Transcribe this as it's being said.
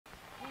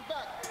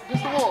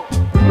Just the wall.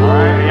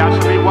 Alright, y'all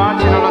should be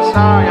watching on the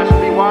side. Y'all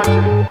should be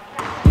watching.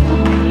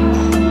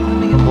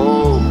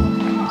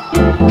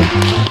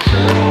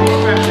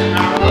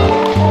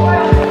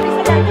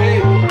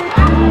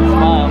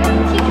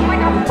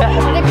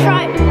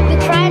 The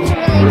tryouts are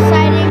really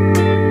exciting.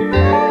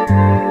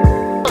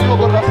 Go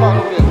to that side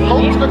over there. Go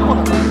to the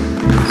corner.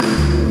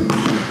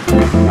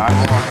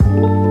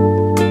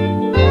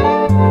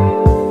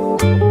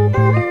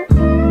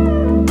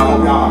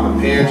 Y'all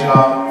prepared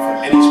y'all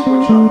for any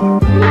sport y'all play.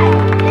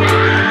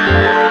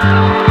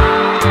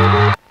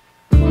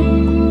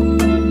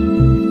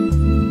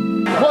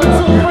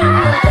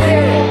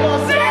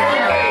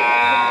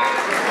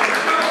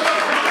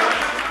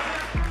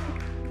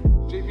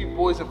 JV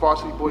boys and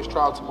varsity boys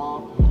trial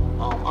tomorrow.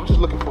 I'm just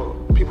looking for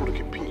people to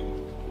compete.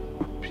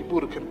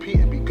 People to compete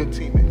and be good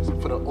teammates.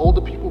 For the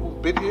older people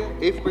who've been here,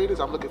 8th graders,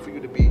 I'm looking for you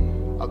to be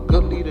a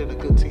good leader and a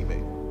good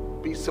teammate.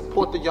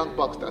 Support the young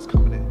bucks that's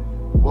coming in.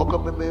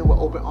 Welcome them in with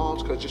open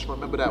arms, because just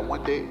remember that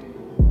one day,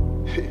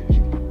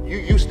 you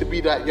used to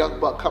be that young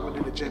buck coming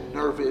to the gym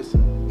nervous,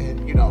 and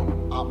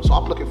so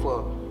I'm looking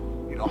for,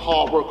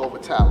 hard work over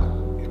talent.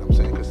 You know what I'm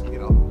saying? Because,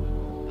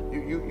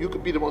 you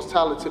could be the most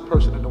talented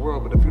person in the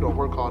world, but if you don't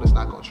work hard, it's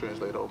not going to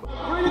translate over.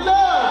 Bring it down!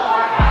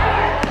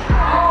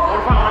 All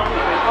right,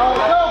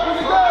 go, bring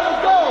it down,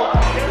 let's go!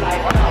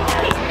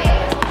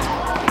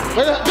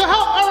 Good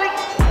help, Eric!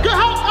 Good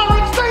help,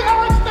 Eric! Stay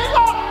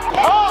up!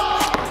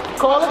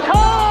 Call the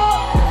car!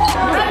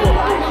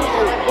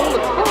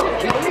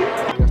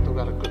 I still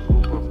got a good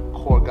group of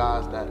core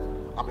guys that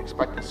I'm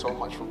expecting so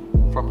much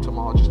from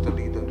tomorrow, just to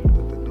lead the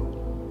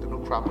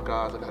new crop of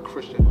guys. I got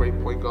Christian, great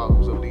point guard,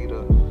 who's a leader.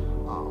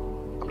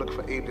 I'm looking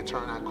for Abe to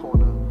turn that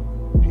corner.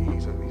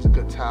 He's a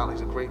good talent.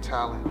 He's a great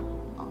talent.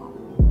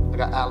 I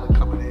got Alec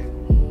coming in.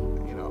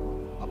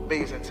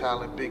 Amazing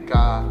talent, big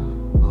guy,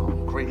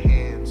 great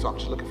hands. So I'm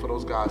just looking for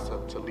those guys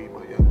to lead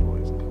my young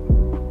boys.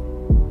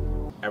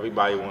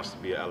 Everybody wants to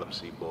be an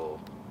LMC Bull.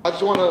 I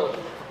just want to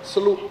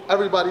salute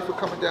everybody for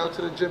coming down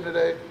to the gym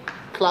today.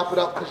 Clap it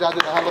up, because y'all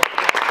did a hell of a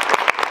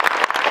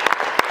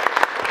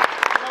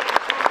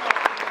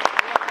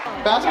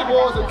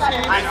Basketball is a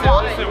team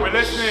sport. We're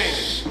listening.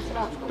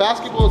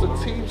 Basketball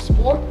is a team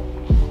sport.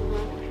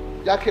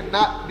 Y'all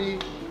cannot be,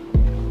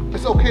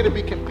 it's okay to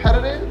be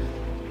competitive,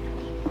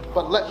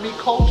 but let me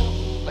coach,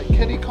 like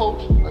Kenny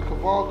coach, like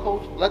Kavon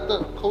coach, let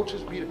the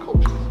coaches be the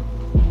coaches.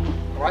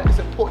 All right, it's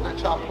important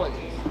that y'all play.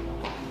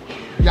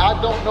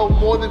 Y'all don't know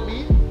more than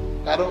me,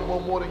 y'all don't know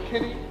more than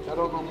Kenny, y'all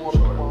don't know more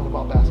than Kavon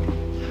about basketball.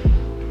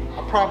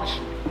 I promise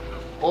you.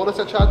 All this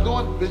that y'all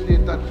doing, been there,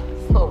 done it.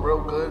 Felt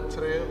real good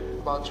today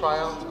about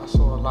tryouts. I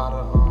saw a lot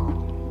of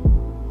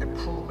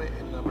improvement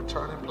in the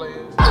returning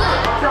players. Watch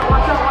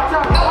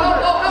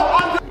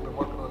out. They've been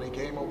working on their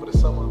game over the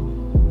summer.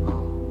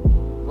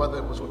 Whether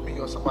it was with me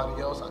or somebody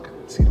else, I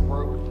could see the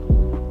work.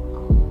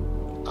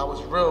 I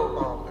was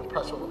real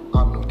impressed with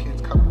our new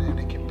kids coming in.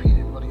 They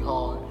competed really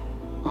hard.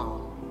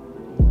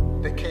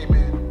 They came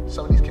in,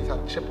 some of these kids had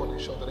a chip on their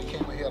shoulder. They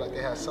came in here like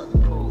they had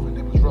something to prove, and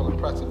it was real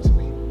impressive to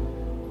me.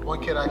 One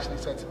kid actually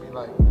said to me,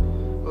 like,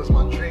 it was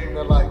my dream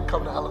to like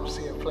come to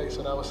LMC and play,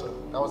 so that was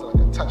like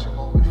a touching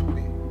moment for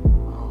me,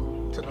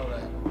 to know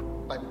that,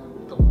 like,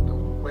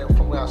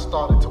 from where I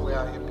started to where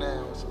I am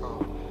now is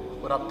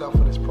what I've done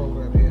for this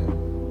program here.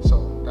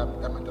 So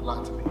that meant a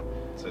lot to me.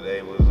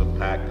 Today was a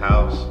packed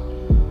house.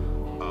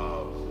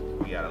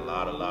 We had a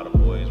lot of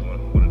boys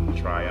wanted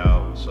to try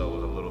out, so it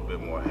was a little bit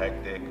more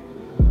hectic.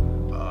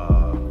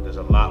 There's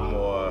a lot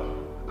more.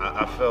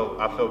 I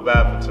feel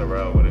bad for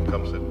Tyrell when it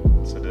comes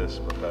to this,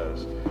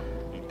 because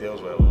he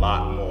deals with a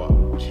lot more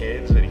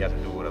kids and he has to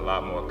do with a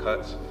lot more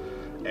cuts.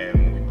 And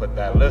when we put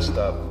that list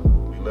up,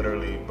 we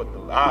literally put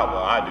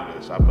I do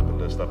this. I put the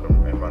list up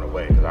and run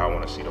away, because I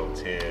want to see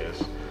those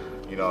tears.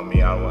 You know what I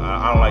mean?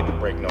 I don't like to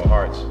break no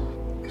hearts.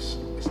 It's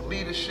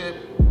leadership,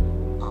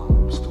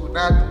 student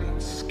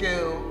athletes,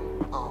 skill,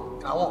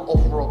 and I want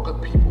overall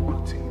good people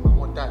on the team. I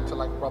want that to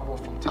like rub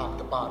off from top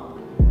to bottom,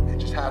 and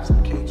just have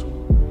some kids who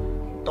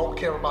don't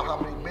care about how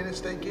many minutes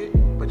they get,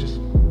 but just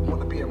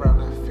want to be around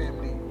that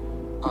family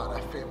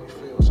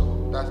feel.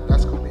 So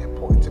that's going to be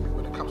important to me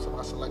when it comes to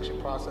my selection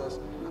process.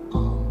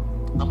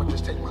 I'm gonna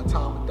just take my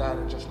time with that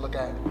and just look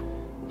at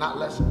not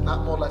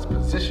more or less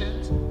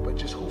positions, but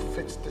just who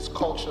fits this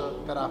culture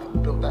that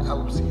I've built at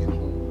LMC, and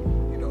who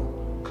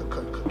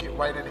could get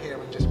right in here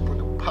and just bring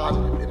a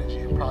positive energy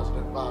and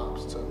positive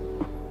vibes to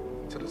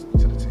the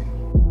team.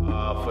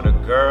 For the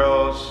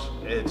girls,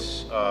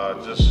 it's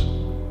just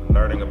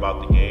learning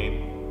about the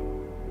game.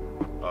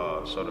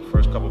 So the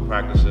first couple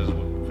practices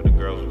for the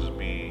girls would just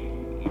be,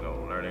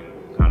 learning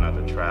how not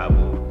to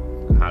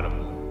travel, how to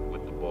move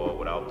with the ball,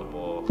 without the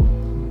ball,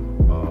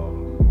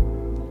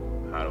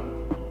 how to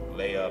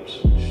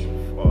layups,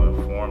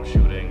 form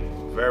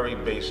shooting, very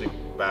basic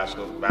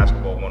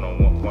basketball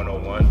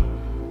 101.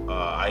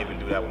 I even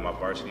do that with my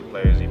varsity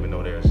players, even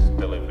though they're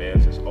still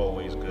advanced. It's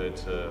always good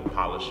to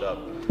polish up,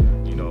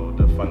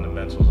 the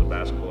fundamentals of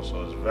basketball.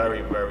 So it's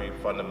very, very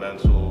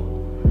fundamental.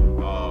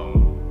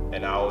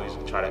 And I always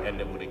try to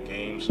end it with a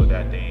game so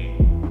that they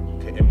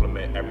can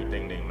implement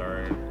everything they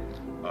learn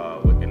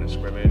within the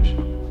scrimmage.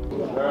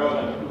 There's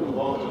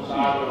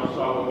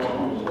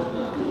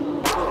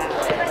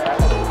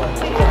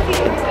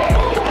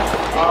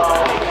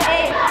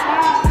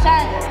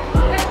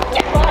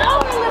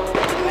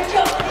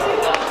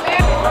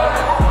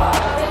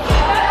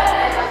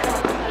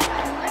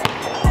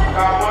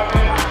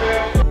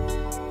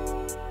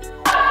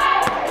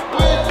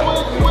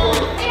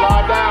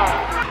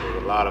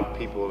a lot of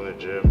people in the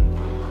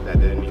gym that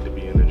didn't need to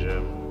be in the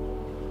gym.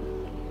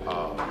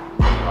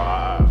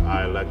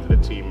 I elected a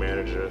team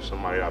manager,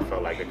 somebody I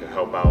felt like it could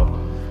help out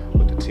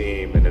with the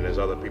team, and then there's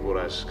other people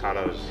that's kind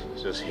of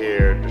just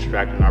here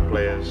distracting our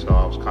players, so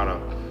I was kind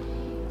of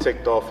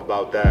ticked off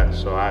about that,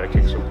 so I had to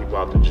kick some people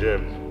out the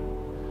gym.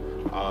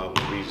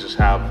 We just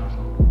have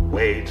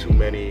way too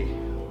many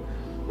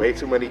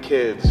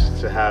kids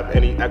to have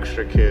any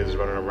extra kids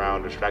running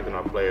around distracting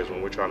our players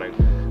when we're trying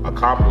to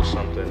accomplish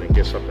something and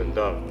get something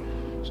done.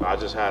 So I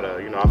just had to,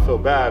 I feel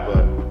bad,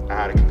 but I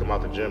had to kick them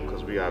out the gym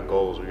because we got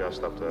goals, we got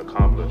stuff to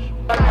accomplish.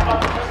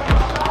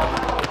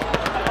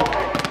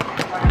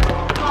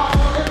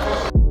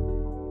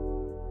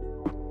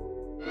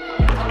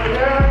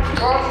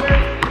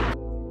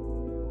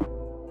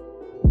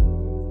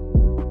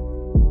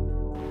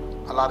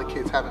 A lot of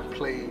kids haven't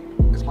played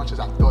as much as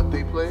I thought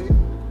they played,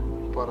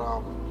 but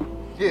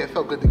yeah, it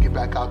felt good to get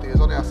back out there. It's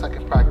only our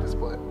second practice,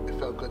 but it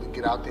felt good to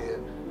get out there,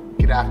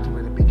 get after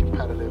it, and be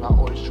competitive. I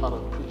always try to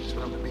preach for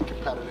them to be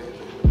competitive.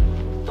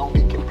 Don't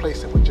get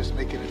complacent with just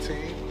making a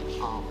team.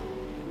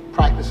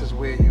 Practice is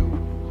where you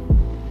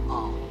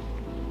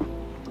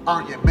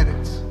earn your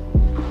minutes.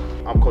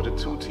 I'm coaching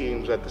 2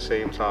 teams at the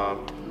same time,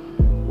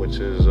 which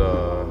is,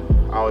 I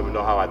don't even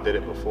know how I did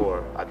it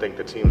before. I think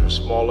the teams were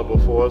smaller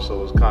before, so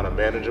it was kind of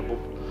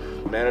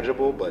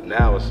manageable, but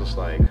now it's just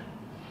like,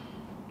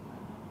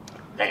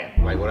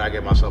 damn, like what I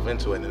get myself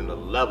into, and then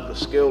the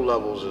skill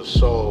levels is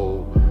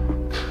so,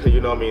 you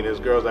know what I mean? There's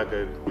girls that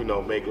could,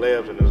 make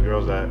layups, and there's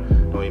girls that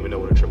don't even know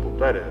what a triple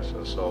threat is,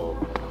 and so.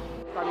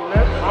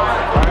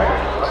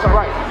 That's all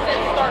right.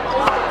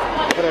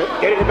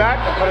 Get it in the back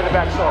and put it in the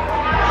back soft.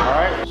 All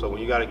right? So when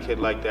you got a kid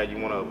like that, you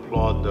want to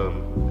applaud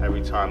them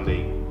every time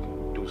they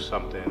do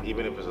something,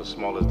 even if it's the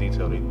smallest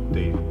detail,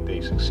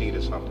 they succeed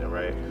at something,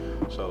 right?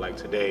 So like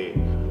today,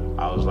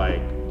 I was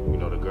like,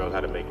 the girls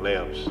had to make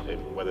layups, and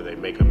whether they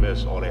make or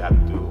miss, all they had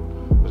to do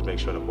was make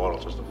sure the ball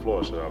don't touch the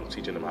floor, so I'm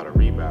teaching them how to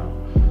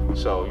rebound.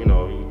 So,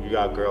 you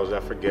got girls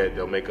that forget,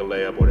 they'll make a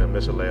layup or they'll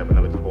miss a layup and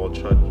they'll let the ball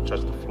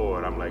touch the floor,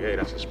 and I'm like, hey,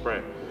 that's a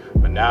sprint.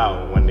 But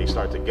now, when they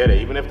start to get it,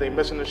 even if they're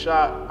missing the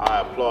shot,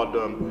 I applaud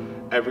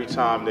them every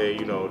time they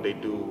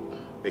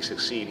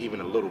succeed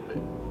even a little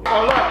bit.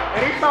 So look,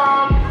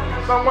 anytime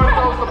someone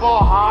throws the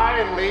ball high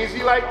and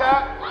lazy like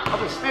that, I'm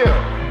gonna steal.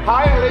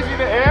 High and lazy in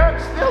the air,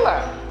 steal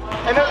that.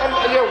 And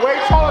you're way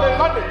taller than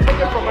London, take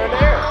it from her in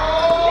the air.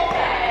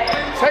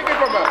 Take it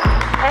from her.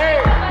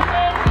 Hey,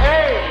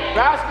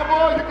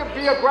 basketball, you can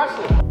be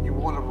aggressive. You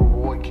want to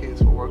reward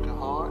kids for working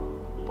hard,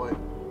 but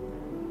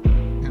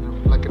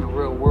in the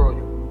real world,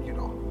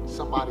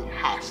 somebody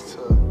has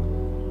to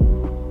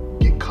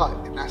get cut,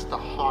 and that's the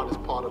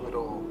hardest part of it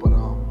all. But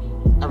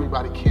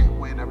everybody can't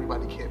win,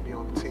 everybody can't be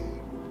on the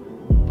team.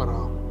 But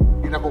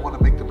you never want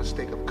to make the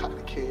mistake of cutting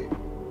a kid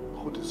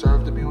who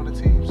deserved to be on the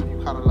team. So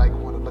you kind of like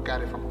want to look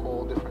at it from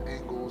all different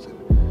angles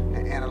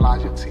and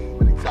analyze your team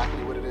and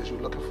exactly what it is you're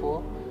looking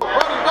for.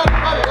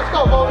 Ready, let's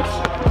go, boys.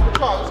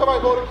 Come on, somebody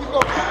vote, keep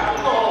going.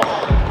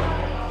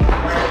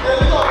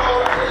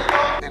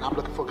 And I'm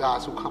looking for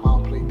guys who come out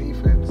and play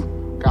defense,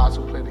 guys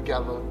who play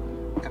together,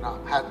 and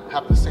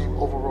have the same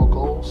overall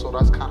goal. So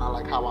that's kind of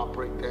like how I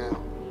break down,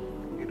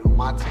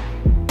 my team.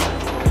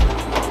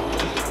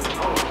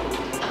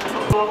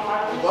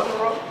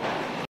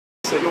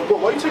 Say, yo, bro,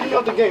 why you taking me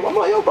out the game? I'm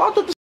like, yo, bro, I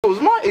thought this was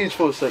my age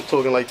for a sec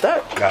talking like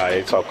that. Nah,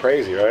 they talk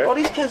crazy, right? All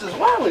these kids is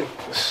wildin'.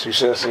 You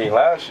should have seen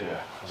last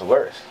year. It was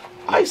worse.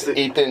 I used to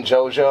Ethan,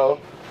 JoJo.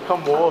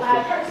 come off.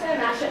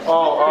 Thinking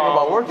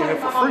about working here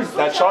for free.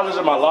 That charger's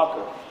in my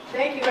locker.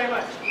 Thank you very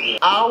much.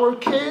 Our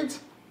kids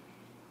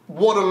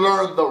want to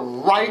learn the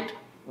right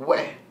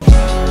way.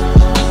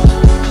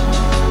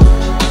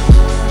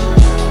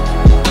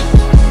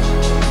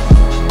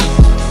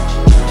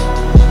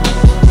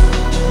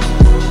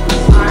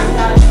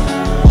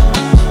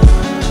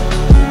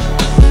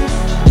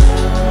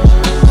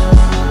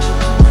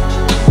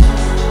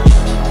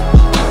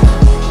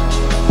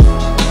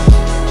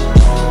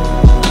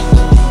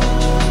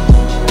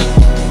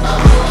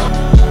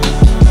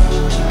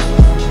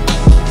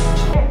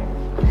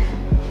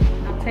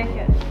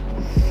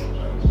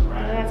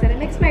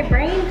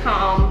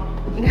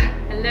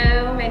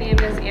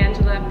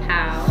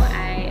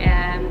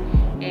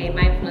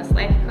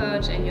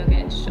 And yoga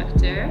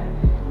instructor.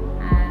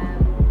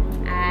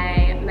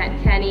 I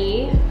met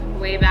Kenny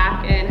way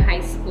back in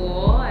high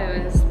school.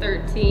 I was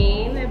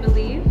 13, I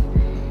believe,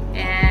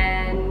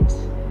 and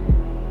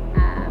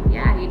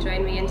yeah, he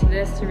joined me into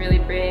this to really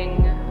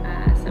bring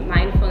some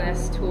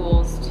mindfulness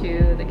tools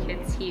to the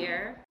kids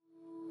here.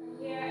 From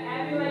here,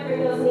 everyone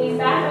bring those knees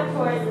back up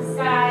towards the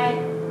sky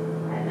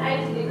at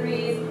 90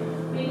 degrees.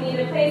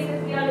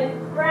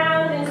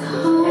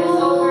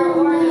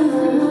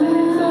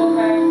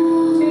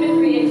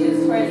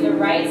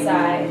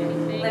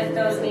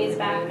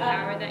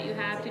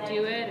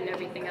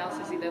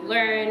 either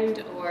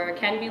learned or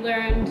can be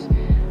learned,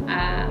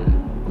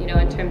 you know,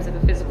 in terms of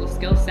a physical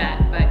skill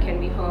set, but can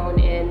be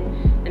honed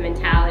in the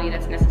mentality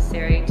that's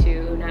necessary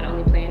to not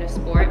only play in a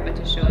sport, but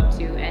to show up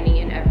to any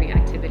and every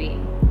activity.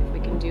 If we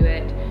can do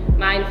it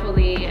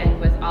mindfully and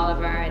with all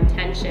of our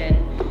intention,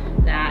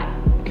 that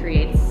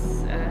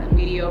creates a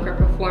mediocre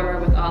performer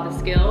with all the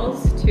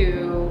skills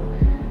to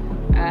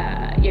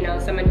you know,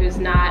 someone who's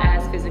not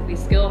as physically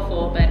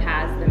skillful but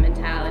has the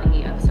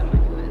mentality of someone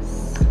who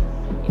is,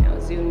 you know,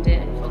 zoomed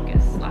in,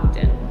 focused, locked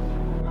in.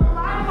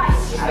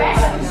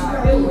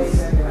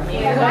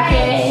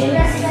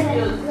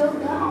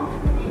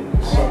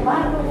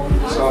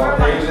 So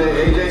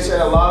AJ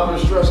said a lot of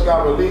the stress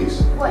got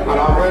released. And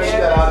I wish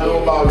that I knew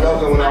about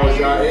yoga when I was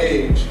your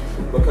age,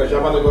 because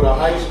y'all about to go to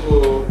high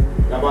school,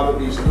 y'all about to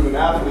be student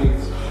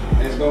athletes,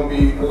 and it's gonna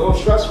be a little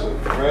stressful,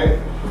 right?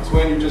 It's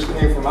when you just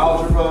came from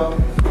algebra,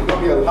 there's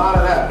gonna be a lot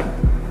of that.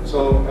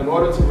 So in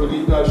order to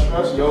relieve that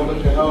stress, yoga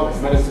can help,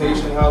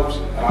 meditation helps,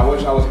 and I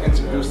wish I was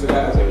introduced to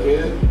that as a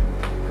kid,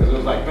 because it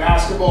was like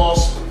basketball,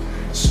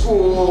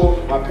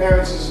 school, my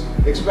parents is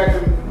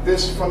expecting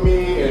this from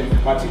me,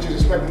 and my teacher's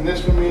expecting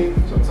this from me.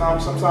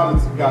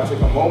 Sometimes you gotta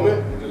take a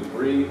moment and just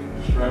breathe,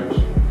 stretch,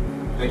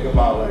 think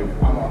about like,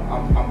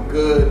 I'm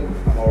good,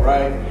 I'm all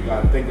right. You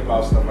gotta think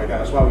about stuff like that.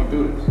 That's why we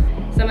do this.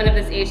 Someone of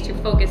this age to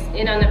focus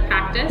in on the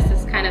practice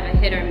is kind of a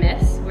hit or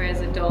miss,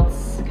 whereas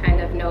adults kind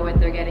of know what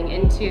they're getting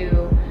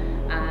into,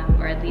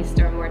 or at least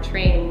are more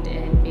trained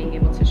in being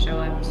able to show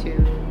up to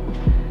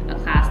a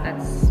class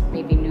that's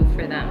maybe new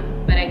for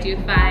them. But I do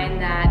find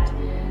that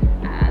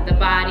the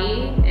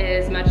body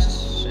is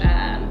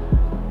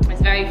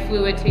it's very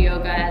fluid to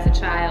yoga as a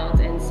child,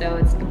 and so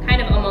it's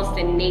kind of almost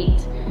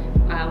innate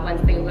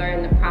once they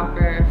learn the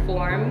proper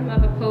form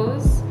of a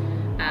pose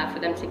for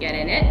them to get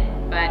in it.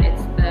 But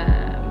it's the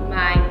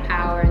mind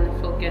power and the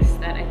focus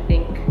that I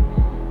think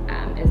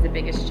is the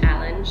biggest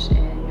challenge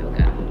in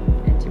yoga,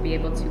 and to be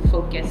able to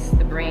focus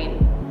the brain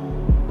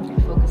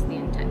and focus the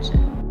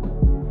intention.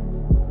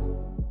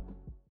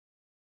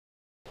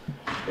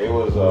 It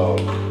was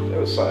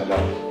something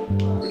else.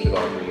 Richard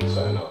Green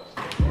something else.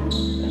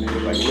 And he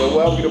was like, you know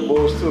what, we the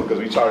Bulls too, because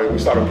we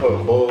started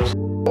putting Bulls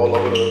all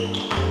over the,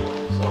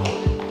 so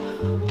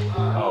I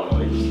don't know,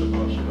 they just took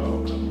us, you know.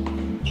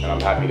 And I'm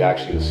happy to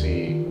actually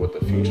see what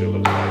the future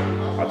looks like.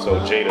 I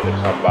told Jada to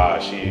come by.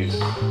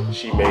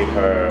 She made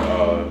her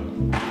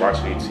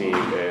varsity team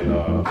in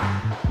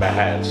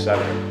Manhattan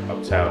Center,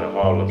 uptown in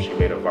Harlem. She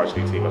made a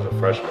varsity team as a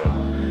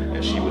freshman,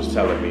 and she was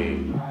telling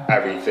me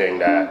everything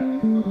that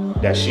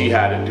she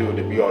had to do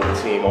to be on the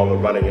team, all the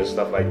running and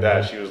stuff like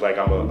that. She was like,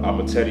 I'm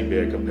a teddy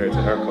bear compared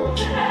to her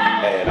coach,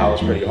 and I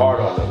was pretty hard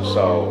on them.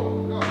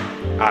 So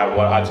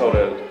I told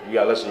her,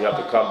 yeah, listen, you have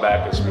to come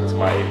back and speak to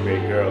my 8th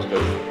grade girls,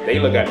 because they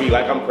look at me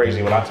like I'm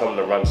crazy when I tell them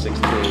to run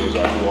 16s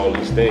or do all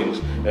these things.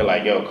 They're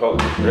like, yo,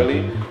 coach,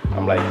 really?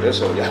 I'm like,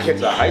 listen, y'all get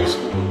to high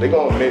school, they're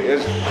not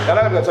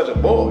gonna touch a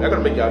ball. They're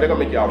gonna make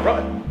y'all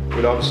run.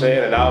 You know what I'm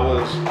saying? And that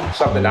was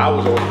something I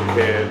was always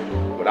prepared.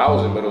 When I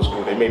was in middle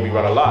school, they made me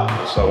run a lot.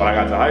 And so when I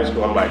got to high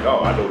school, I'm like, oh,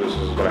 I knew this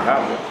was gonna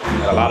happen.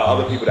 And a lot of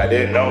other people that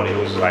didn't know, they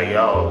was like,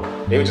 yo,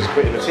 they were just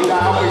quitting the team. You're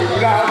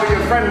not helping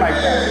your friend like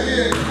that.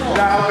 You're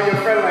not helping your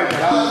friend like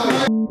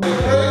that.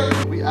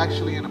 We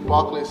actually in the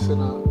Barclays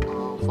Center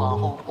for our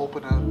home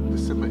opener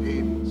December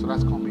 8th, so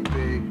that's gonna be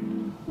big.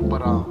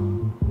 But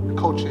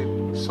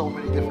coaching so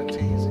many different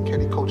teams, and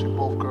Kenny coaching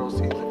both girls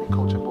teams and me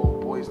coaching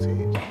both boys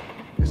teams.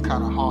 It's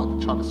kind of hard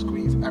to try to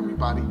squeeze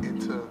everybody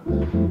into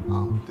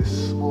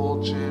this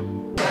small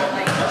gym. You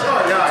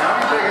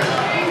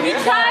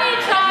try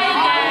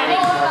again.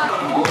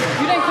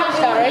 You didn't catch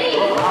that,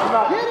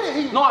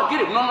 right? No, I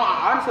get it. No,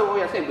 I understand what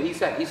you're saying, but he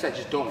said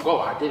just don't go.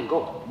 I didn't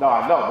go. No,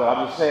 I know, but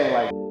I'm just saying,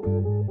 like,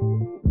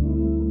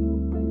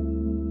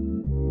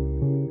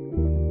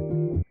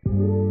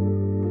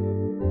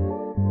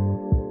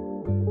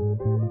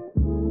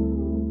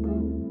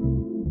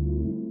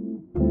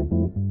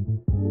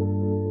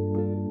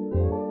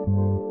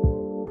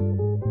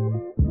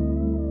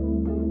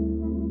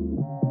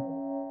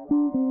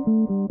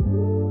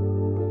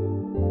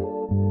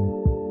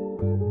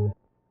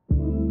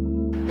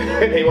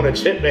 they want a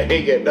chip, they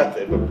ain't get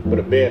nothing but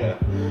a banner.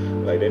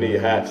 Like, they need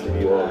hats, they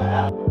need all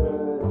that.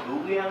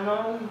 Dooley and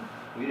them,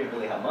 we didn't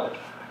really have much.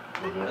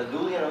 The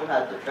Dooley and them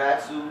had the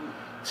tracksuit.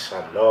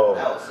 I know.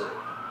 That was it.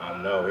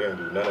 I know, we didn't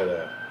do none of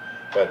that.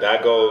 But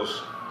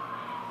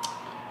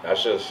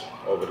that's just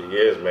over the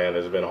years, man.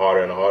 It's been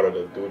harder and harder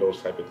to do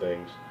those type of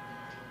things.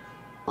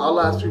 Our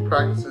last 3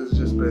 practices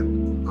just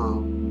been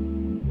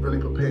really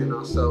preparing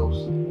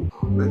ourselves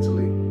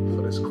mentally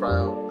for this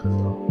crowd, because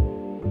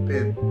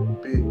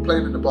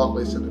playing in the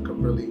Barclays Center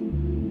can really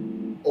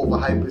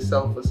overhype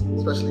itself,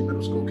 especially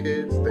middle school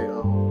kids.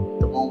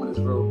 The moment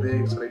is real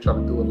big, so they try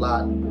to do a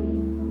lot.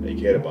 They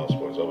care about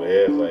sports. Over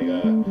here, it's like,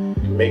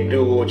 make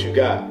do with what you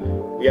got.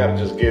 We have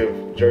to just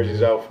give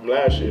jerseys out from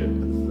last year.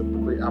 It's a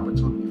great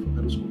opportunity for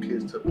middle school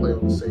kids to play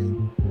on the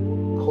same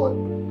court.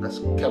 That's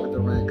Kevin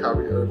Durant,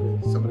 Kyrie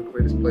Irving, some of the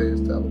greatest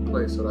players to ever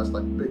play, so that's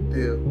like a big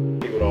deal.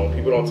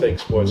 People don't take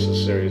sports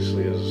as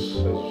seriously as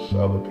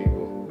other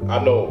people.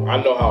 I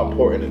know how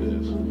important it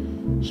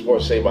is.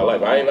 Sports saved my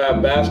life. I ain't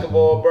have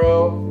basketball,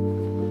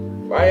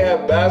 bro. If I ain't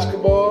have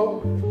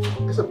basketball,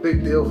 it's a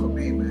big deal for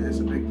me, man. It's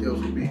a big deal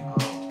for me.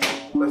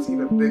 But it's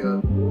even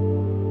bigger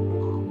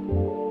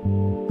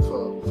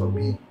for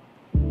me,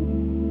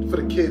 for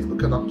the kids,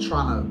 because I'm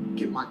trying to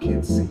get my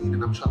kids seen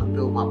and I'm trying to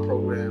build my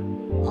program.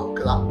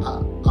 Because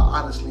I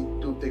honestly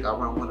do think I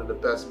run one of the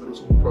best middle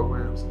school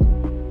programs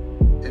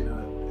in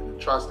the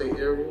tri-state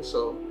area.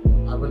 So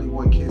I really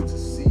want kids to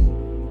see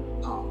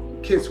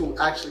kids who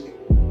actually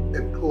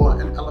who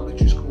are in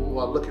elementary school who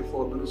are looking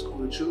for a middle school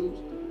to choose.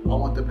 I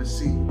want them to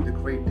see the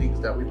great things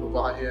that we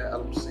provide here at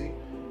LMC,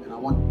 and I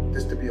want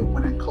this to be a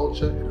winning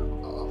culture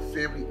and a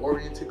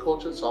family-oriented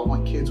culture. So I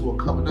want kids who are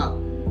coming up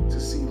to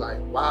see like,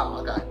 wow,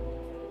 I got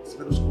this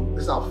middle school.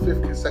 This is our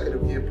 5th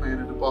consecutive year playing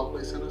in the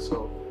Barclays Center.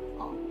 So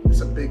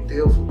it's a big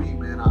deal for me,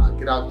 man. I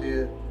get out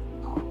there,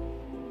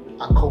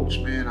 I coach,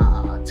 man.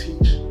 I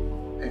teach,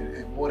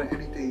 and more than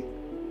anything,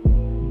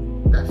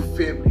 that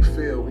family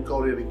feel. We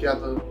go there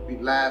together, we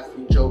laugh,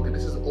 we joke, and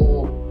this is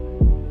all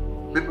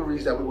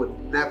memories that we would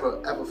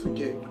never ever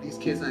forget. When these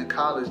kids are in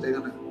college, they're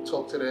gonna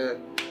talk to their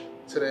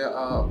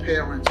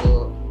parents,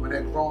 or when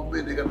they're grown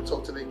men, they're gonna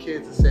talk to their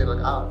kids and say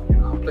like, I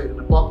played in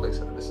the Barclays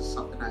Center. This is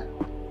something that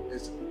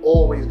is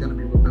always gonna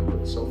be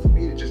remembered. So for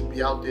me to just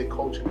be out there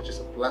coaching is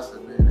just a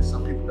blessing, man. There's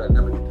some people that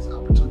never get this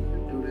opportunity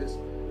to do this,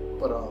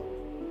 but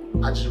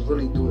I just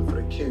really do it for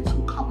the kids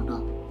who coming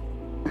up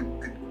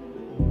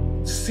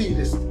and see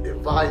this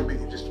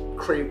environment and just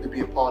crave to be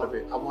a part of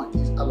it. I want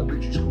these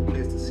elementary school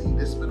kids to see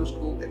this middle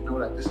school and know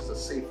that this is a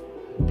safe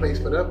place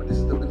for them, and this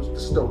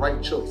is the right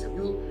choice. If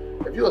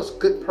you're a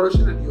good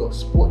person and you're a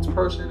sports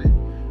person and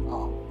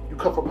you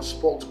come from a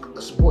sports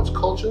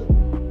culture,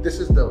 this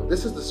is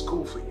the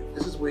school for you.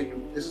 This is where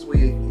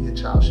your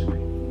child should be.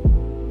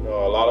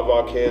 A lot of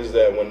our kids,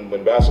 that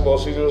when basketball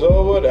season is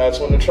over, that's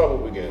when the trouble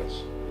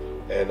begins,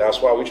 and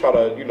that's why we try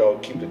to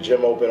keep the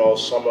gym open all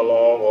summer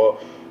long, or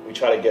we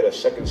try to get a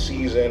second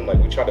season. Like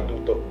we try to do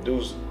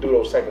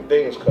those type of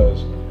things,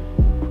 because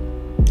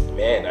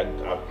man, I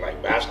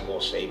like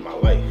basketball saved my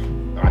life.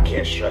 I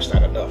can't stress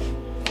that enough,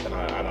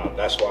 and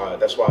that's why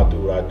I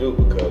do what I do,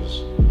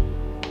 because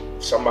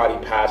somebody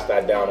passed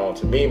that down on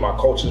to me. My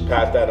coaches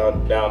passed that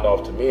down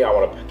off to me. I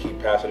want to keep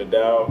passing it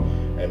down,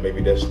 and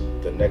maybe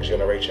the next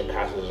generation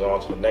passes it on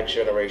to the next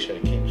generation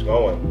and keeps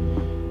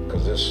going,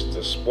 because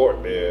this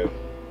sport, man,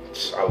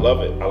 I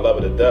love it. I love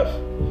it to death.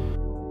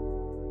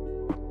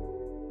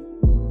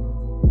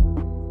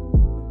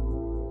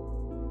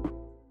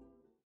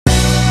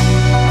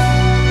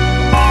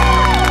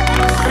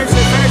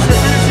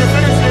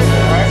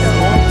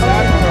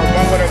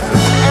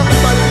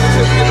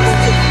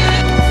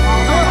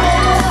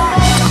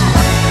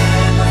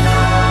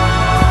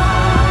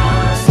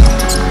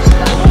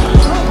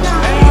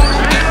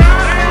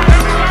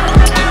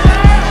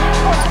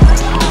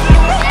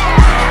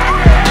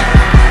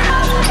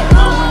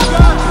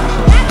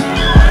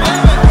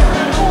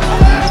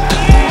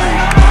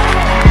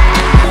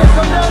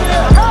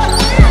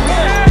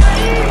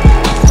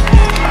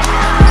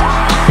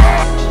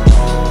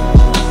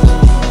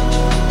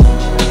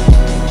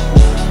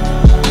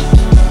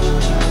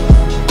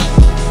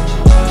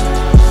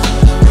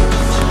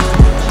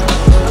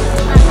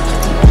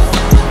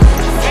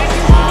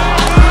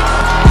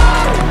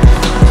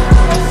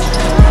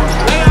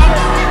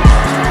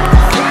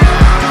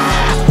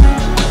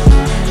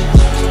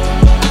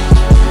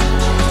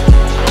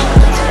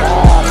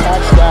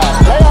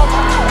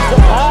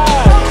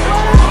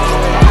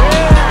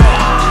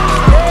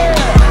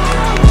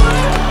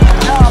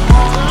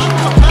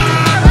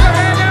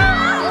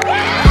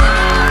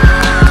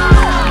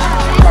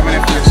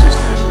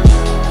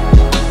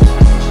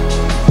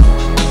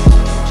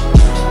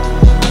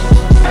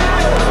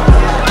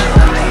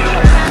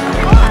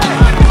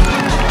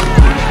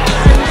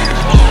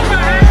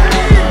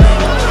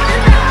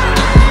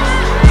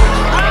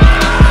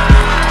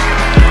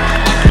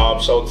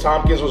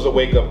 Tompkins was a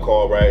wake-up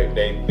call, right?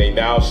 They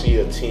now see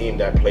a team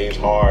that plays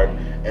hard,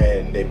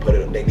 and they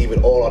leave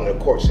it all on the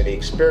court, so they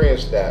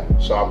experience that.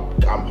 So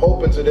I'm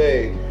hoping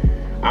today,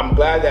 I'm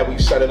glad that we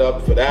set it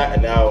up for that,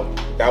 and now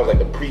that was like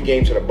the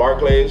pre-game to the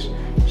Barclays.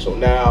 So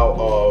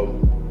now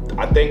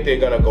I think they're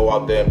gonna go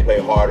out there and play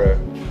harder,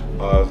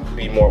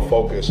 be more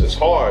focused. It's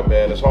hard,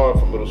 man. It's hard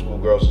for middle school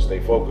girls to stay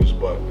focused,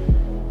 but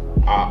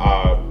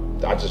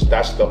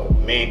that's the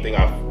main thing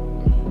I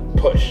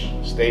push,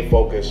 stay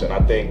focused. And I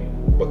think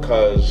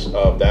because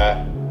of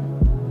that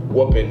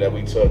whooping that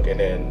we took, and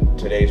then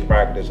today's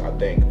practice, I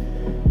think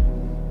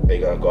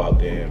they're gonna go out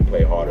there and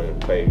play harder,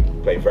 play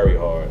very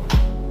hard.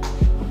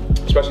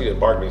 Especially the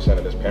Barclays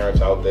Center, there's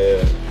parents out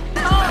there.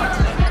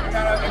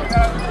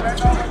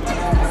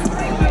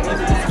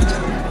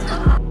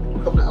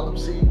 Come to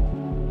LMC,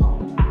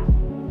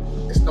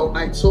 it's no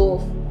nights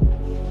off.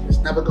 It's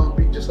never gonna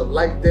be just a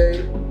light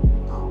day.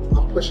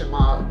 I'm pushing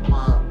my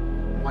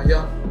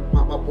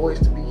boys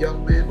to be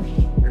young men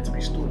and to be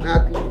student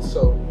athletes.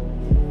 So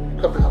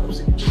you come to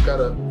LMC, you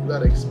gotta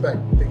expect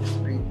things to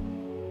be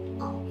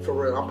for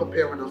real, I'm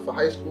preparing them for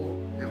high school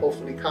and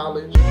hopefully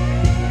college.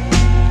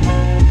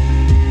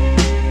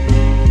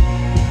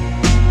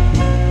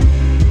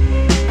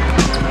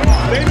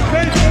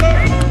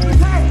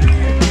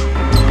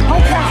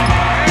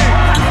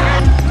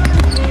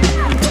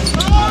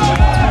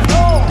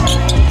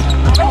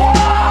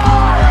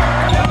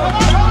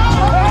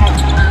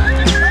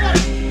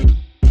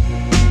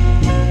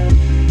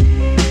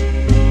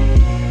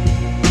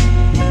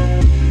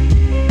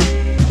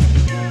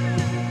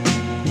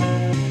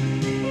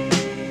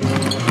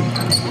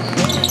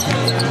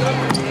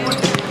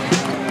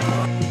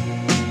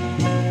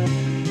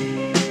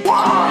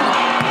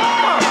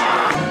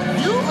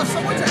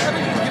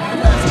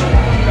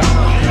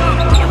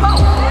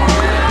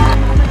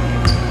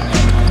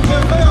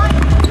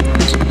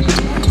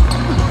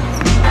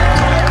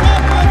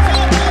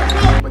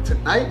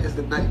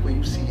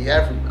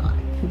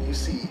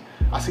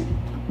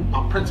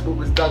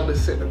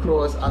 Sitting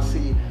across, I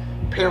see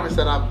parents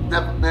that I've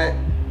never met.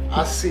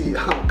 I see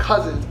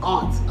cousins,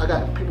 aunts. I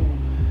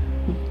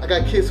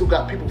got kids who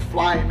got people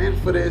flying in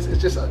for this. It's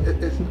just,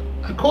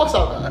 of course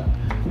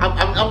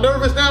I'm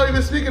nervous now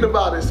even speaking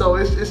about it. So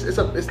it's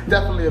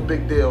definitely a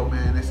big deal,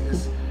 man.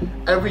 It's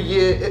every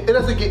year it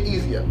doesn't get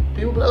easier.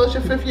 People be like, oh, it's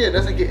your 5th year. It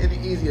doesn't get any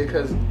easier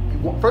because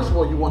first of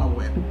all you want to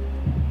win.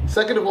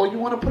 Second of all, you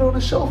want to put on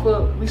a show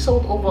we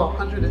sold over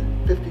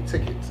 150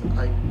 tickets.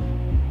 Like,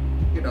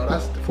 you know,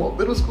 that's for a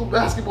middle school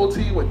basketball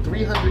team with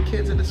 300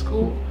 kids in the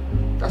school.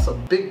 That's a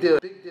big deal.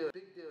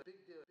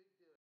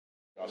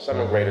 Our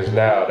 7th graders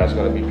now, that's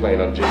going to be playing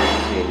on JV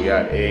team. We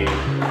got Abe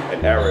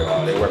and Eric.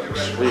 They work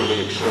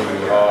extremely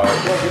hard.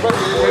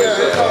 Boys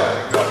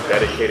are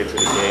dedicated to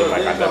the game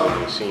like I've never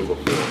really seen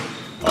before.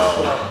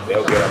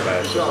 They'll get up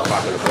at 6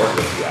 o'clock in the morning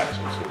if you ask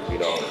them to. You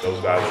know,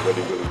 those guys are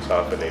really, really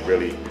tough, and they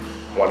really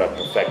want to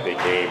perfect their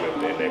game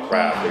and their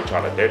craft. They're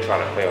trying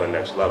to play on the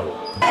next level.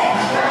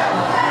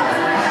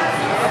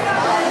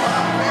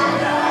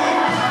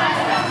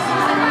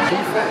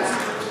 Defense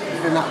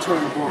and not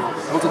turning the ball.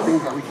 Those are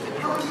things that we can do.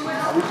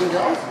 Everything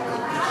else,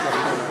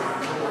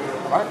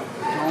 right?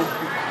 Don't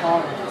be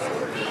hard on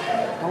yourself.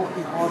 Don't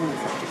be hard on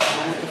yourself. Just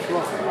go with the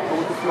flow. Go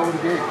with the flow of the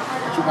game.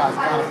 But you guys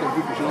gotta play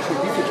defense. You don't play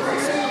defense, you play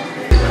safe.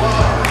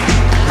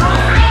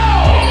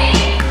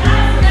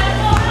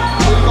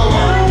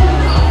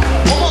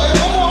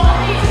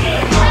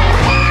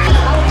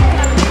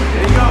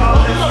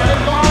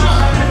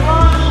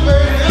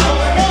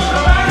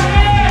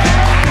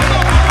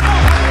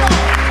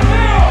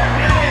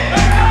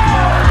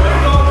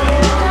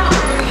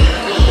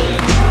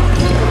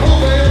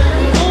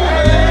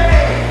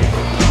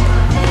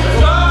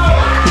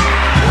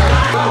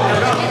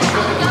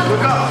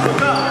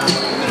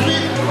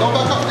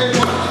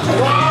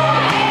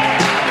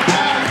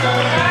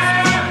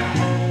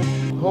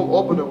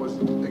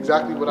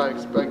 Exactly what I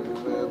expected,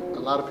 man. A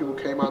lot of people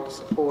came out to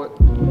support.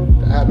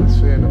 The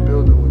atmosphere in the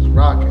building was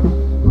rocking.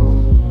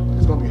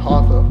 It's gonna be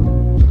hard for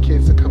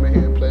kids to come in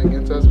here and play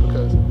against us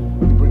because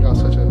we bring out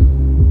such a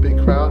big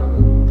crowd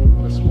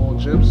in a small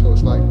gym. So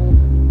it's like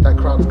that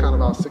crowd is kind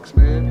of our 6th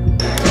man.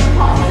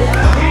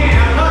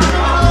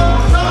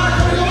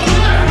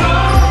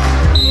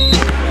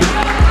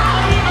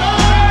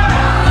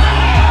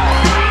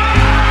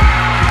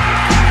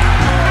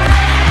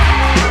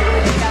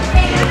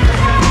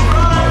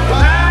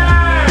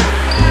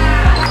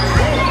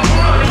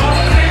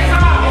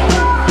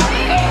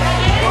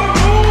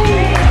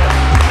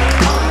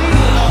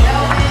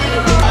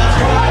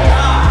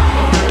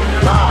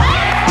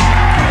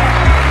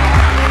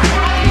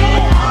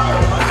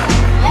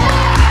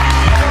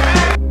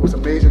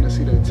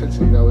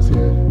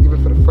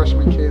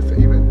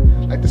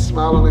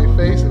 Smile on their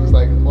face, it was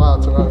like, wow,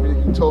 Tyrell,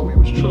 everything you told me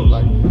was true.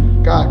 Like,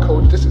 God,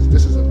 coach, this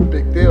is a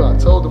big deal. I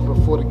told them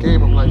before the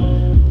game, I'm like,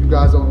 you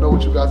guys don't know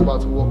what you guys are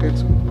about to walk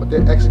into, but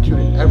they're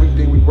executing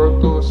everything we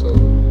worked on, so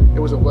it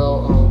was a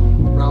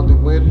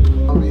well-rounded win.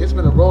 I mean, it's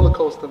been a roller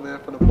coaster, man,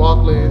 from the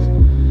Barclays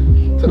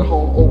to the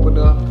home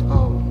opener.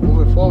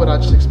 Moving forward, I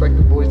just expect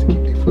the boys to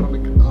keep their foot on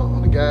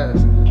the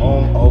gas.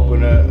 Home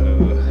opener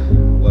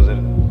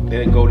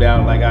didn't go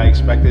down like I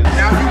expected.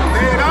 Now if you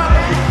lay it up,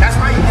 that's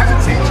why he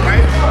hesitates, right?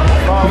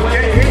 You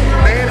get hit,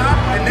 lay it up,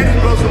 and then he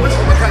blows the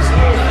whistle because you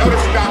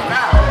notice you got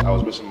fouled. I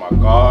was missing my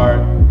guard,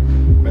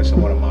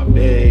 missing one of my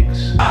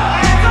bigs. The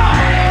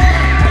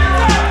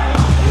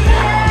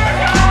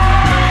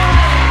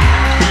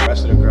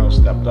rest of the girls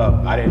stepped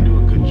up. I didn't do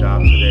a good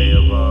job today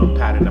of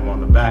patting them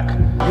on the back.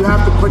 You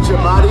have to put your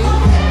body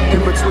in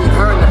between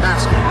her and the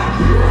basket.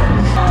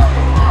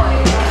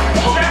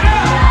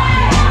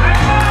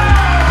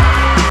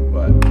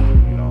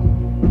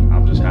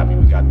 Happy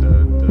we got the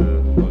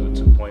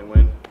 2-point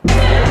win.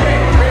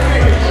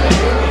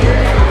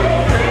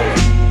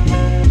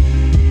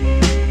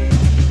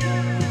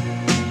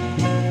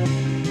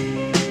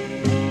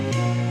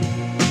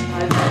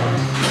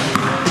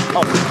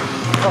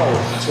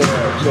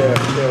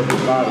 Chill,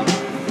 big body.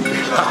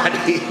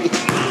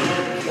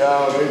 Yo,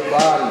 big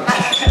body.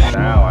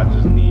 Now I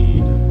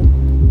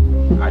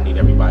need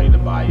everybody to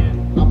buy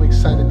in. I'm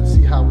excited to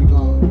see how we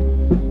gonna,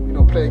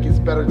 play against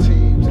against better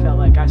teams. I felt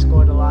like I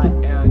scored a lot,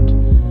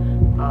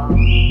 and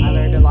I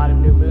learned a lot of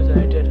new moves, and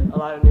I did a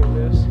lot of new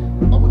moves.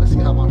 I want to see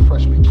how my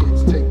freshman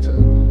kids take to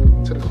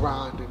the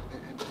grind and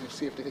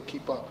see if they can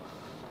keep up.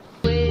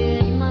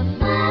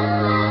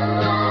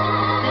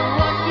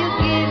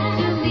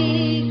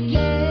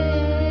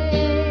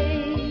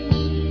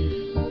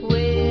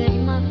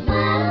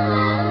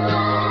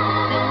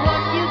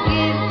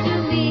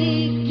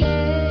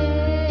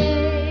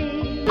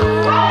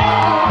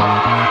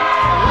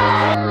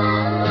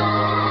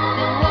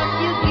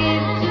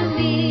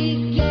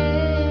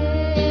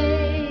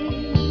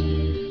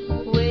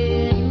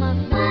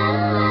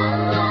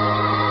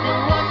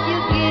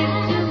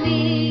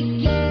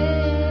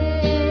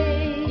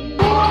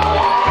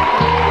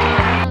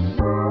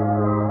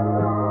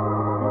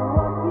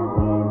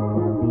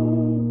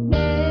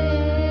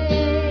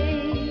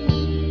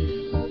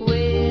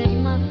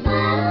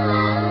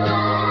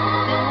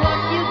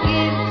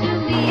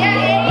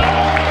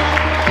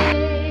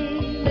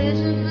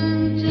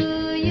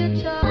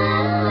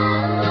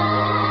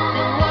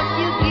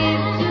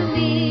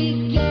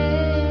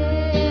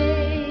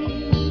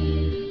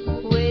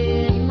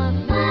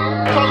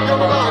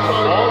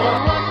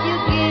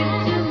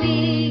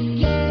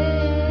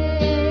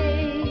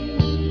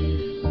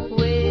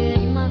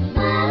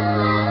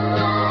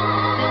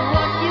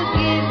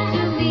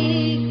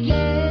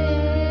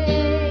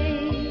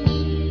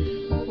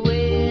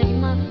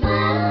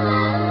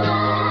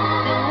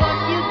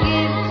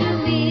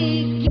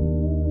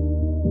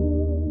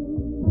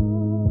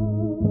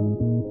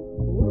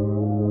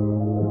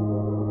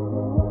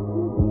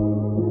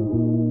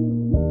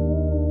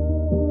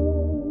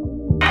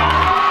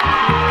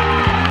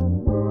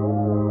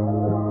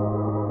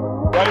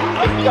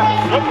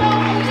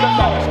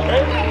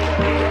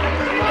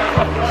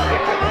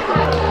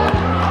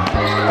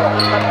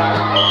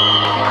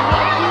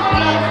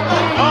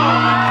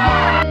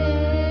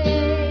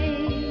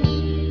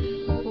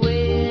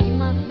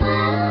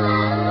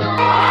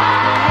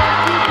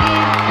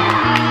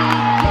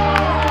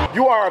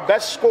 You are our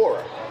best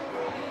scorer.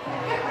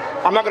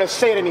 I'm not going to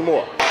say it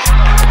anymore.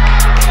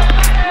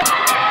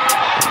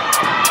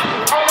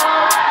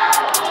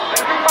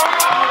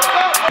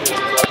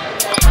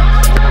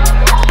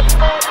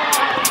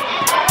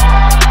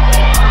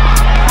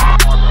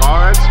 Our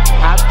guards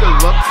have to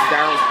look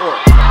down court.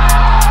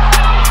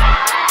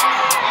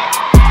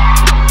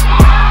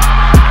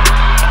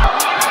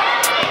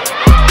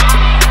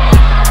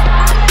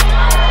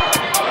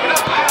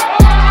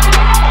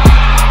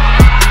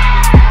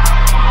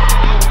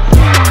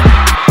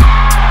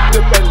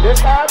 Defend this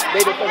half, they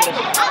defend this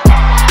half.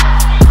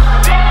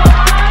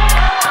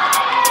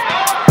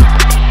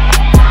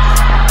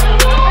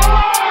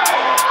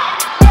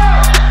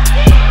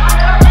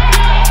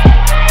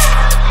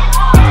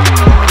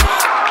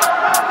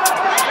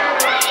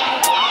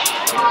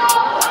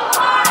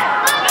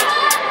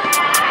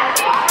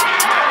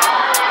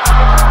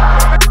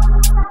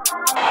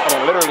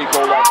 And literally go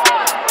right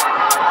now,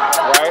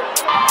 right?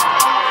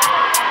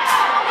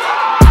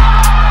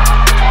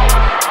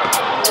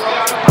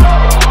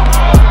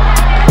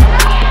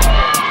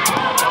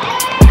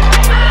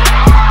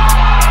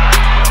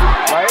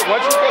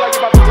 Once you feel like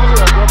you're about to lose it,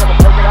 or you're about to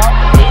work it out.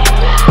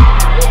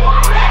 Come on!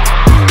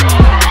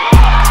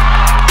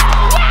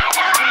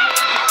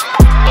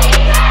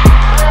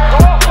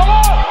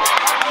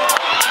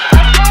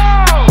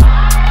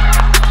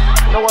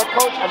 You know what,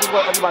 coach? I just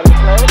want everybody to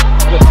play.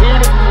 The team,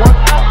 if you want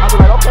that, I'll be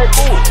like, okay,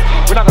 cool.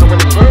 We're not going to win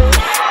the game.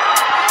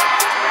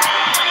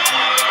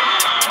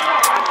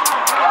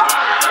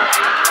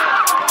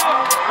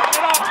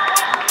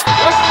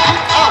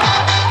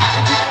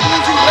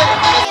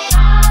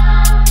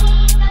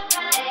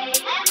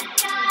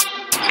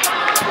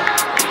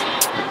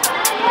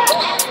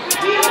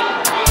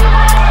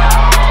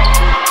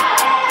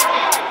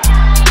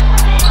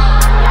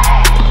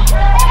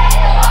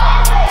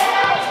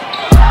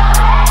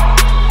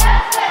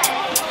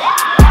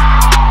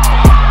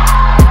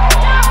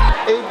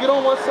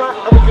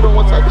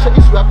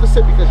 You have to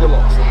sit because you're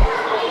lost.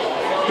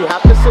 You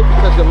have to sit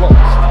because you're lost.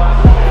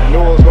 You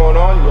know what's going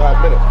on, you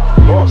admit it.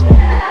 You lost.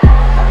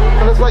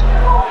 And it's like,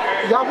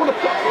 y'all want to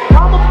play.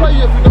 How am I play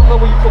you if you don't know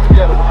where you're supposed to be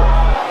at on the play?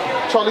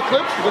 Charlie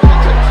Clips, you're going to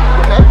get tips,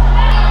 okay?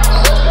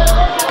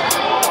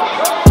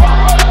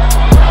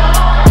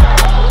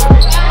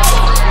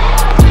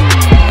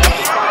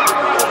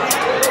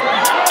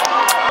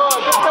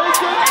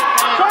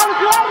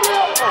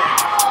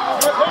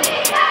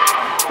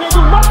 Can't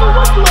do nothing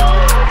with you.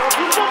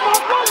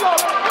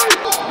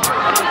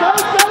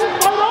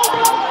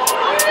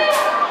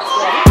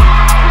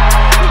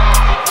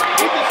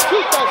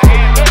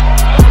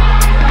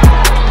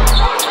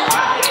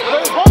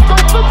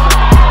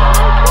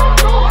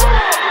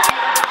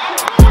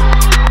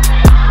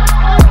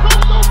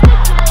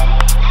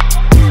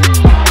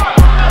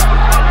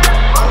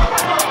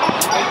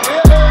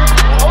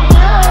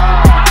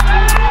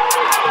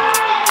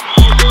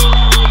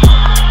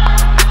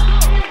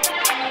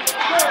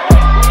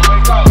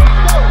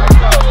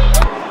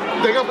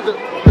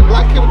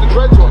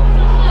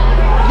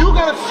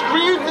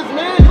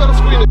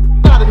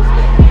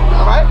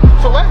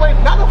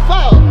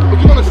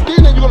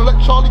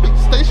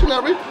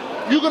 married,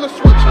 you're gonna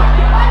switch him.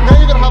 Now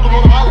you're gonna have him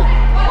on the island.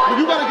 But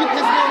you gotta get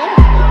his man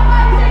over.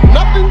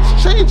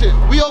 Nothing's changing.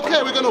 We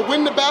okay, we're gonna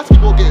win the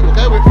basketball game,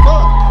 okay? We're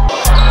fine.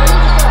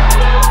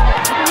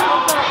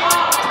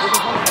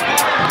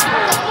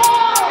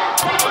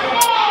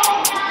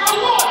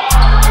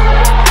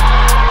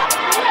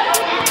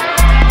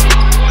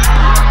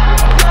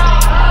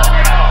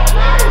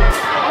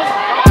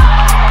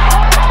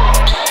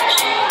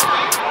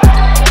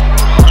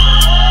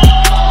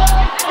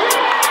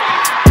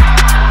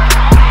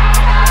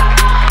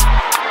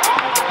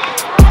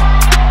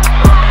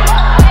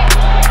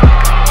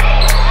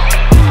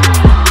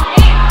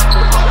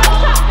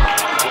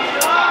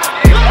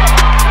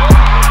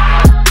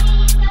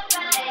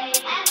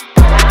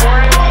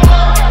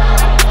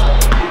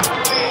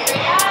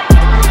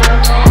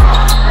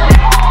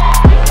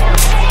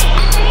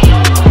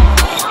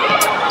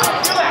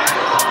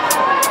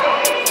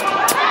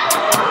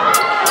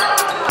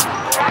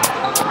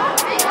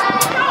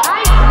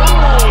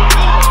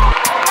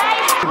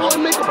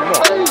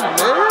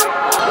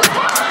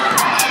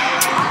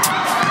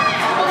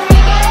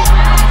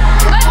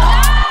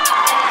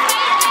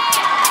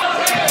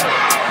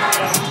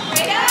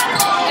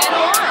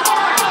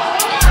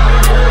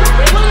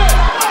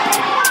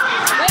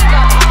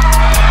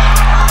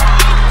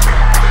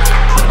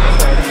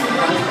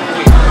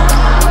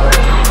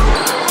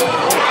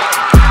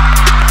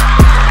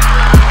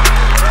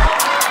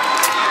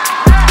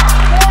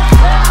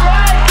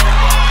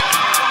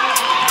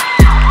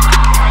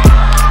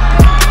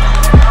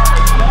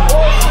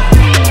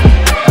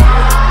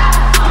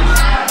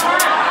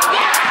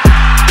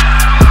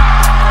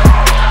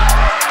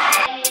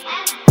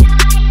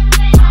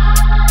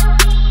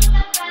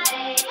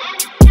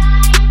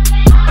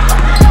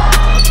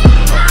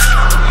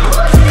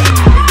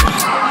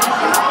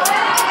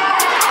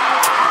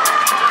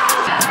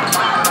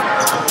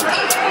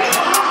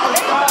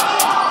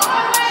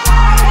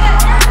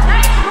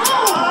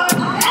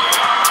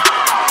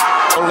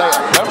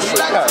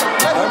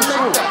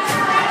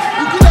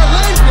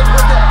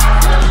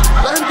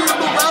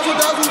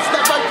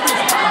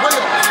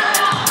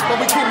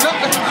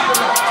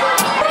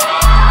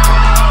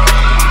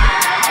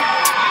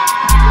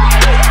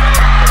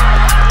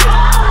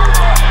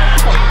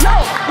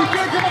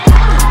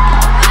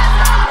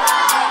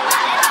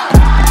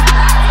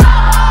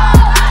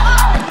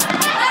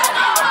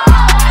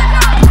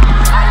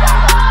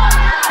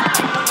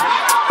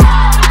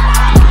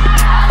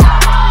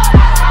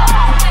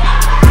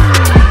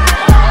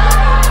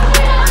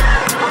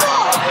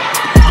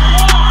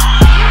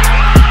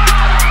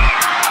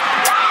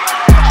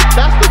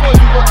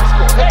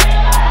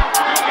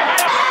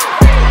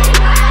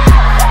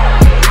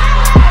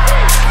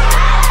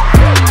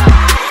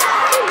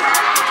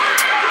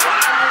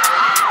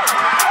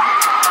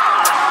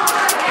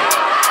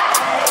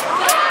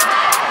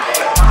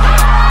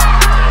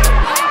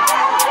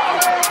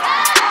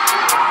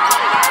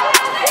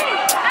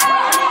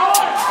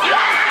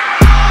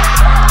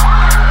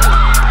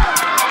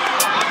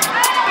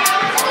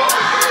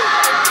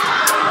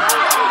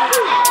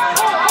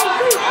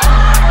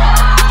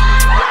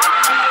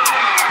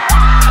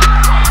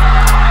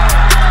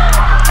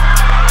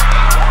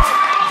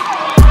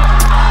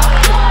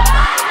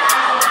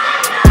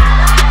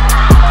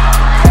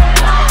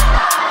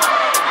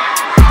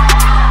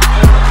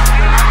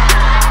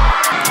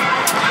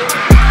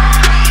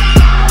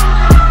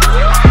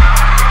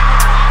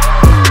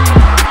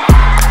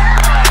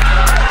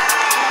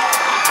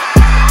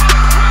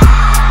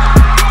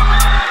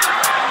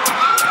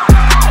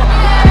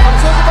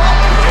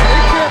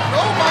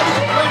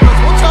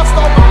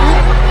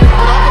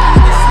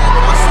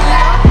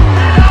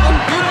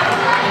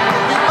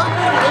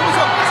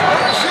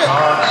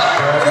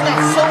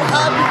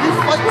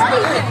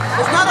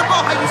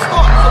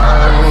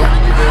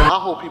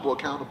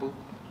 Accountable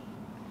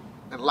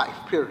in life,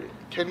 period.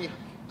 Kenny,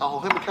 I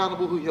hold him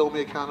accountable, he held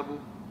me accountable.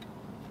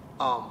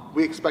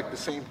 We expect the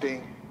same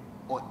thing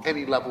on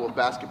any level of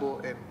basketball,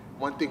 and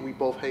one thing we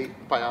both hate,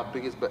 probably our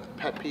biggest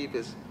pet peeve,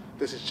 is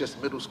this is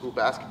just middle school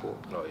basketball.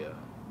 Oh yeah.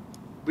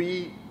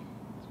 We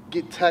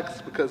get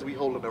texts because we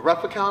holding the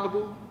ref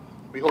accountable,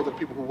 we holding the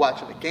people who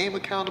watching the game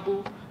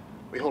accountable,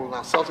 we holding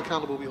ourselves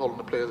accountable, we holding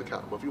the players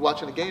accountable. If you're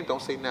watching the game,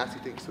 don't say nasty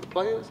things to the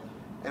players,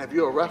 and if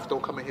you're a ref,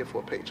 don't come in here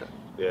for a paycheck.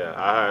 Yeah,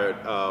 I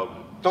heard.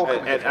 Don't come and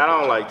in here for I a don't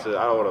paycheck. like to.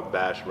 I don't want to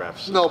bash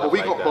refs. No, but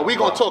we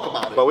gonna talk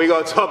about it. But we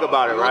gonna talk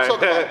about it, right? Talk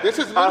about it. This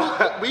is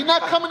we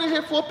not coming in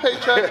here for a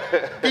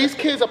paycheck. These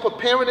kids are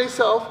preparing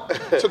themselves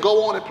to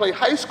go on and play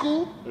high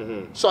school.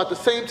 Mm-hmm. So at the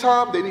same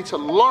time, they need to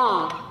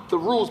learn the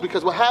rules,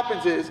 because what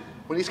happens is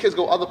when these kids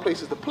go other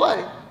places to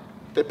play,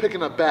 they're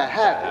picking up bad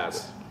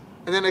habits.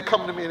 And then they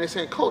come to me and they're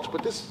saying, "Coach,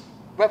 but this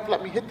ref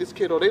let me hit this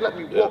kid, or they let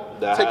me walk,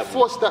 take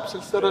 4 steps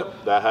instead of."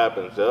 That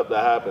happens. Yep,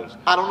 that happens.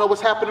 I don't know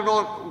what's happening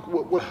on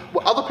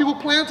what other people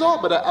plans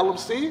are, but at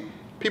LMC,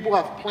 people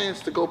have plans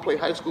to go play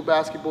high school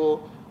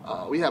basketball.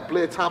 We have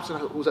Blair Thompson,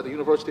 who's at the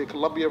University of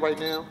Columbia right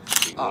now.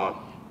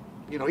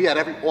 You know, he had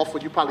every offer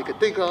you probably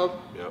could think of.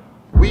 Yep.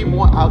 We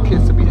want our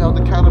kids to be held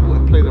accountable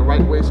and play the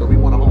right way, so we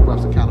want to hold refs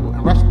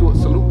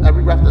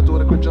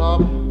their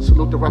job.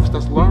 Salute the refs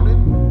that's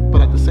learning,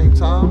 but at the same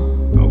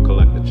time, don't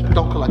collect the check.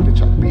 Don't collect the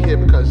check. Be here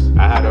because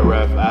I had a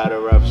ref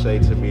say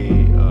to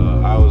me,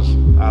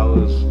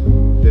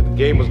 the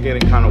game was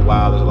getting kind of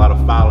wild. There's a lot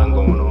of fouling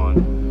going on,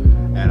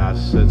 and I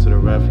said to the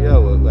ref,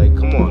 "Yo, like,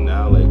 come on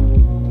now, like,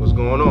 what's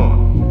going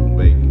on?"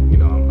 Like, you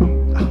know,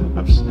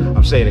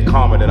 I'm saying it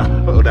calmer than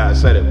I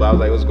said it, but I was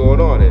like, "What's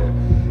going on here?"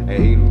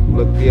 And he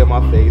looked me in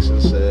my face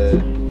and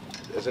said,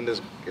 Isn't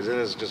this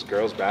just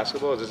girls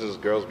basketball? This is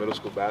girls middle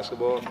school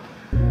basketball?"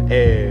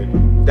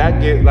 And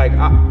that get like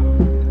I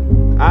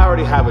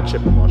already have a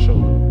chip on my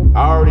shoulder.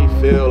 I already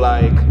feel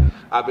like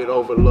I've been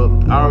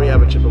overlooked. I already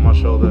have a chip on my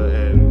shoulder,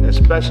 and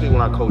especially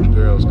when I coach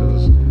girls,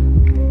 because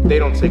they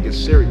don't take it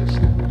serious.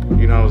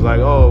 You know, I was like,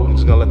 oh, I'm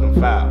just gonna let them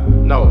foul.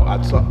 No,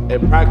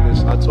 in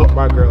practice, I taught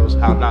my girls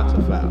how not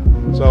to foul.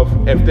 So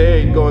if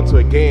they go into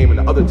a game and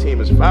the other team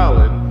is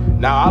fouling,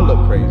 now I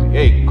look crazy.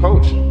 Hey,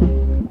 coach,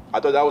 I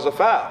thought that was a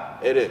foul.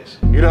 It is.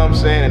 You know what I'm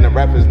saying? And the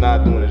ref is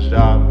not doing his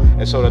job.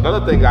 And so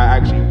another thing I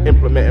actually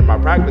implement in my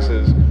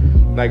practices,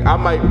 like I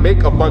might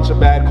make a bunch of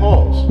bad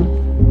calls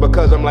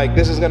because I'm like,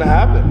 this is gonna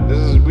happen.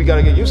 We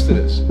gotta get used to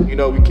this. You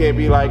know, we can't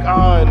be like,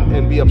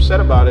 and be upset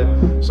about it.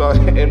 So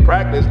in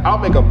practice, I'll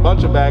make a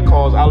bunch of bad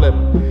calls. I'll let,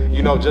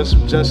 you know,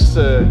 just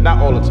to, not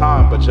all the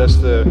time, but just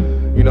to,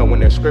 you know,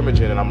 when they're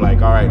scrimmaging, and I'm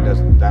like, all right,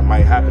 that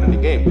might happen in the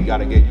game. We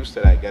gotta get used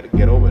to that. Gotta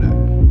get over that.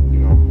 You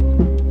know.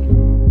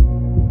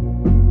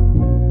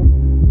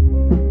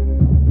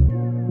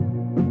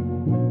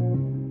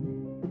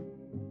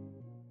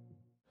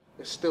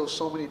 There's still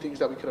so many things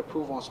that we could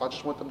improve on, so I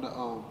just want them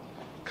to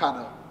kind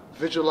of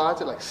visualize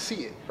it, like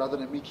see it, rather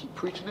than me keep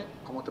preaching it.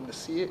 I want them to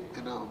see it,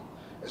 and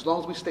as long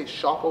as we stay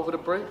sharp over the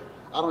break,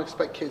 I don't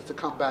expect kids to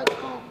come back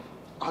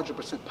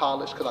 100%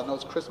 polished, because I know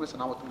it's Christmas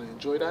and I want them to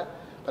enjoy that,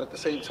 but at the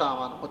same time,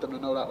 I want them to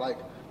know that like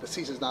the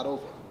season's not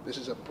over. This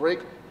is a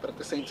break, but at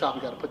the same time,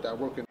 we got to put that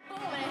work in. Girl,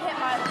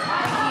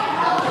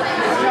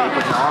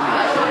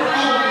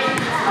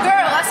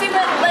 I see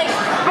that, like,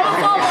 I'm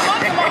falling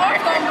once and my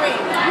arm's gonna break.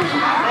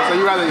 So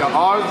you rather your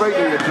arms break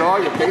than your jaw,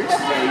 your face?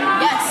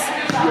 Yes.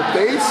 Your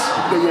face,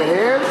 then your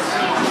hands?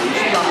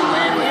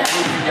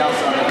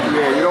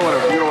 Yeah, you don't want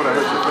to hurt your face.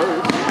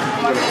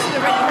 It's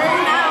already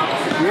hurt now.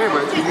 Yeah,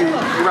 but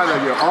you rather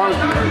your arms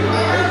be hurt than your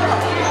face.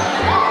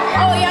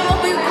 Oh yeah, I'm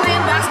gonna be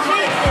playing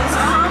basketball.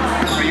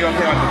 So you don't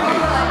play on the face?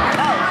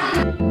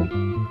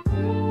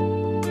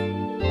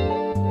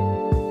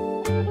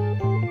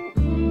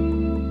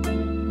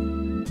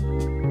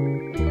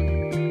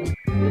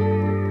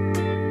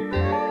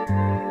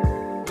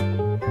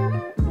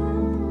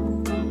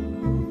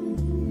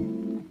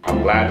 I'm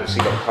glad to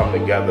see them come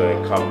together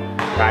and come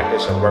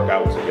practice and work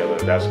out together.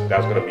 That's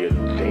going to be a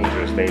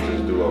dangerous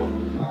duo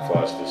for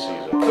us this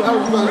season. So how you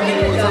gonna do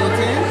it on the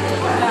team?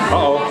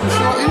 Uh-oh.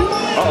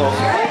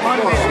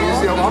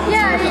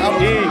 Yeah, the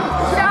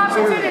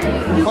opportunity.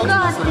 You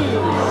got it.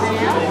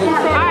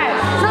 Alright,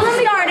 so let's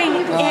be starting,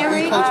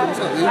 Avery. I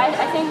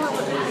think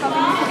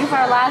something we should do for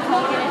our last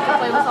weekend is to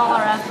play with all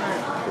our effort.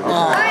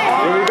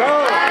 Here we go.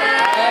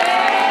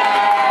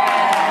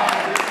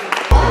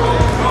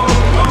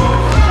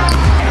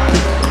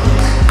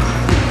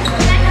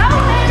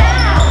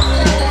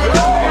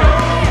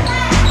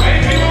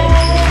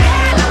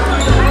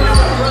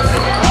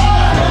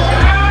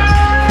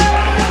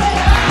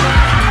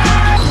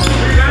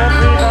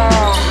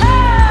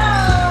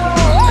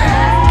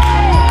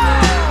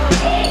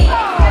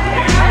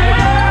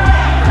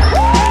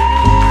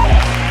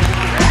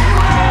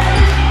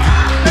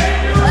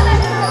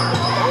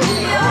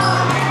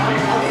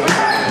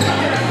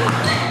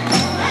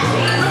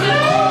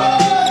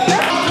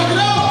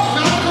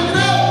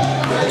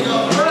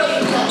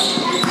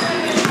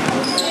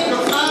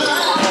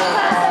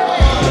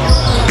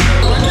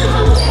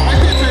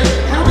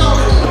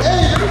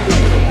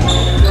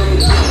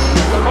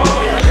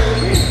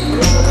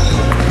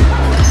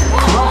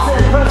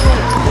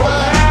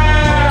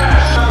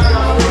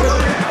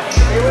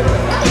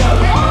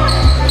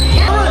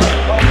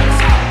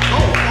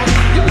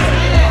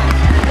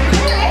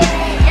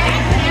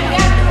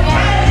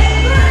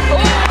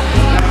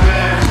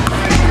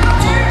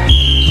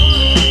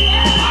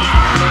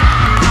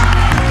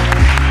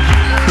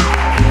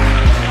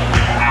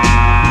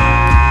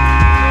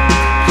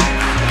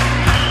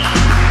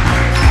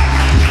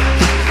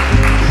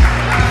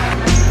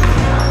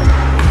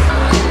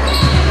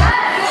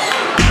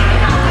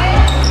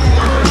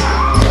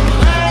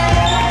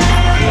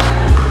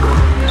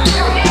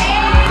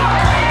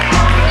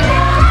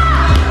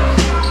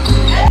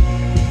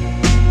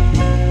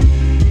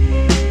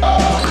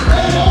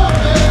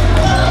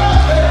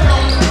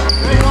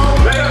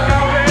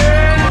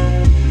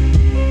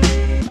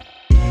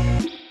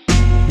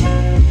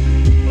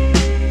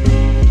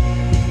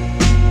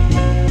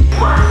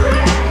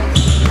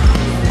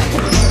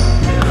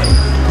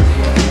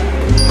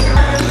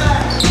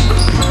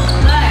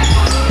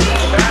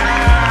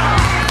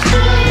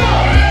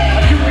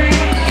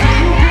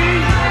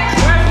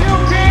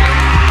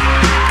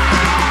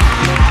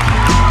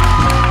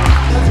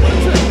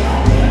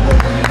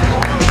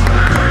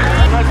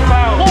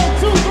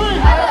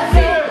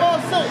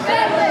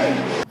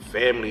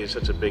 family is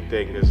such a big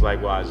thing. It's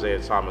like what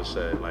Isaiah Thomas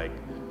said, like,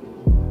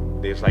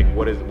 it's like,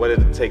 what does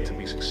it take to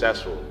be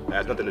successful? It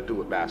has nothing to do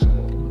with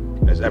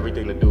basketball. It has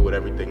everything to do with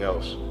everything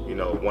else. You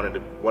know, wanted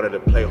to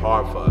play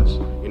hard for us.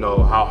 You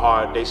know, how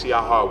hard, they see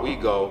how hard we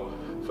go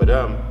for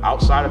them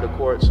outside of the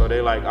court, so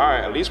they're like, all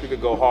right, at least we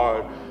could go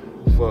hard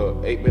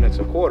for 8 minutes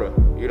a quarter.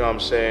 You know what I'm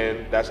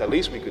saying? That's at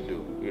least we could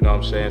do. You know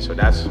what I'm saying? So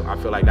I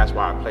feel like that's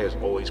why our players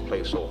always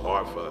play so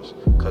hard for us,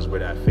 because we're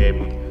that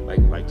family.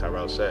 Like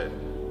Tyrell said,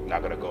 you're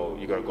gonna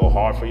go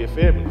hard for your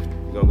family.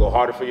 You're gonna go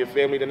harder for your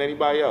family than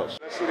anybody else.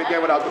 Let's see the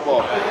game without the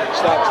ball.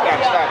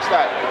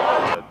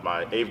 Stop.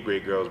 My 8th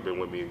grade girl's been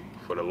with me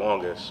for the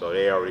longest, so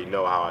they already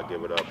know how I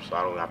give it up, so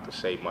I don't have to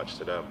say much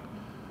to them.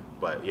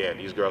 But yeah,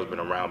 these girls been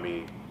around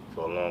me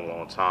for a long,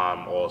 long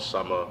time, all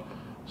summer,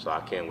 so I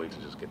can't wait to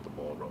just get the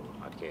ball rolling.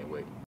 I can't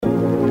wait.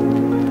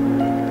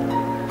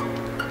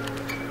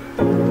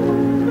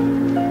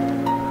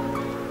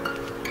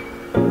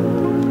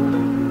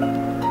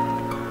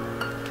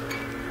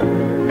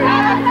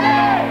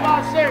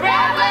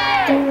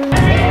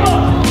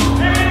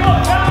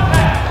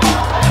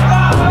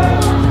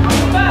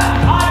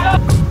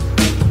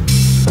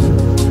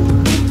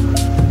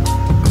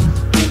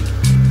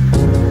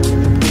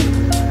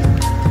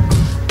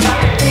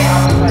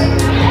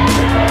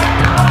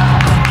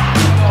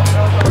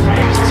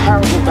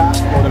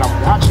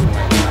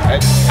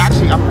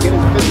 I'm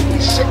getting physically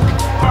sick.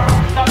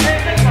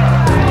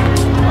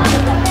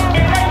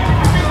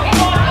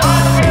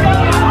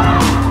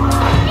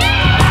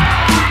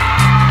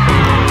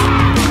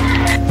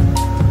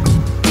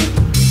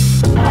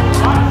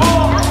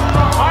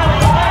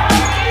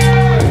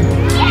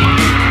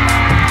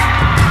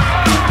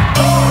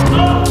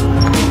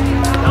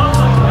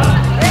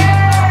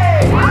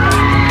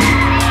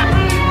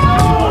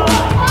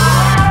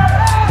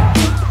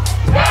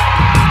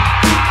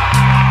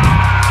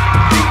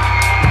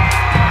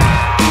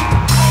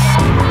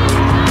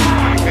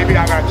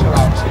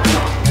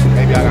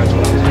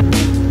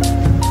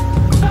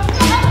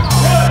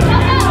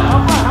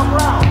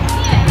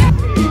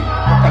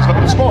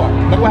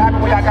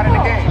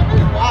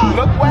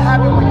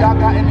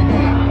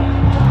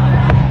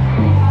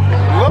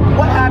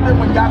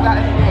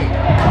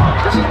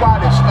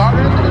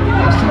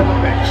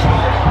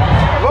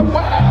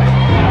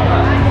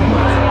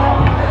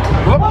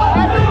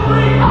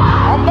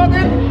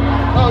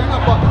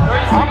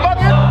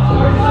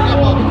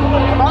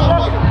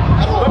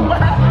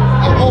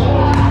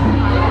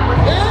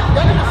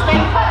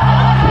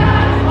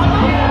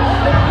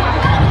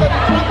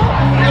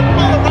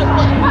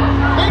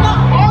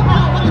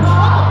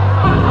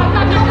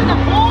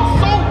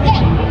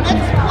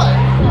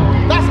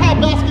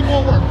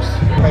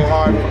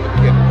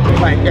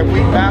 If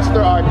we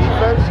master our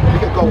defense, we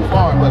could go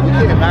far, but we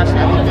can't master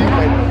anything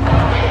when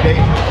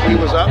we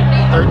was up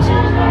 13-0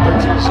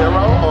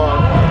 or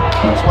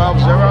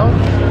 12-0,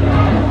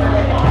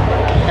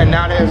 and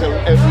now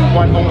it's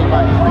one only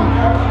by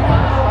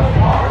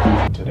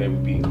 3. Today we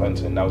beat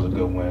Clinton. That was a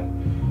good win.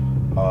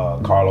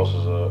 Carlos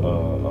is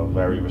a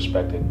very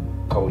respected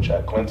coach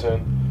at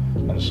Clinton,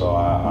 and so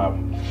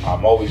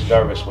I'm always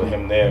nervous with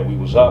him there. We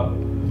was up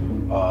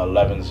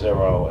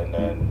 11-0, and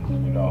then,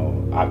 you know,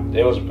 I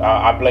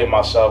blame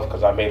myself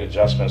because I made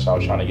adjustments. I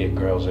was trying to get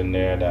girls in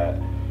there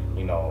that,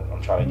 you know,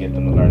 I'm trying to get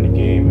them to learn the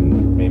game,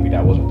 and maybe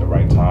that wasn't the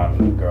right time.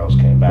 And the girls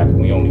came back, and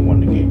we only won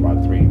the game by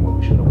 3, but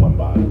we should have won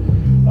by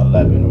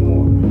 11 or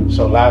more.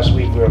 So last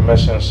week we were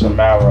missing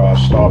Samara, our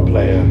star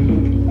player,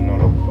 you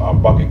know, our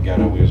bucket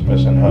getter. We was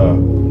missing her.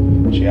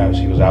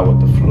 She was out with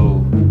the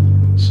flu.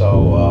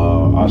 So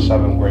our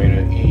 7th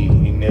grader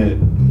Enid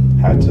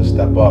had to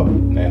step up,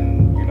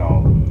 and you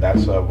know,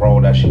 that's a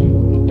role that she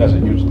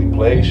doesn't usually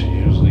play. She's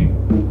usually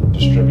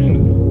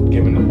distributing,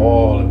 giving the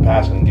ball and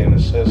passing and getting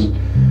assists.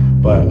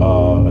 But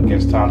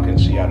against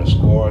Tompkins, she had to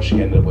score.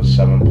 She ended up with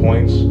 7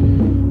 points,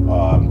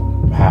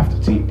 half the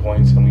team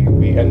points, and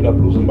we ended up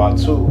losing by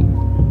 2.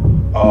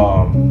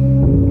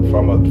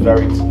 From a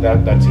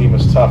that team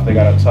is tough. They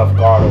got a tough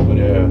guard over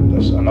there.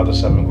 There's another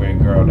 7th grade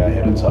girl that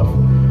hit a tough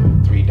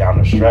 3 down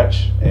the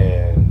stretch,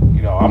 and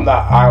you know,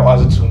 I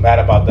wasn't too mad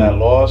about that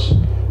loss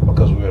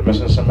because we were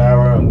missing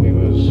Samara, and we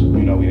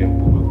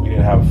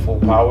didn't have full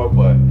power,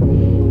 but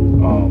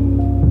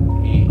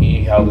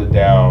he held it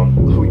down.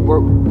 We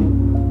worked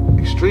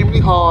extremely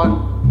hard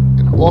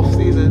in the off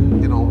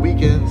season and on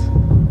weekends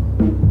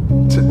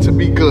to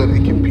be good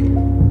and compete.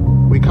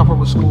 We come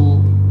from a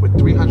school with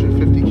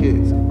 350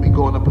 kids. We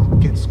going up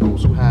against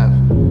schools who have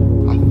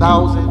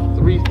 1,000,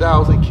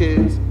 3,000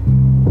 kids.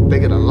 They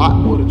get a lot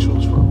more to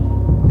choose from.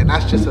 And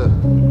that's just a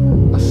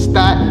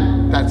stat,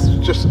 that's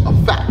just a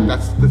fact.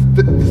 That's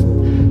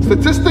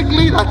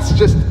statistically, that's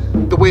just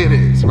the way it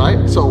is,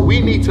 right? So we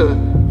need to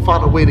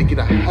find a way to get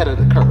ahead of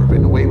the curve.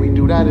 And the way we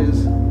do that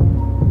is,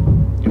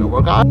 you know,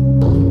 work out.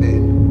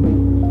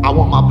 And I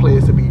want my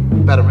players to be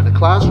better in the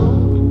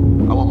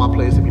classroom. I want my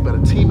players to be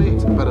better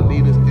teammates, better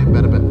leaders, and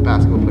better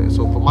basketball players.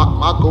 So for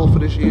my goal for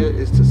this year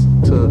is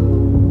to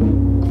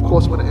of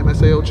course, win an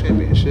MSAO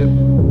championship,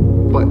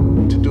 but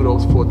to do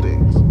those 4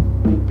 things.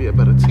 be a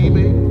better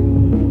teammate,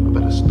 a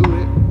better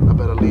student, a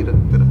better leader,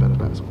 and a better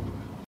basketball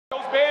player.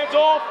 Those bands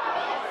off.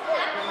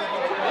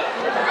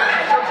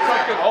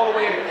 All the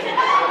way in.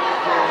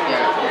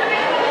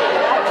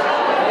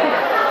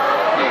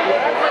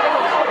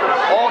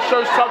 All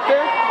shirts tucked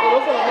in.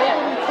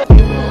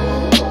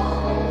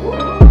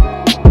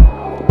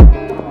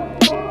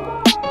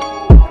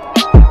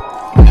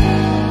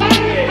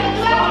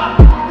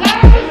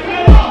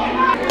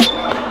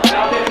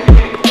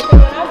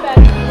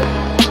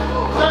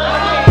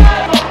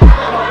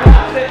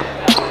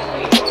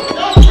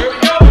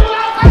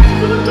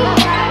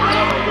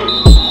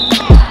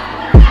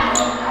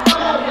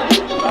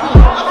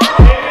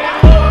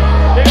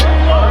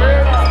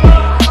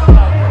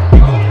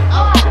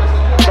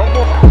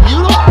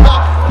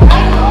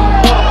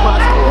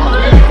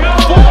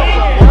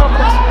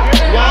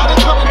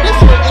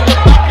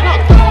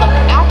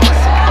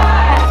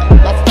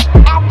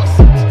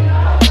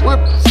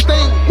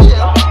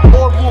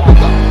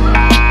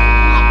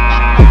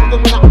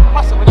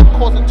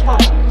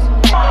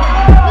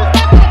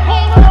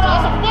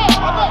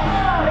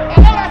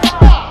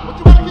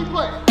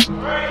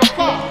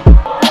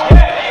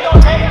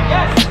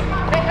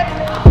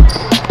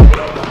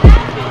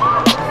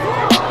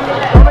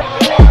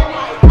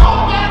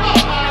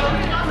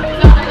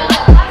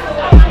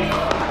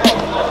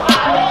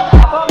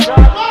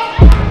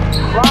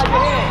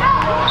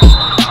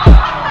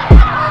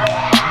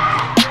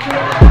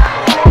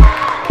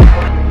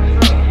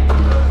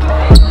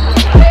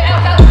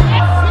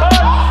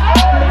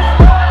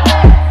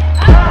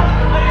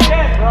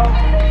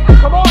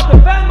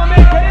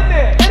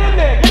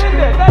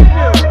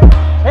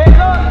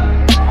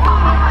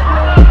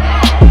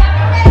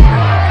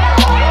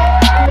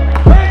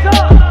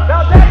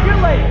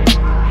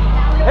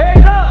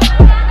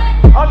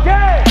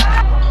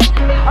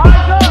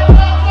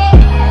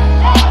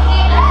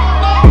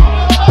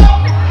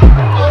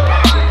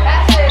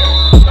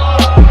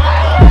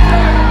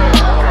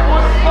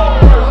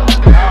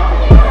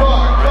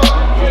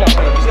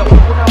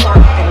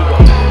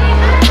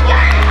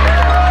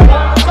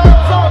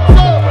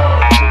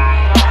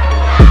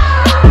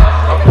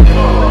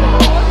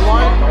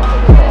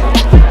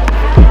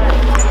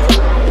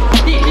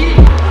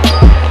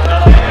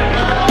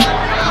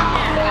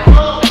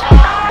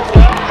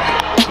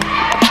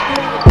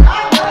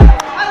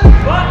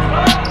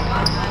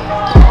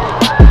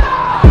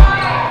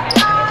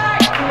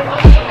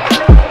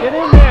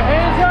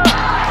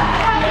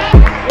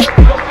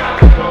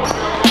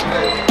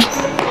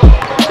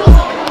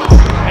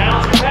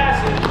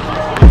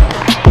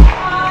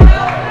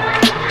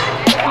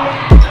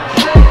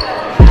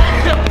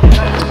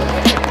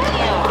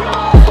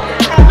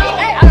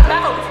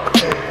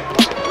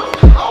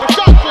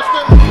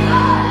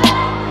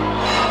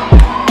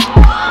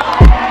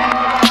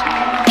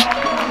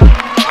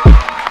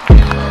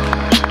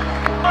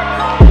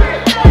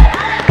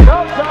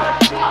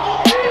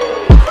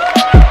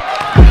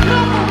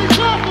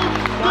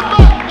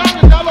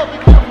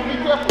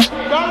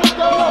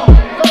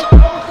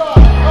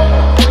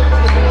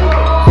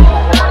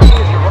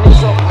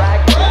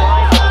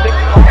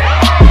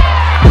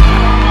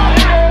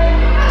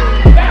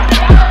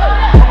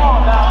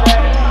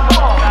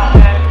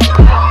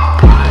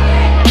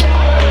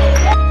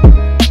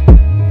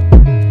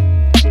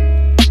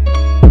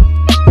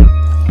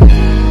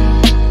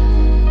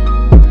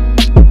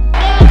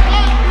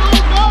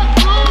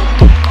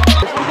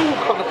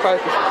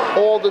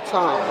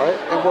 time, right,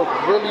 and work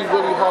really,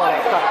 really hard at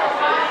practice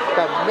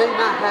that may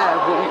not have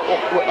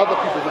what other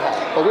people have,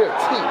 but we're a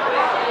team.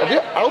 If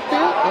you're out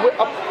there and we're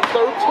up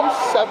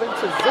 37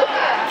 to zip,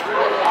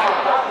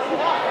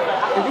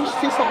 and you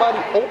see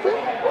somebody open,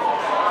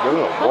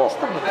 pass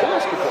them the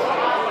basketball.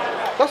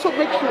 That's what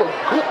makes you a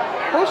good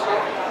person,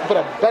 but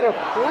a better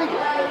player.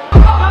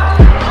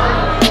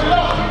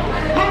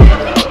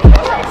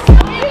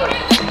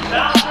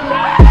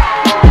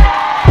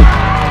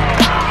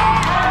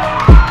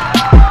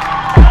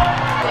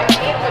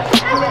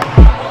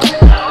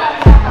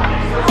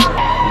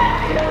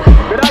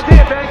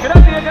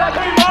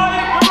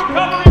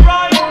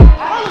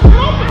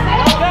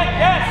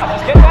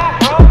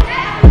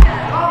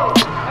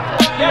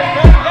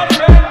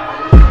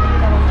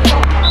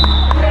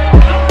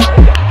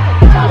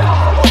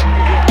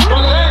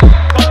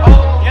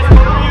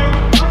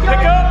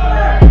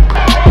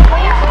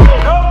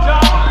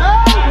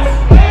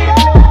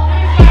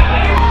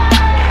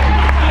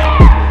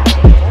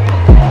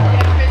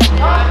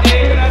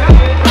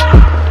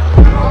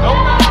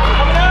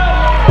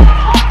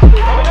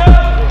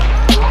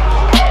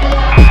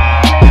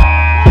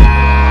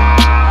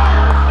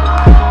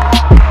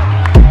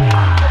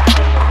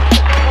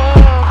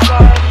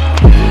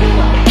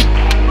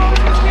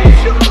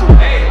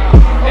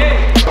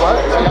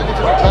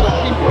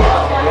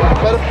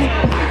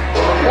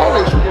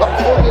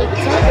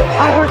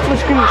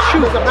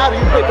 Doesn't matter,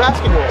 you play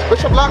basketball.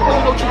 But your black man,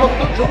 you know what you're supposed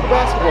to do? Dribble the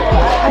basketball.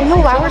 I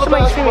know, I heard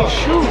somebody screaming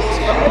shoot.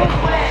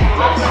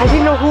 I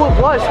didn't know who it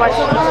was, so I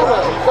said, no matter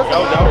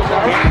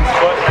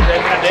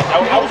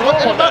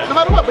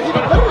what, but he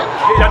didn't play it.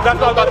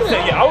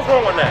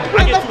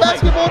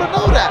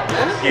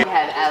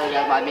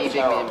 I mean, big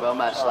man, bro. I'm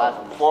about to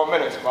slap him. 4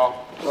 minutes, Mo.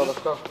 So let's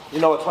go. You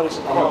know what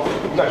 26 You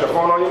got your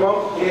phone on you,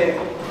 Mo? Yeah.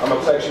 I'm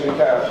gonna text you the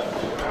cash.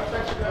 I'm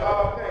text you the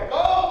thing.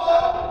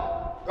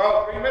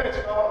 Go, 3 minutes,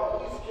 go.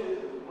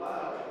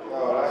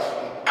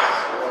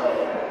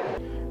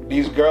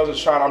 These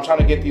girls are I'm trying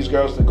to get these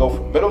girls to go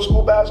from middle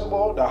school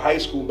basketball to high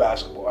school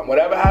basketball. And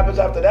whatever happens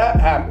after that,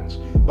 happens.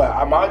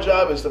 But my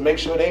job is to make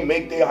sure they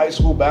make their high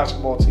school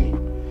basketball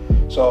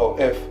team. So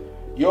if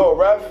you're a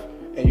ref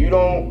and you're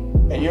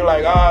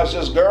like, it's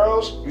just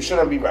girls, you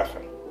shouldn't be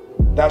reffing.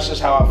 That's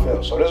just how I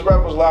feel. So this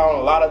ref was allowing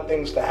a lot of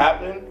things to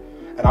happen,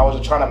 and I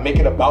wasn't trying to make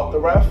it about the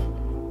ref,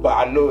 but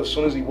I knew as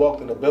soon as he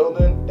walked in the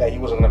building that he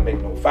wasn't gonna make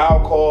no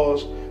foul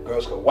calls,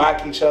 girls could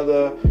whack each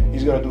other,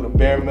 he's gonna do the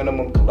bare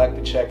minimum, collect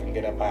the check, and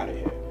get up out of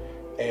here.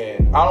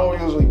 And I don't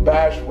usually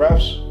bash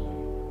refs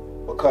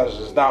because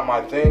it's not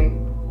my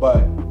thing,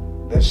 but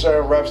there's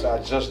certain refs that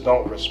I just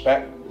don't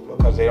respect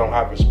because they don't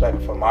have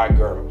respect for my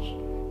girls.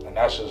 And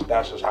that's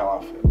just how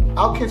I feel.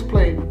 Our kids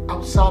play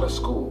outside of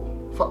school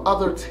for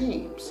other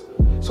teams.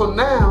 So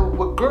now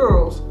with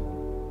girls,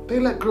 they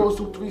let girls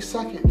do 3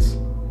 seconds.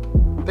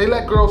 They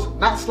let girls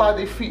not slide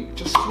their feet,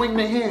 just swing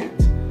their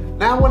hands.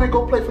 Now when they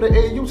go play for the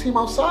AAU team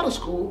outside of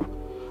school,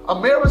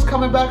 Amira's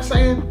coming back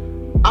saying,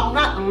 I'm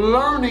not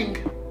learning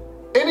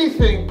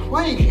anything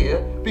playing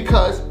here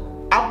because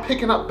I'm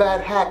picking up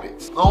bad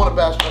habits. I don't want to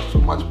bash refs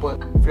too much,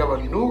 but if you have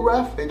a new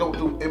ref, they don't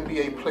do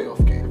NBA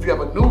playoff games. If you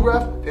have a new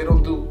ref, they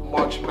don't do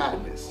March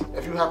Madness.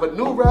 If you have a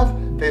new ref,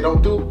 they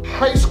don't do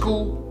high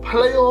school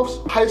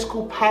playoffs, high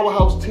school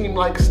powerhouse team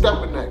like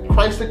Steppenneck,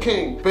 Christ the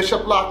King,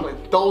 Bishop Lockland.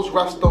 Those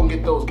refs don't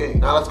get those games.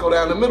 Now let's go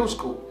down to middle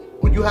school.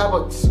 When you have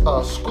a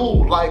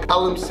school like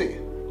LMC,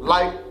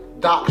 like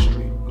Dock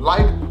Street,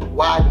 like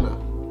Wagner,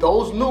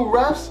 those new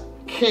refs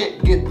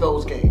can't get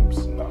those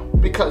games. No.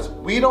 Because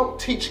we don't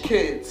teach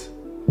kids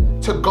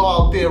to go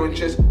out there and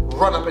just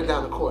run up and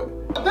down the court.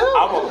 I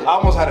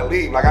almost had to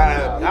leave. Like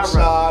I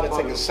had to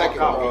take a second,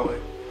 bro.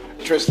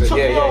 Tristan,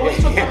 yeah. And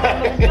you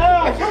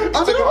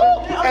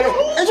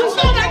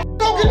said that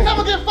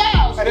never get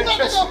fouls. And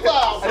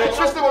then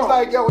Tristan was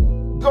like, yo,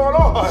 what's going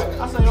on?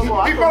 I said, he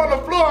fell on the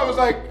floor. I was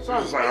like,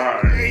 all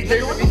right. He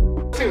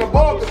seen the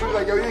ball because he was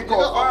like, yo, you ain't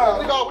called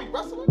foul.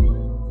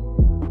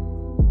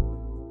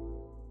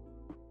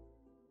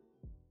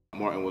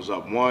 Martin was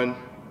up 1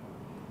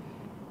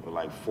 with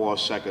like 4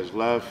 seconds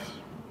left.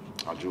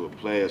 I drew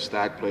a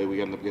stack play.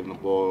 We ended up getting the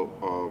ball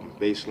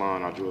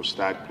baseline. I drew a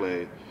stack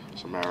play.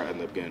 Samara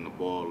ended up getting the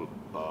ball,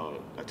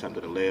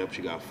 attempted a layup.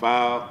 She got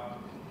fouled.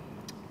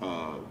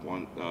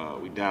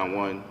 We down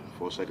 1,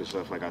 4 seconds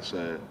left, like I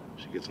said.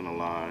 She gets on the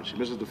line. She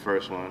misses the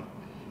first one.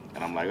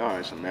 And I'm like, all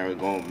right, Samara's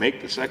going to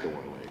make the second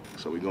one.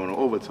 So we're going to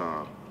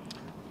overtime.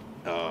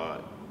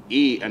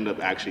 E ended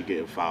up actually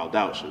getting fouled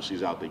out, so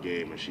she's out the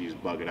game and she's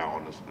bugging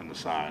out on the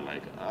side,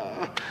 like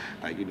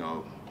you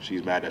know,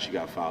 she's mad that she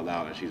got fouled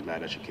out and she's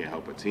mad that she can't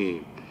help her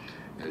team,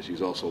 and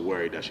she's also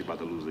worried that she's about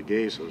to lose the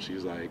game. So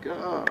she's like,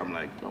 I'm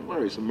like, don't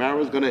worry,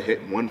 Samara's gonna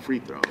hit 1 free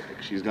throw,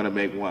 like, she's gonna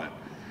make 1.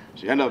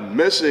 She ended up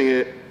missing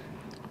it.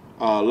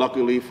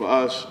 Luckily for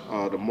us,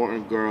 the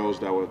Morton girls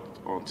that were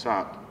on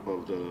top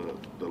of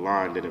the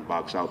line didn't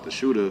box out the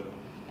shooter.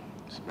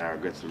 Samara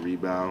gets the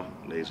rebound,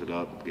 lays it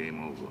up,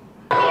 game over.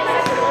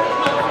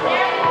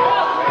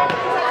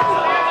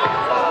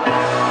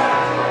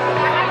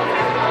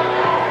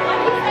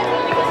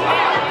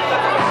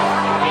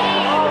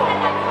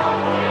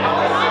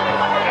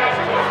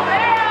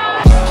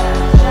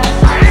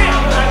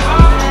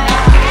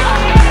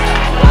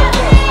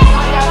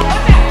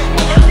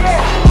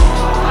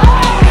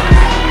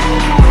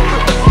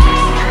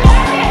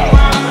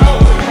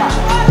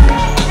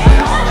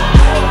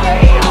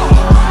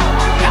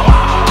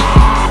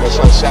 That's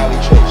like Sally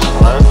Chase,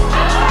 right?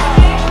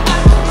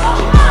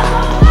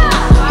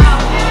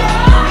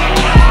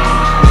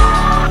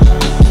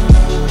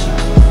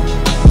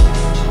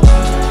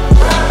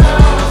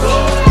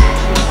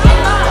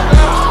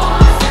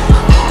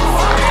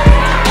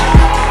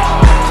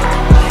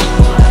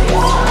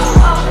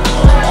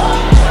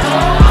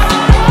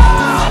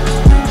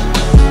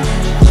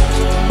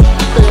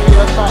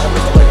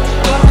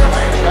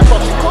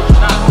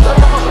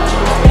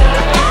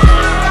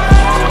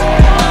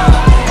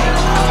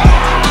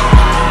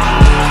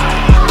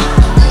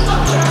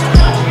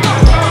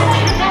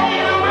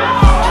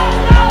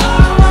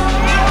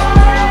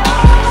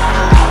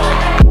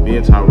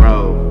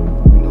 Tyrell,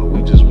 you know,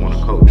 we just want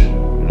to coach, you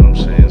know what I'm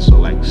saying? So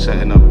like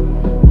setting up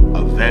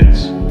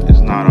events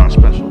is not our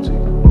specialty,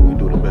 but we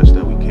do the best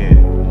that we can.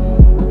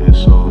 And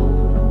so,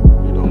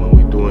 you know, when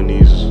we're doing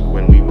these,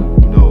 when we,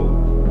 you know,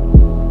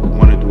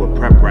 want to do a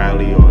prep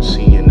rally or a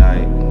senior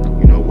night,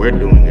 you know, we're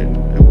doing it.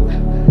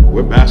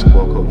 We're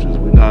basketball coaches,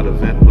 we're not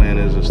event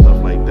planners and stuff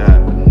like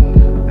that.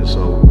 And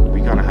so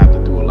we kind of have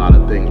to do a lot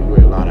of things, we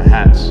wear a lot of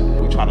hats.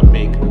 We try to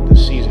make the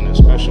season as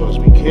special as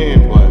we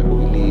can, but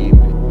we need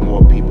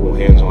more people,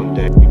 hands on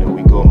deck. You know,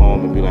 we go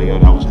home and be like, yo,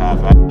 that was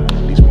half-assed.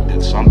 At least we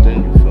did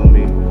something, you feel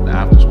me? The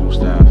after-school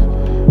staff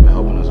are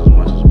helping us as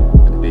much as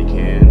they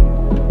can.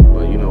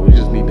 But, you know, we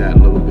just need that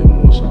little bit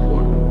more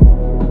support.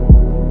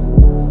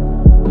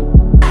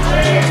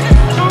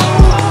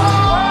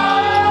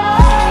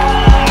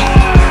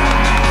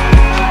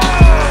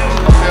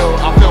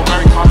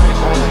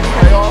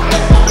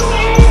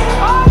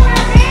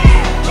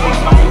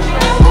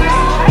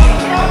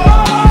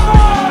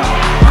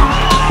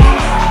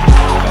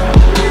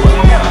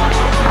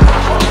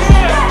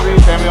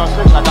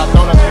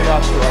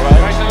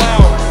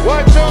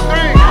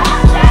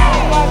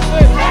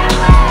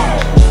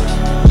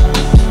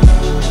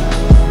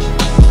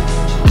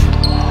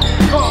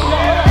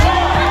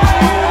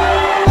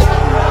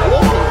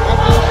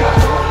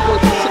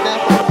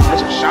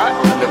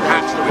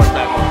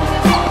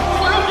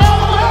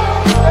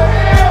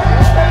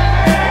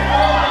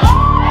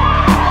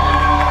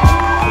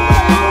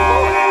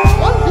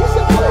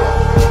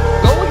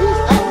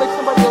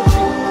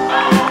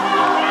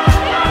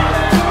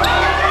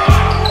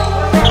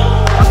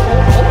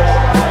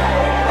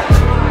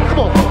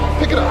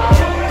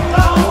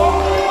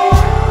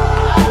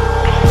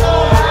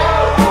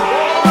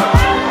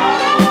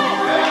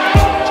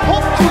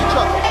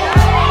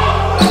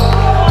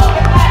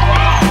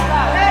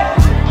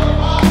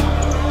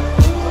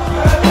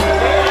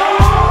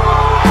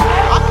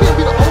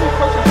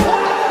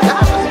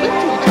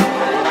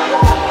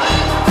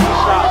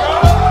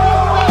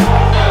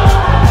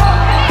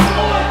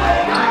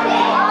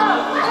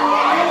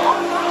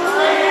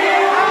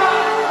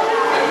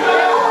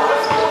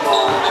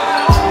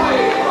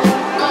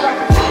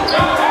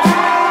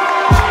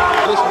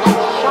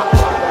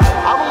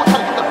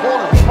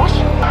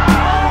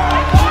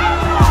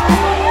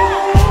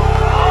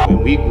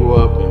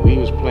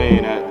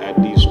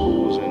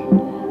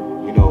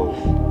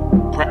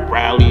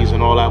 rallies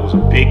and all that was a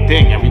big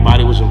thing.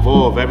 Everybody was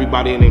involved.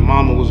 Everybody and their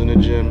mama was in the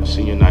gym.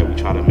 Senior night, we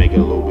tried to make it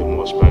a little bit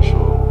more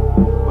special.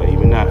 But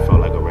even that felt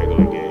like a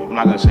regular game. I'm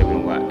not gonna say we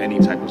don't got any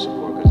type of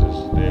support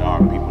because there are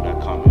people that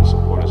come and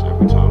support us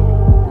every time we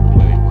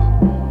play.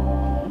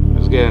 But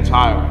it's getting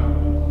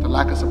tiring. The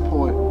lack of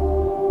support,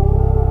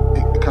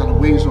 it kind of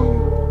weighs on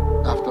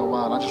you after a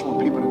while. I just want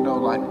people to know,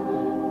 like,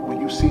 when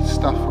you see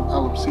stuff from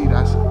LMC,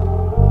 that's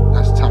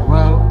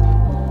Tyrell,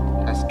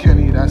 that's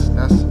Kenny, that's to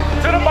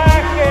the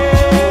back.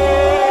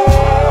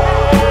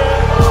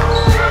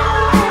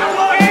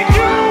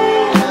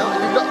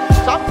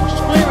 Stop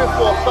screaming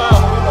for a foul,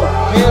 you know,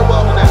 damn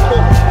well in that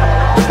court.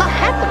 It's not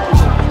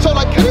happening. So,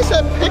 like Kenny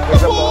said, pick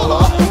the ball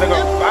up and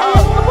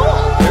pass the ball.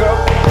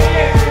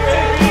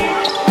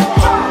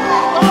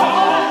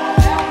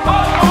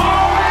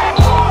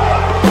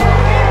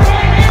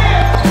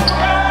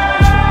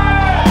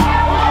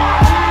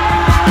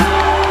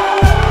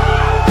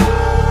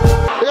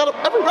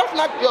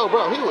 Yo,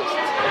 bro, he was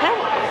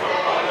terrible.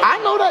 I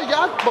know that,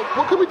 y'all, but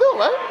what can we do,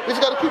 right? We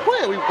just got to keep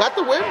playing. We got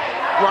the win,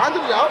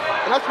 grinded it out,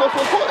 and that's most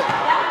important.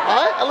 All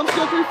right?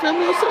 LMC 3,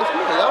 family of 6. Come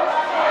on, y'all.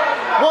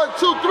 1,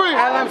 2, 3.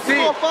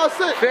 LMC 4, 5,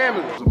 6. Family.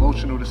 It was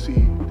emotional to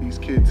see these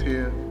kids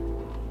here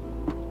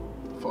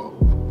for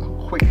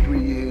a quick 3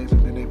 years,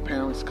 and then their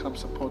parents come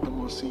support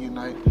them on senior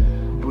night.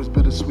 It was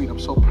bittersweet. I'm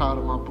so proud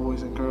of my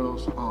boys and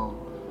girls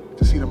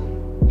to see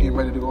them getting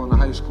ready to go into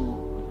high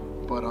school.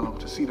 But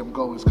to see them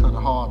go is kind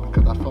of hard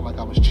because I felt like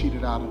I was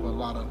cheated out of a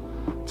lot of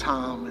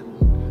time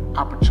and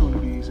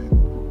opportunities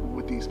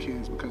with these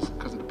kids because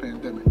of the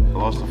pandemic. I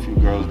lost a few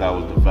girls that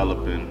was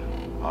developing.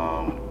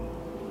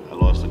 I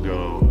lost a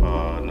girl,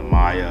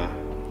 Namaya.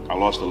 I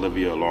lost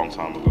Olivia a long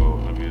time ago.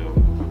 Olivia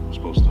was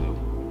supposed to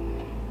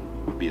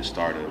be a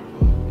starter,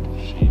 but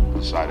she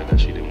decided that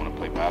she didn't want to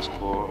play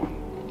basketball.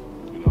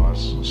 You know,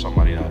 as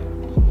somebody that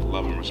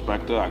love and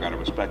respect her, I gotta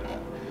respect that.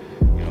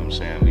 You know what I'm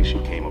saying? At least she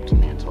came up to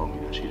me and told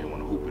me that she didn't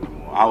want to hoop anymore.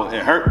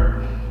 It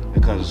hurt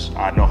because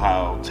I know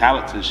how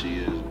talented she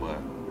is, but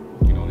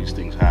you know, these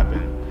things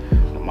happen.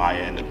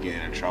 Maya ended up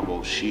getting in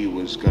trouble. She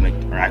was gonna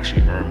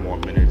actually earn more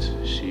minutes.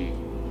 She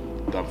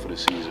done for the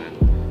season.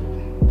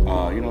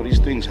 You know, these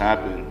things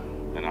happen,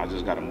 and I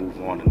just gotta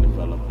move on and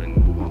develop and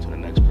move on to the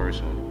next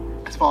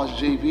person. As far as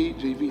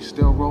JV's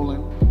still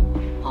rolling,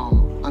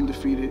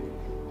 undefeated,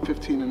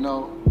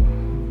 15-0.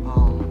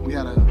 We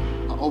had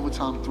an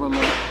overtime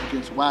thriller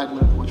against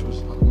Wagner, which was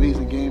an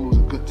amazing game. It was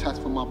a good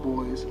test for my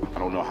boys. I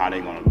don't know how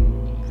they're gonna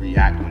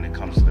react when it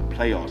comes to the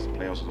playoffs. The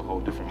playoffs is a whole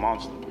different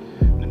monster.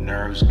 The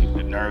nerves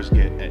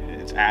get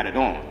it's added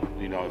on.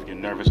 You know, if you're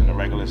nervous in a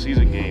regular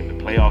season game,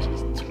 the playoffs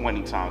is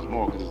 20 times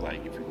more because it's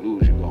like if you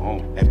lose, you go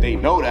home. If they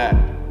know that,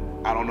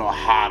 I don't know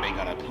how they're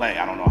gonna play.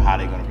 I don't know how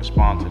they're gonna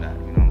respond to that.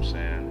 You know what I'm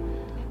saying?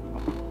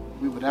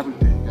 We with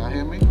everything. Y'all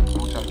hear me? I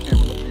want y'all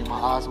camera look me in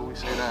my eyes when we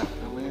say that.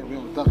 You know what I mean? We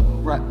don't duck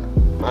no rat.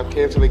 Not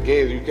cancel the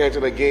games. You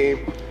cancel the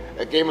game.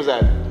 That game was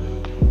at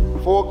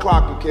 4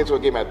 o'clock. You cancel a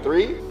game at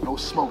 3. No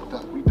smoke,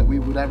 duck. We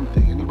with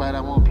everything. Anybody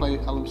that want to play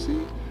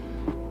LMC,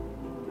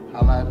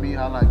 holla at me,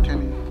 holla at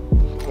Kenny.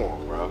 Come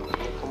on, bro.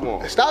 Come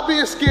on. Stop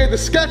being scared to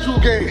schedule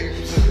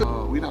games.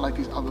 We not like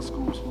these other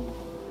schools who,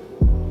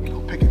 you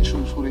know, pick and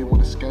choose who they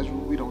want to schedule.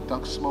 We don't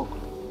duck smoke.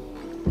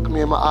 Look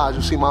me in my eyes.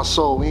 You see my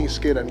soul. We ain't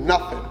scared of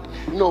nothing.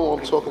 You know who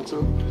I'm talking to.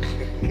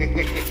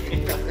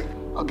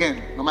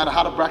 Again, no matter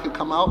how the bracket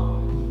come out,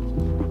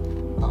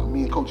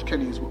 me and Coach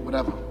Kenny is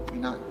whatever. We're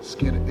not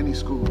scared of any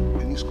school.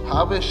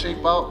 However it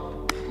shape out,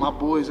 my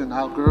boys and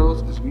our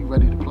girls is we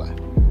ready to play.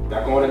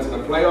 That going into the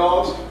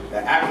playoffs,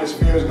 the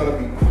atmosphere is gonna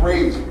be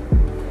crazy.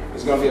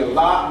 There's gonna be a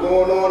lot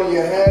going on in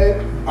your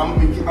head. I'm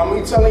gonna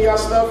be telling y'all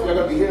stuff. You're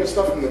gonna be hearing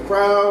stuff from the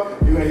crowd.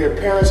 You're gonna hear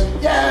parents,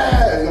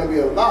 yeah, there's gonna be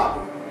a lot.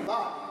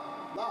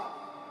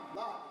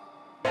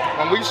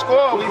 When we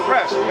score, we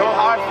press. No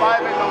high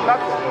five and no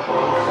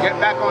nothing. Get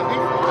back on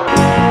defense.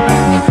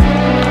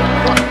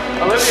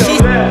 Olivia,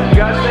 over there. You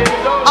guys say you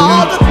don't.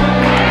 All the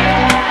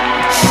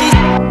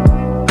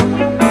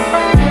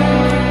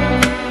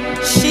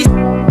she's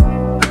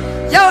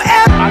your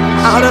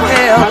out of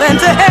hell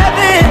into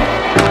heaven.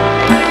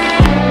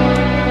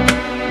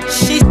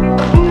 She's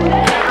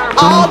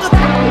all the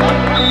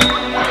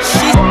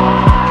she's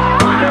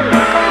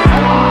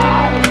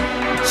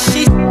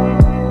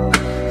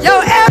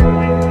your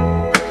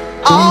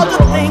all the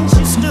things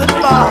you stood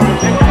for.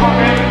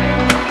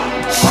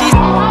 She's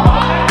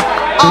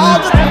all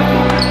the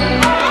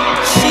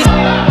she's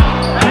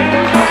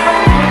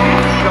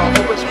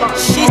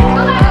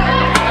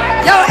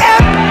your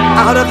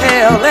out of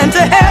hell into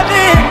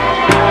heaven.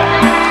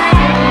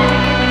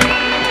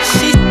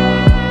 She's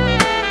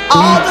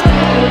all the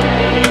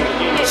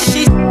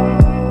she's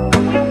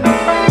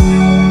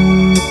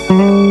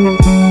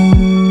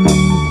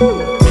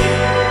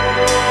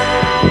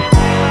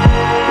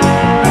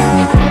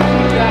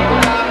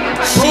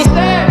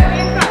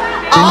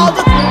all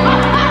the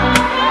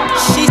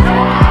she's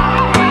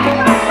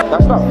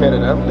That's not fair to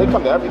them. They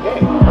come to every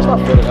game. That's not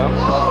fair to them.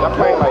 They're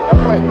playing like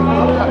they're playing.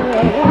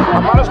 I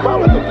might as well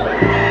let them play.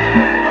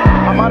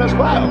 I might as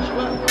well.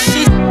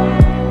 She's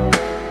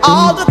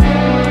all the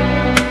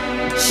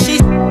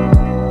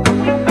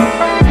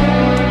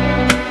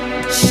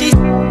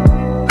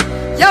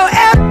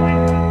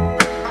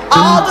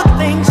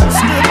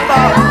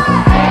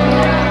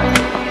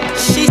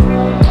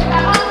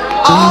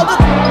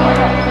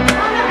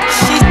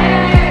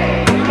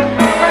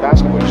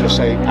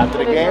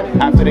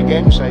after the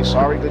game, you say,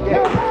 sorry, good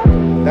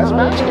game. That's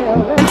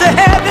basketball. Into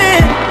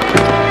heaven.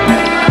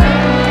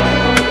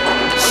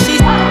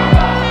 She's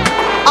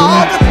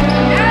all the.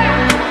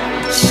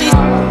 She's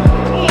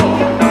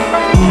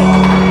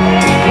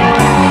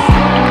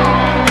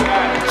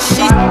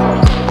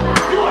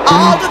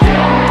all the.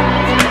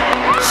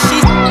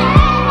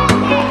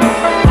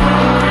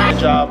 Your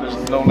job is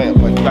no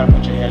layup, but you gotta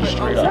put your hands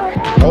straight up.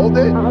 Hold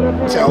it.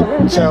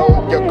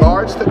 Tell your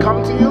guards to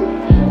come to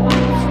you.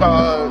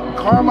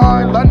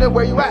 Carmine, London,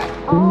 where you at?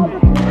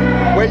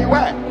 Where you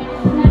at?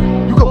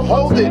 You can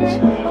hold it.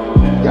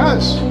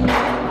 Yes.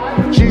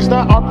 She's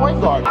not our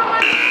point guard.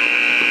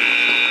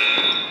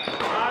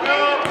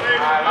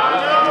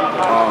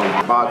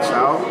 Box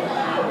out,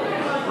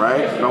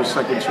 right? No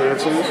second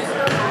chances.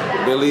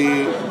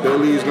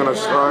 Billy's gonna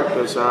start.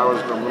 This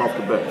hour's coming off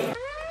the bench.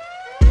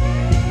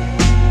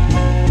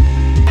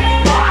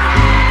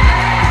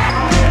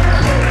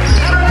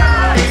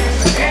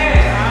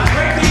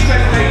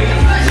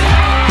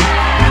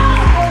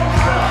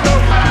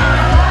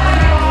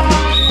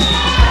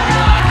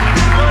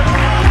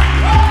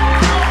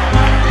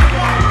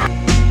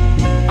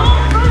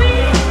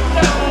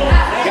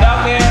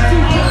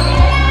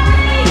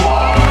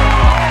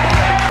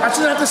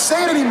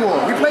 Say it anymore.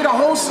 We played a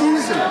whole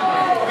season.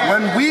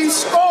 When we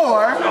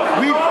score,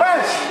 we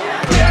press.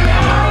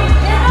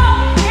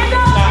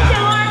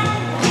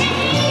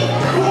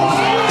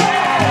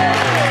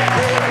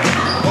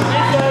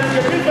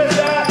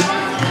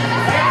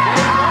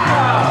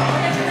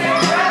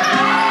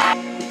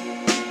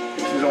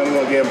 She's only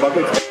gonna get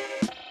buckets.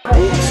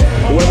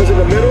 Whoever's in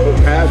the middle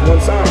has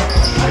one side.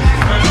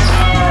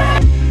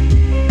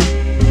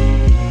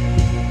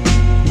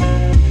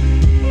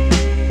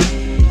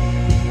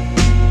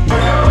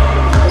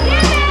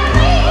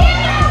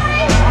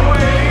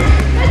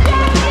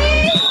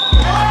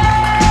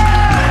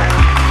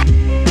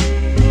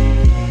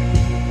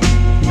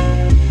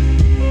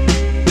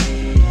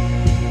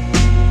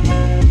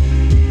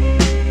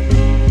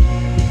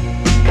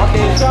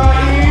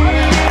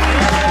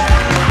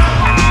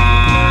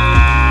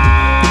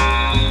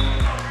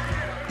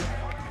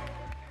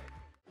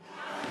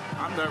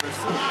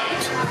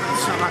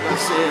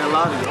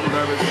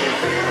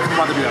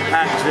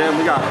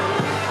 We got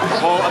a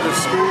whole other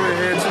school in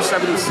here,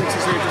 276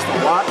 is here just to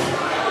watch.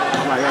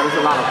 I'm like, yeah, there's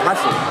a lot of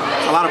pressure.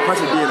 A lot of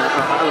pressure being an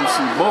LMC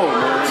Bull,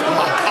 man.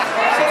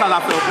 Sometimes I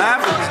feel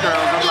bad for these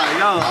girls. I'm like,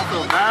 yo, I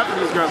feel bad for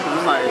these girls because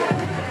it's like,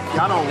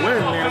 y'all don't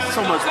win, man. There's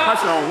so much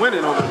pressure on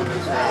winning over here.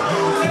 So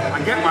I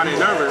get why they're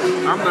nervous.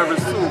 I'm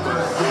nervous too,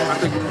 but I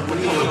think we're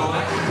pulling on.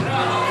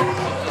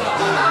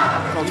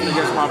 Coaching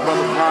against my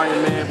brother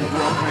Brian, man. We grew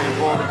up playing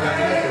ball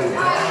together.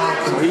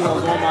 So he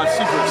knows all my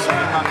secrets, so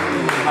how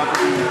to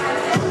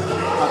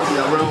be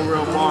a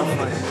real bar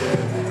fight.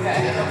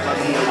 How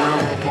to be a real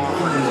bar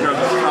fight. These girls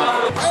are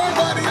tough.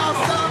 Everybody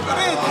outside for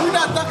this. We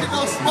not ducking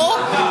no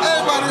smoke.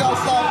 Everybody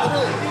outside for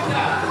this.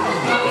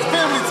 It's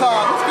family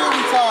time. It's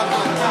family time.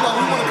 You know,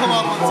 we want to come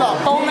out on top.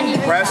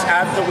 Press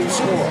after we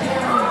score.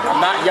 I'm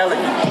not yelling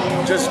at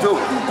you. Just do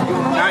it.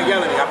 I'm not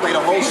yelling at you. I played a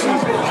whole season.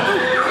 Just do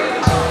it.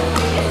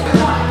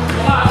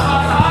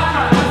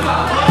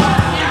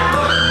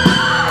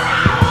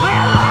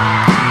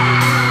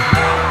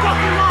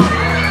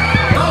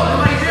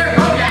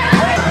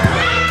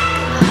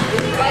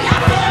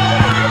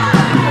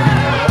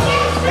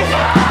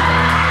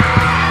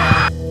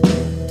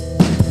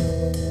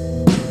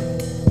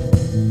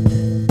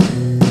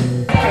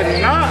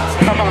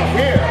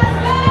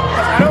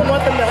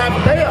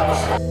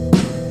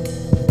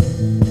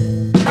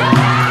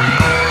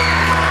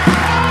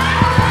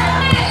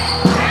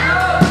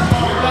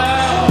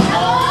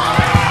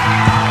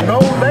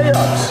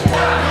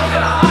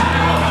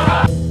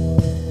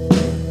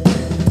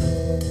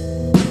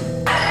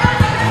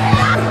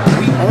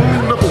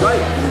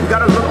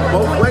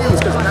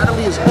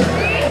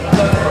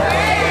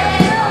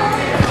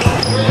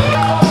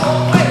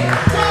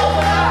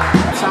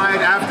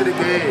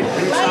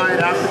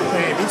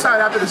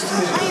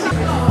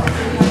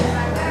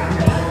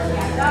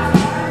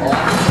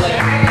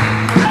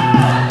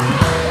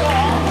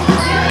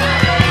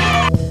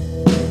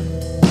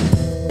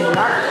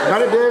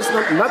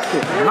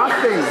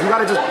 Nothing. You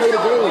gotta just play the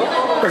game.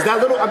 Because that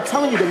little, I'm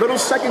telling you, the little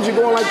seconds you're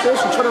going like this,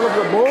 you're turning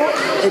over the ball,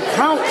 it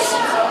counts.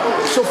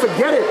 So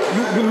forget it.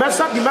 You mess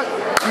up, be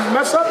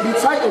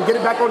tight and get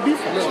it back on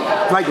defense.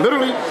 Like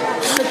literally,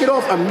 shake it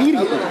off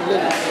immediately.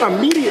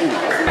 Immediately.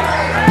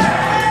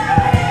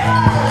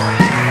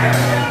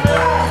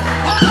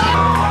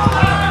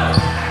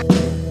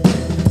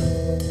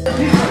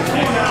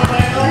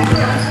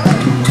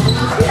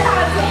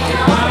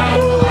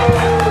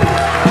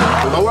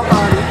 Lower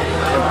body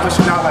and push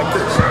it out like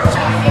this.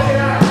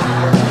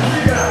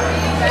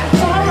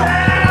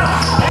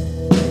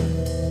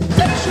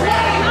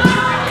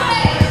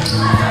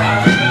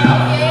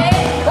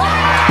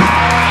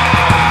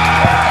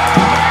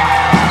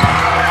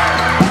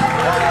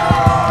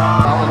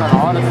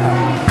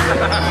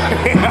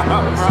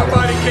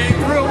 Somebody came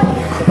through.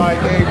 Somebody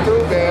came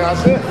through, man.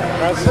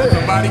 That's it.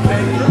 Somebody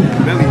came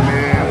through. Billy,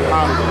 man.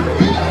 college.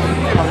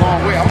 Came a long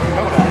way. I don't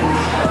know that.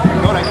 I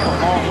know that came a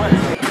long way.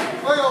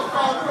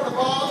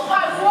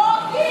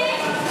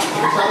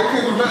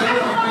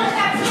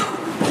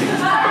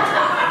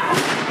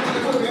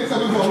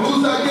 Anytime we're going to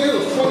lose that game,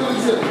 it's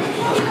 20-0.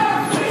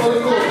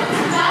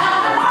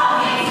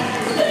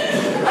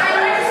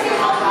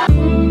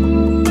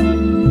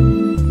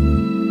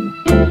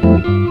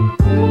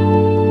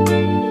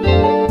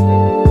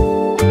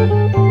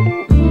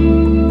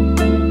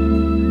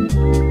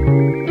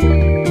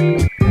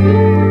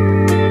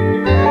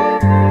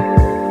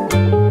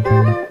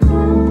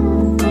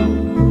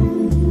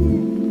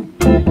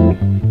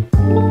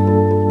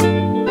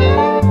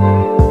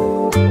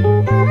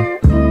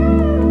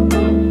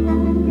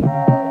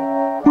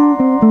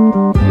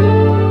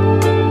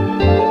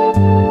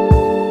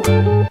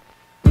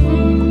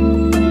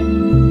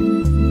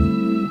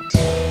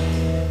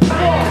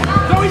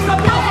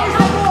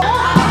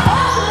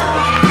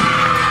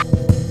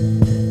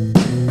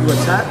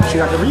 She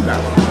got the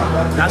rebound.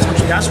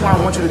 That's what I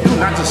want you to do,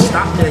 not just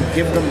stop there and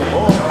give them the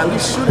ball. At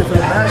least shoot it for the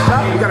bad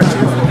shot. You gotta cheer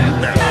for the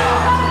rebound.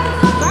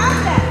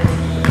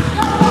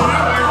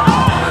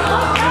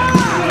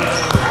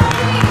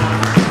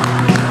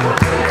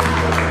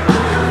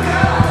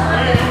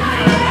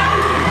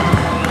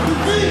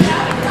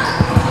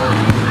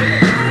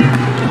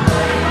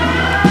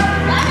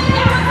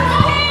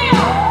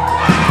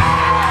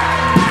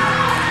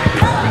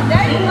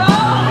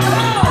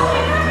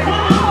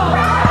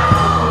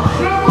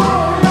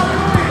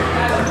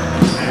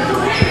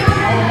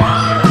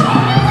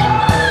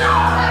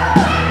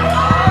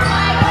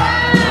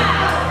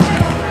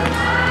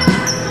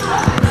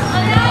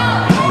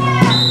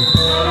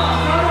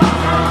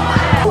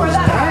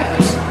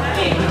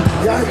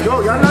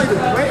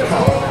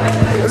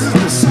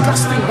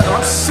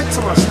 I'm sick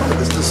to my stomach.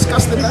 This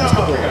disgusting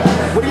basketball.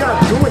 What are y'all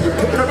doing? You're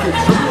picking up your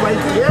dribble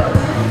right there?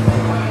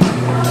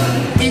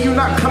 And you're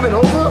not coming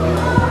over?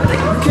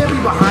 You can't be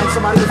behind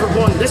somebody if we're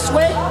going this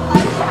way.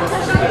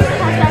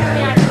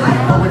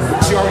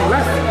 She already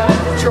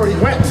left. She already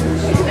went.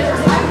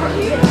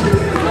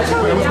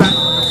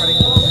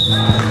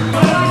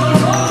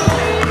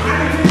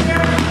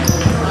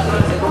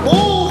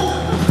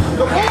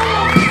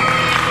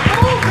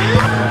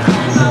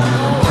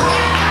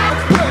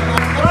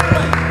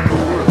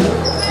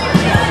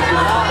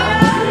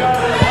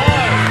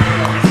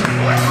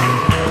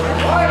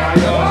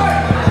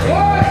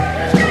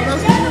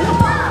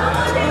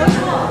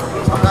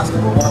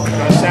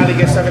 Sally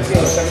gets 17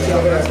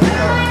 over there.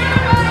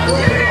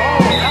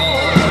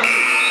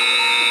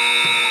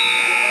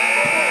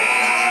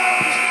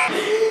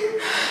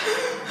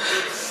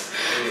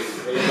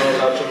 Put your nose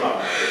out your mouth.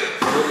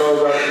 Put your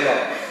nose out your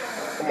mouth.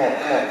 Come on.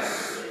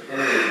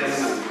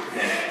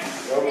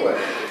 Go play.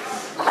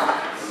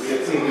 We a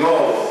team. You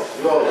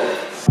all.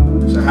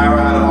 Sahara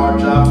had a hard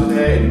job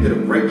today and you did a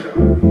great job.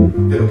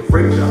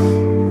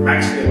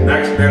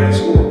 Max barely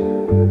scored.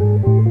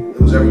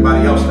 It was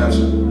everybody else that's.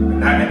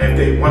 And if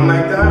they won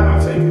like that,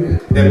 I'll take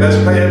it. Their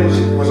best player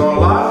was on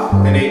lock,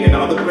 and the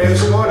other players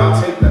scored, I'll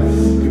take that.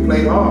 We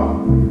played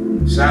hard.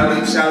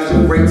 Sally's a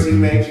great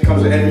teammate. She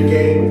comes to every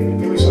game.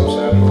 Give me some,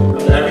 Sally.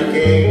 Comes to every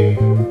game.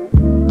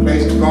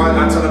 Plays the guard.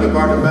 I tell her to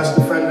guard the best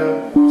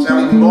defender.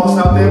 Sally, we lost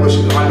out there, but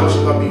I know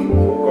she's going to be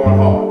going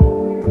hard.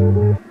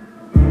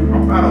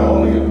 I'm proud of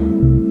all of you.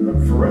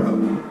 For real.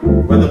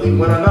 Whether we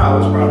win or not, I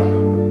was proud of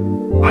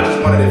you. I just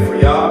wanted it for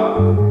y'all.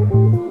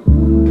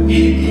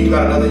 You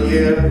got another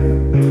year.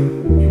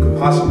 You could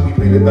possibly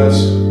be the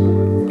best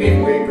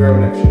 8th grade girl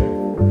next year.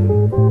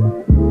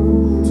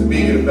 To me,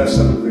 you're the best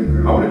 7th grade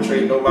girl. I wouldn't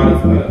trade nobody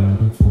for that.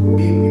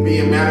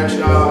 Being mad at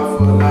y'all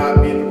for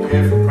not being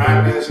prepared for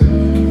practice,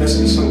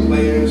 missing some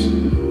players.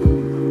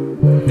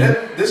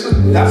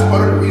 That's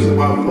part of the reason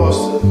why we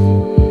lost to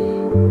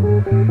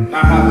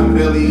not having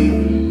Billy.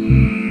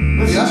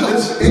 And y'all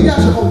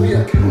should hope be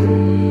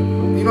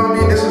accountable. You know what I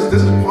mean? This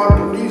is part of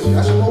the reason.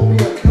 Y'all should hope be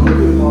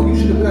accountable, dog. You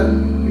should have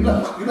been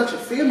you let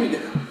your family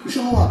down. You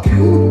should hold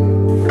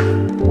accountable.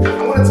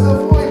 I wanted to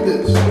avoid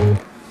this.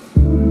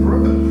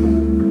 Brother.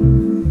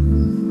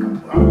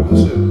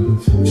 Listen,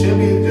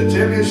 the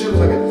championship is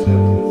like a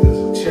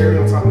cherry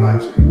on top of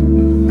ice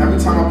cream. Every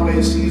time I play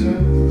a season,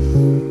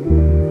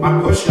 I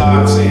push y'all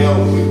and say, yo,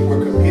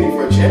 we're competing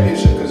for a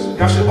championship because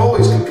y'all should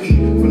always compete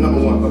for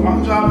 #1. But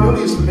my job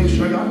really is to make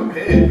sure y'all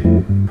prepared.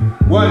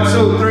 1,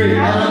 2, 3,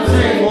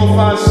 4,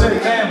 5,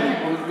 6. Family.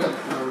 You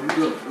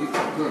good.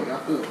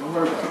 Y'all good. Don't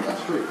worry about it.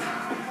 That's straight. You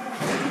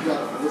got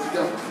it.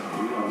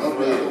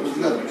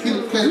 Keep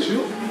it catch you.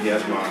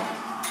 Yes, Mom.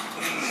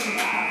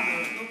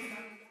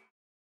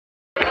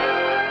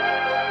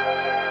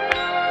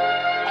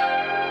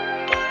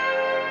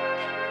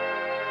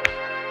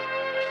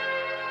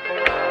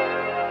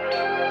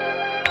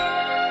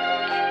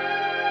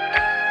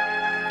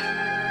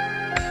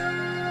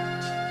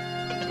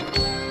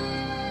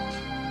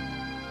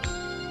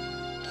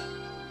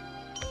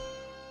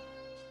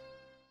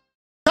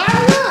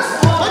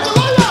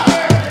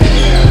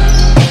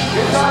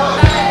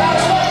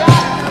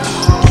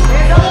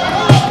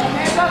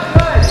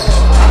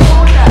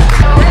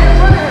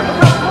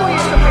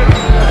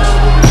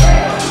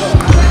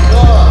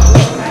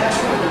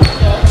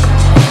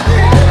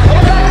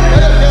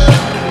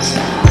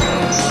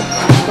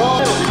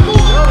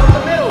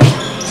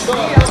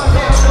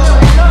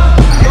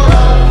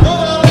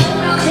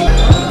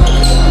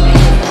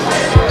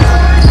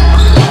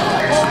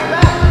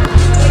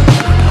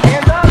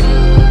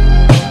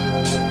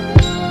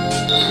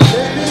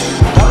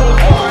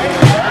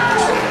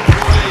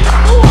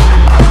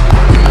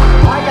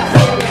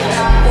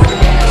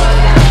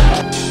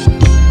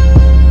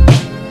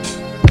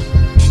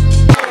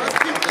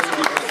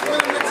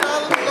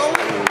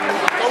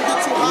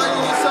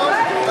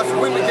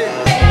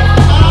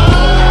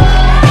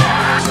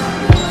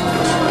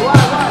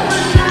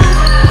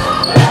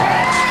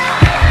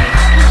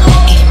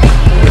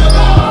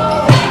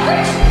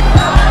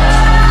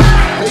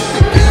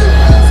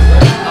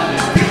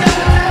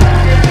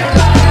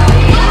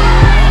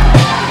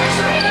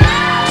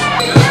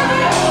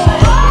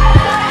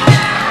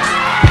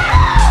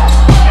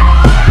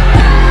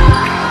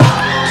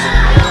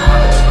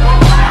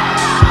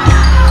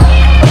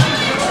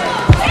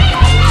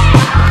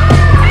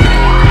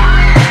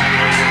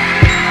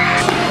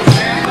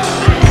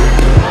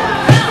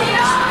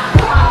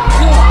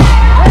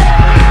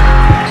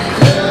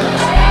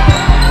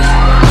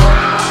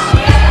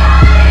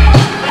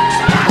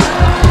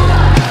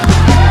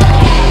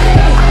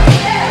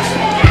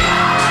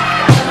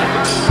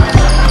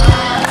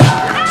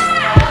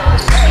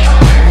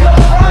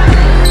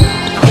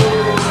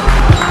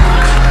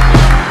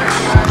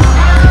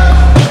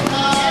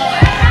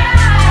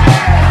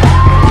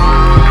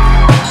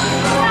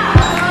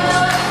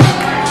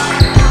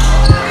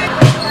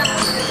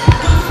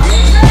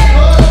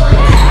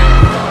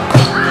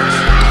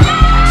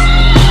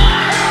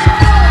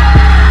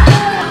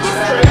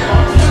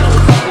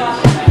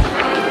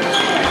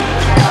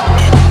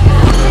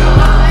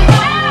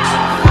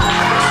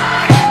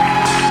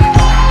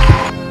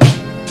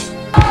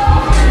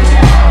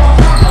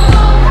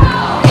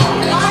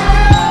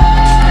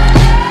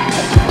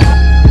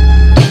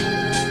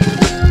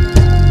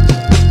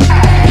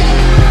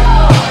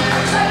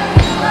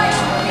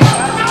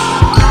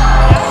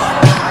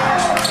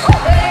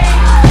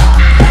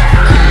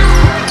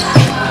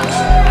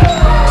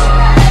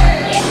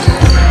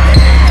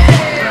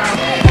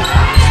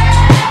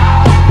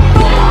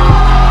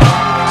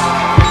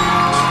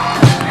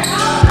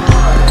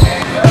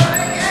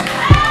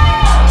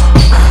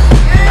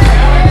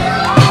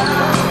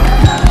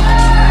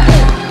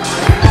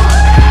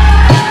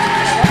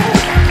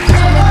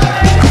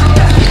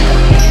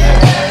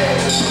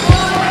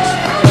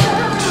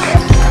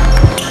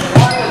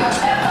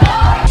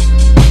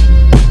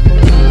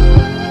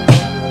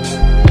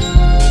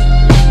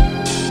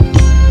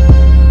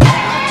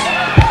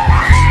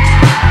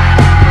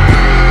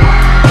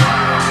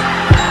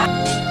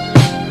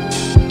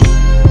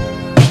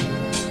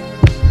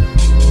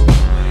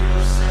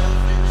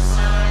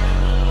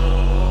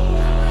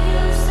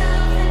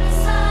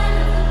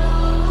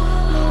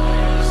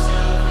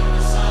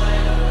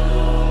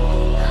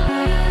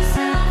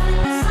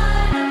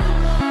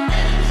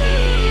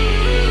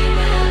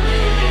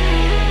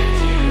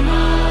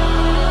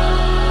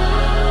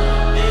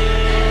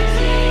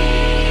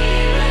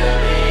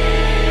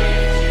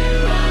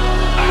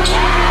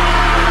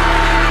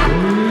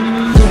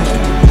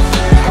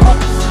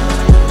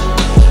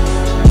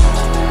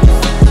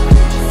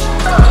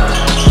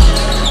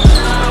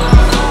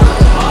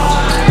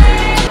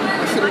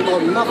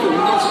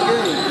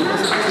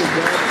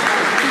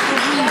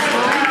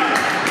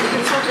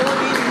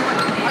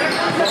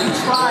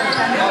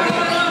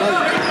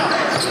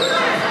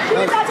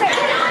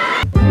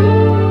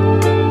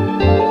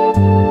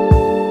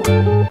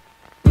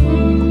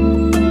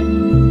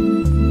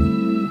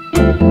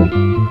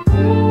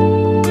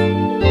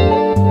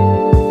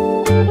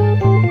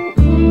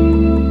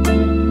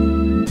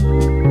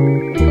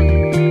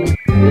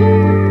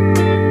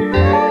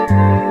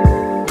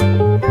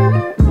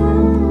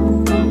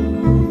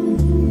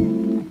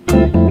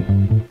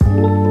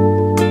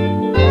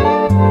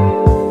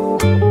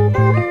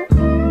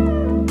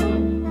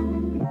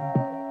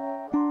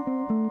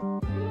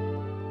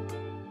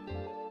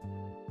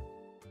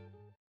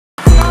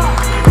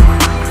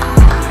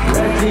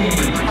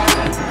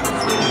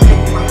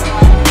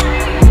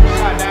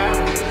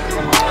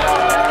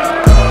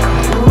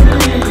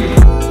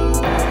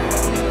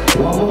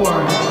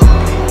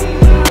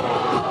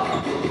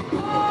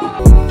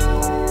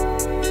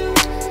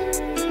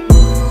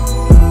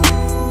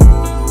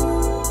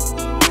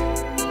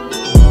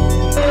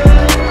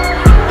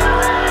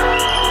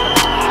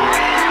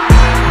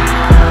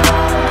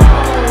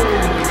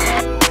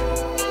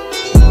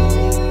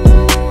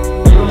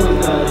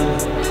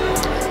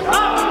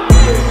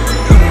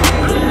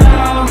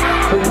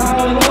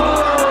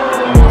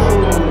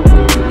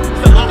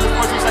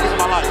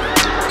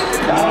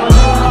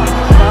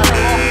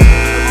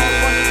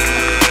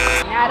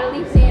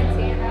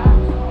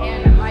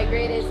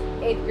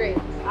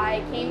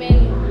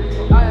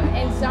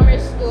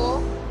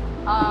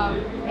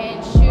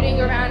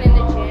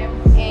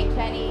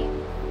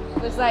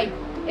 like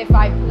if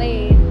I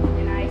played,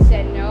 and I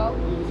said no,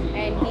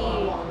 and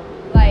he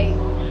like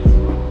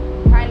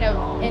kind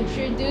of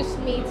introduced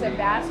me to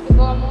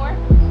basketball more,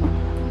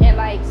 and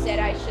like said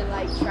I should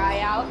like try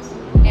out,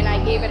 and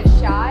I gave it a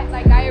shot.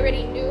 Like I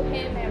already knew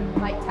him and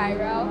like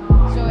Tyrell,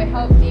 so it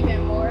helped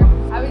even more.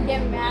 I would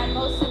get mad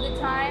most of the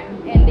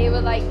time, and they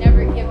would like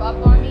never give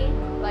up on me.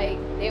 Like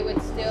they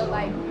would still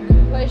like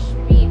push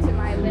me to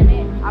my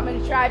limit. I'm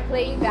gonna try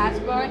playing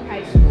basketball in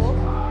high school.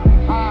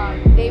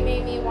 They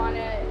made me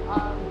wanna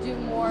do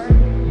more,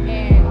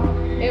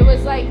 and it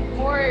was like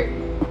more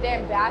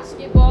than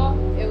basketball.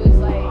 It was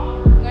like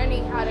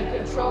learning how to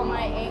control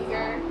my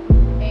anger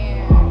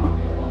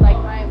and like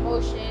my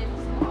emotions.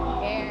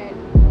 And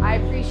I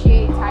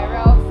appreciate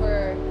Tyrell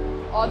for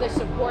all the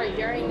support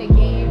during the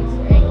games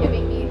and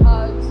giving me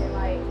hugs, and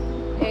like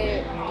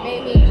it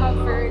made me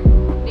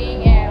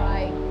comforting and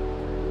like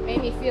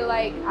made me feel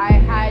like I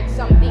had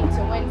something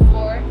to win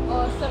for.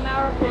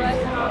 Samara Perez,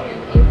 and I'm in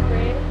 8th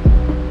grade.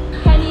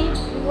 Kenny,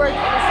 we worked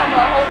in the summer a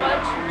whole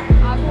bunch.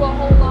 I grew a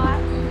whole lot,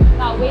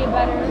 got way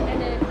better, and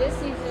then this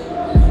season,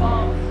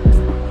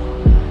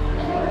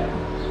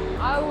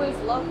 I always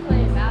loved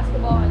playing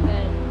basketball, and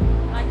then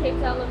I came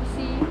to LMC,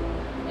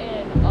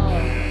 and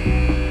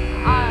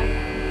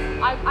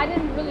I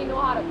didn't really know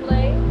how to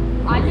play.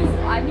 I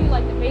knew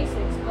like the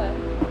basics, but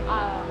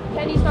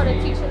Kenny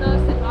started teaching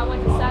us, and I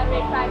went to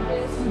Saturday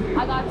practice.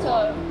 I got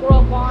to grow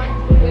a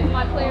bond with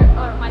my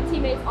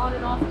teammates on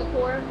and off the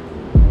court.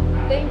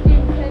 Thank you,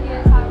 Kenny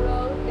and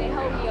Tyrell. They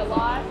helped me a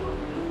lot.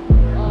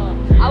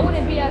 I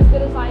wouldn't be as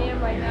good as I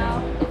am right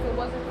now if it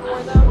wasn't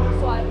for them.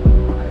 So I'm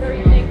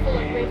very thankful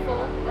and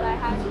grateful that I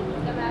had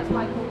them as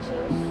my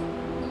coaches.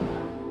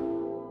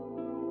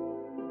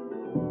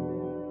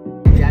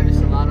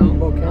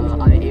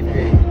 On the 8th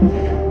grade.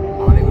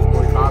 My name was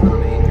 45 and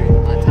I'm in 8th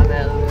grade. Time at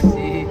LMC,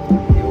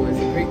 it was a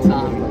great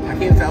time. I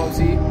came to LMC,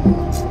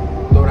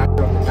 throw that off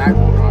the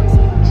backboard, honestly.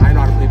 I didn't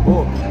know how to play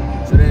ball.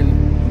 So then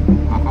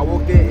I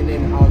walked in, and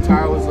then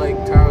Tyrell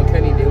and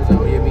Kenny, they was like,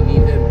 oh yeah, we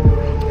need him.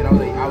 And I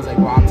was like,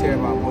 well, I'm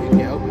terrible, boy, you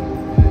can't help me.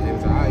 And then they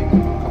was like, all right, you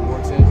want to come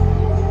work in. A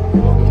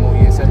little bit more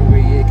year, 7th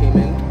grade year came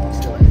in.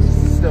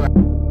 Still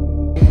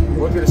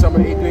worked in the summer,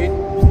 8th grade.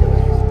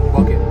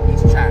 Bucket,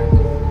 each child.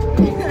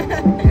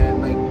 And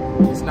like,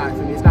 it's not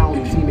for me, it's not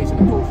only teammates and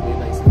the coach, man,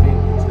 like it's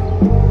family. It's like,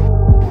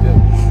 yeah.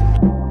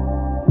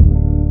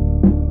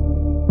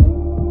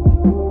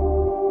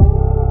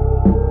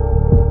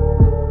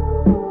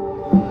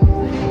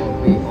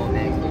 We all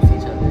max with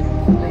each other.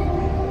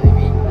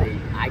 Like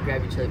I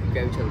grab each other, we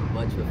grab each other's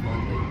butts for fun.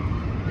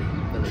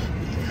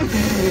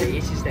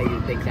 It's just like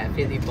that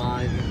family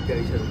bond. We grab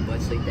each other's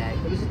butts like that.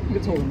 It's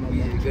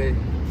good.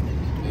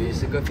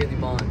 It's a good family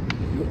bond.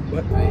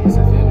 But it's a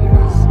family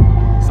because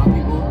some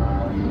people,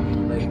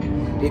 like,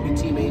 they be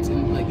teammates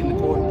in the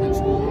court, in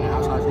school, in the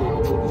outside school,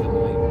 we talk each other.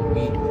 Like,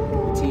 we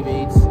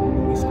teammates,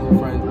 we school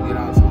friends, we get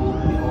out of school, we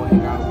all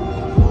hang out,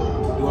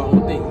 we do our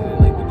own thing. And then,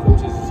 like, the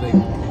coaches is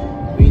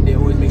like, they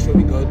always make sure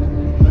we good,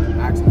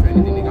 ask them for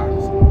anything they got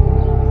us.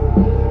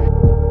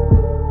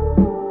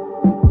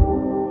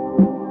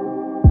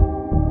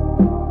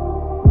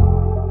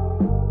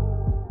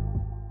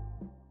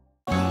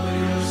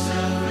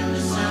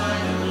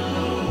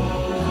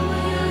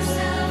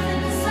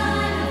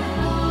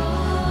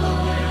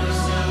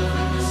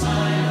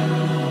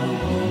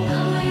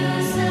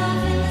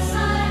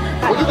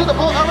 When you do the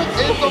ball, Eric, it's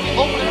going to be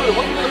open with it.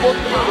 When you do the ball,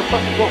 you're going to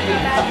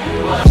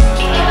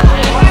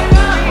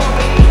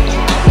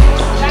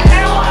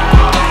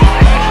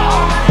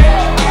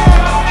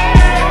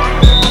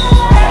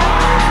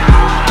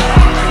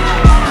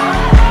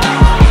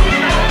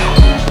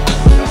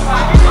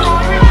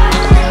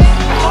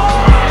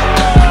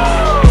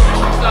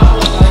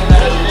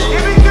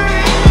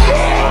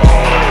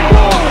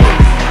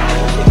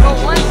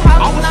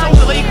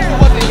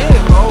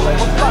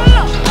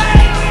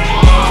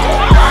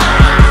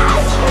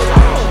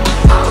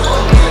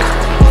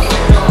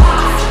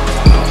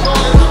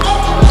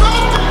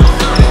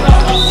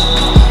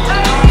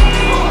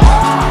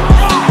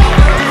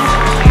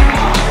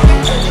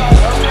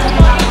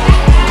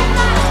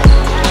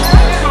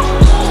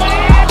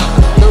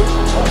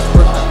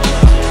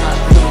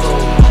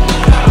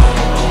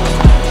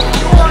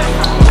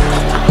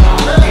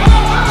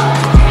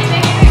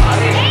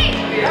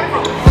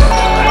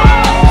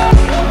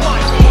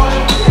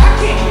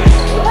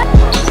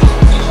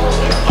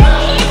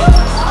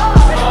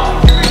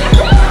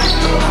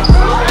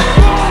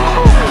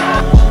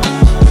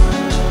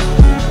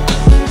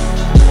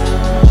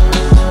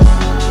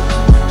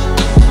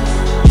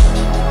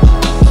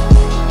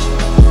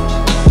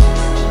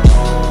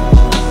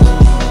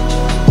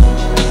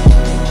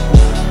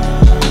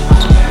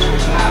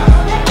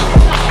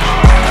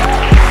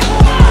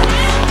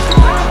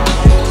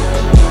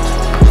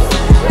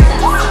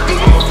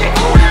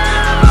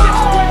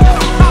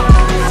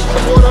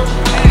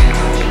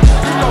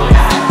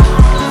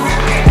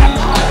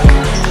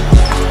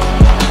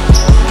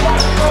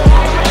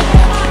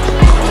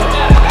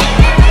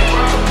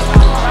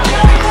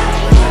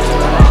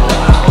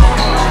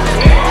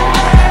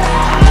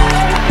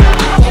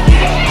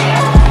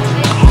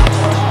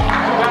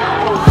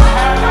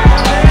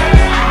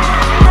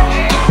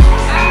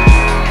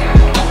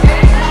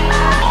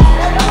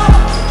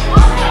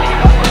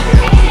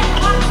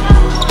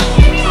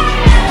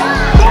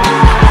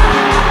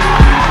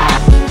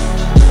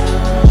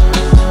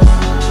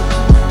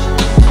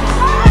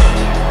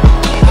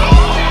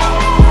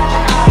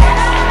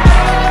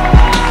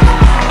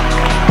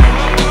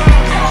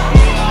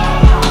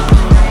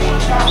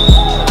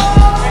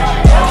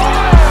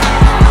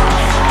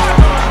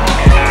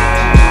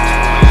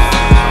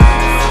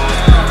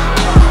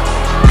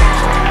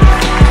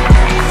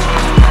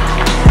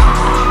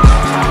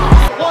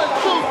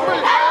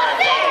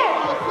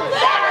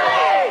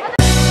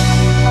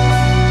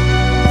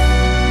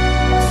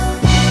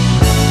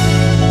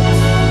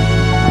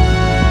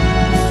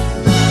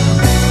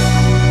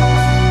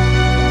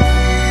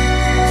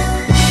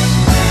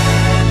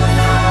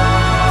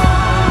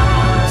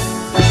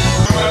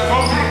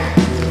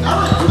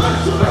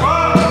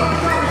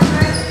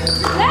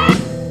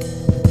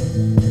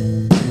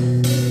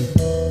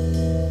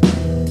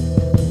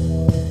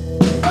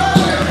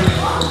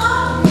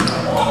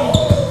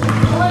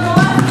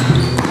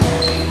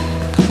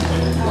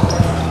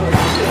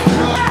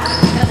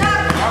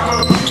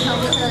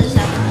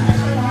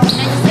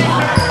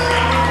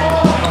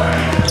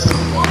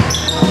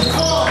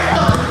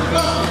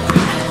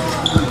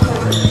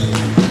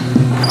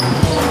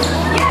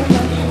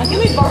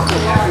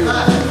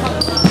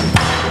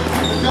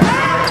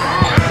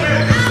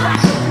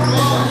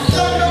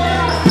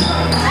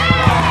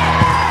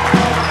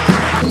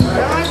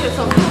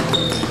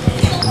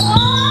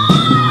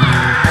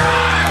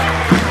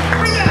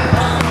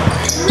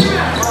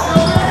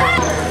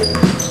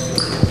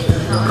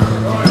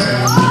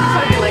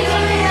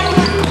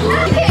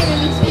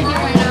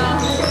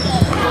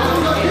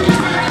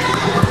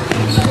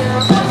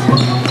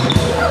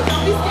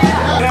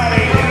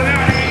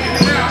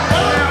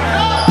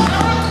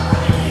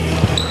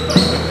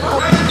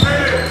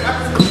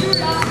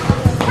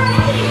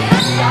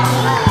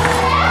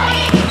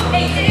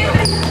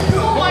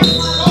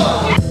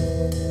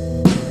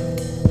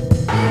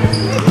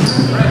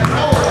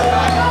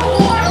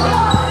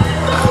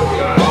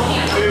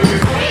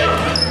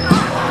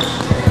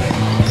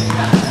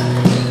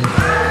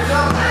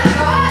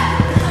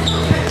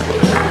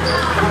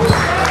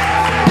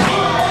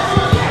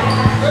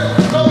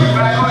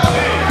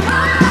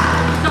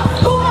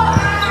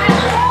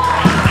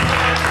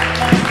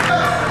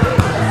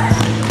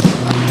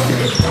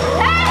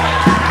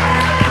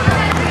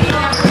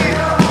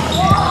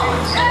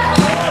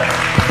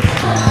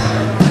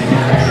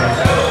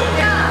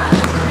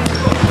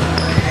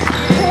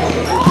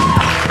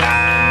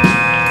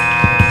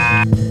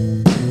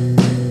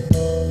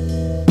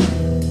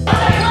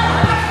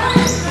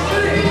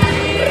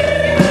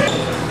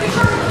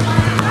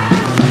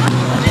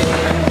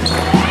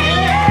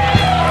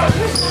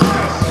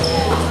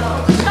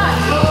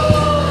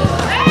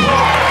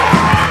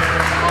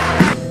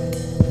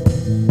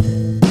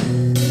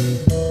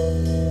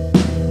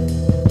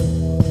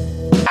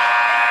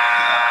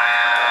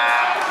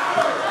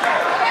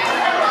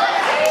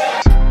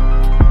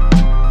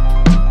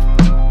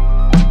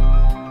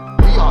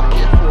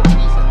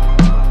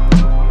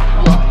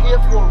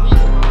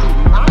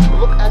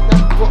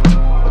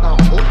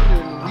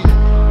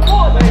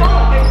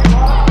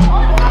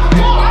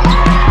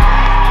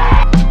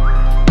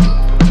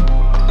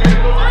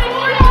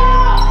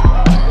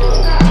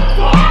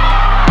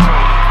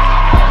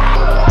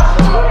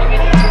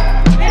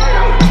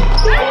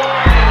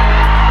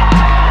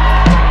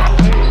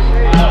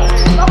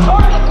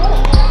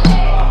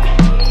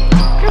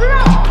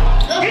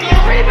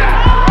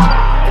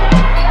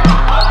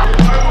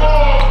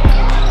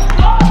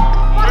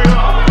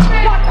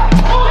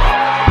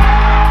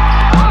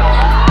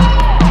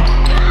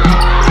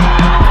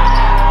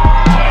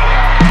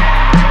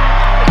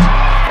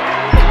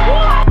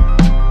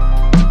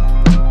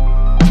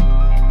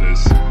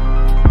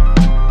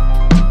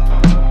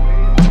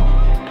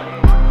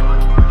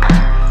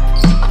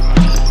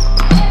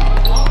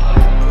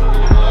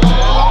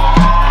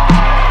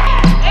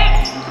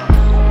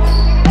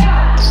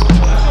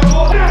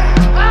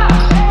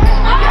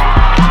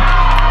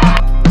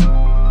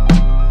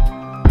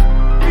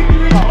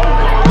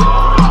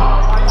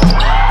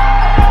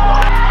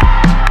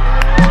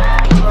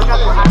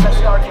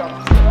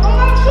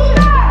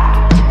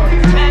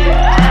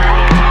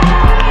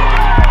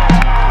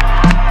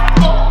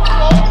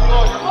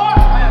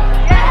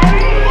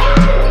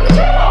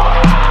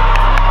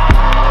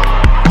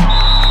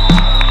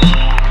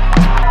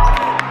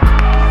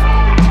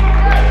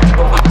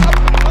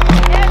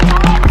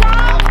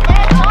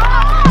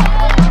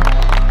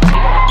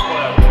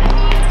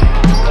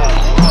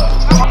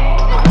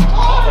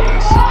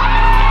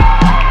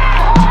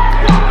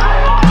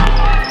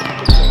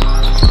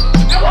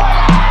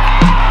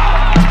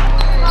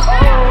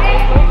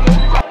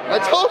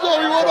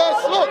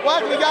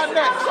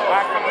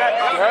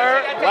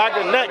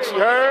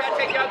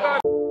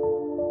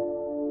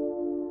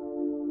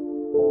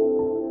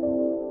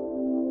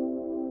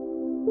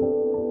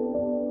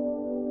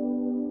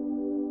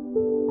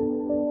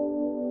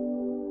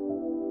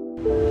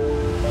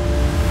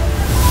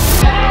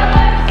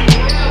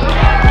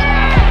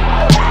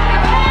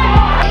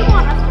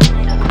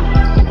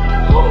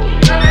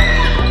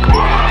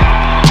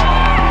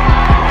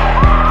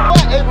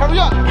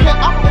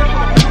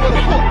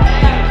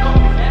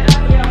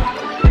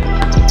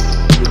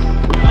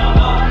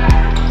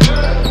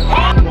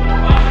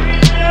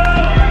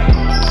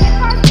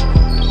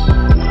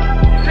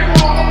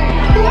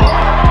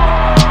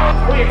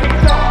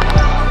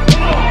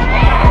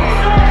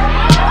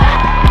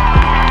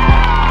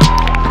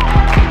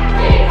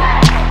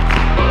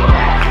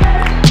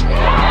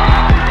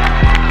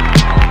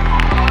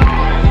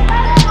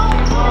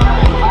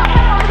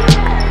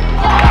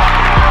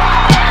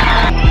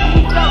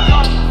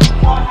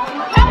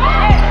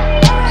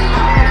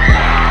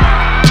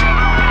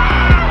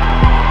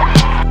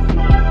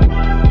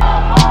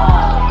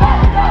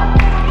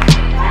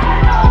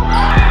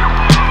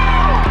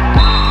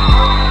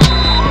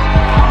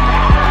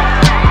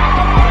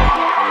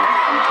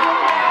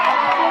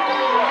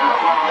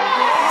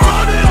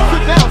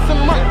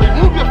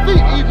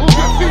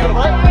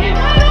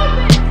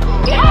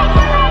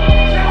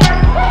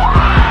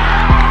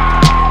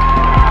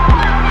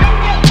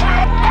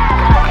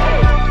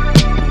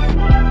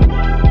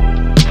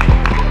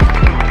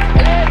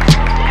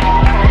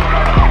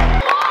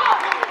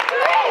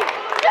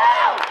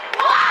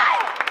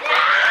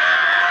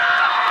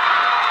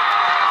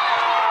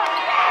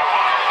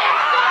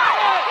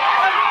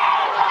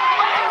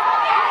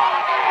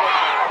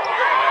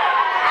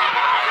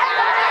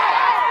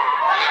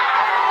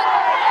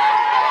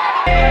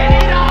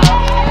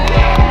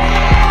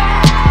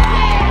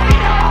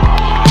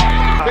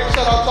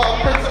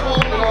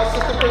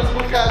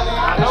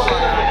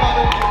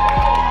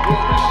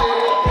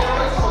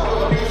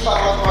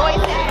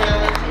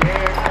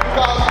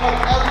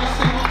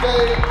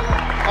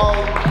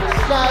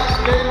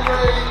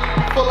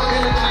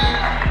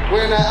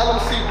We're in that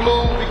LMC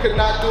blue. We could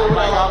not do it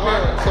without our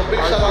parents. So big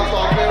shout out to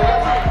our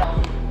parents.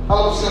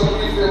 LMC, I'm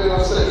going to be feeling on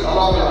six. I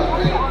love y'all,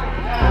 man.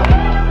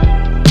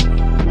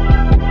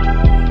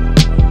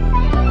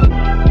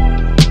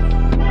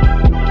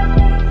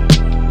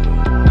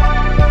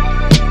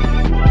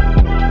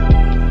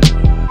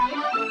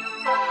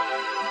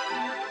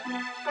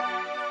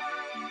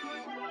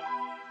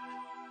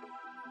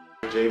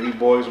 JV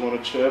boys won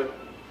a chip.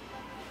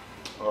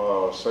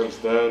 Since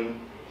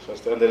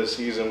the end of the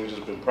season, we've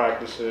just been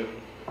practicing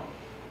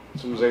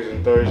Tuesdays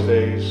and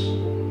Thursdays.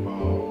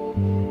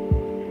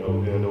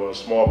 We've been doing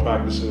small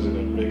practices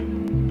and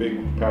then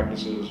big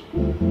practices.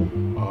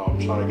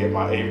 Trying to get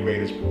my 8th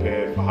graders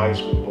prepared for high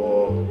school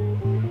ball,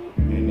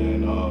 and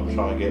then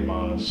trying to get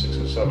my 6th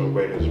and 7th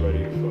graders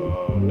ready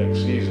for next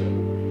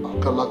season.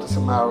 Good luck to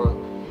Samara.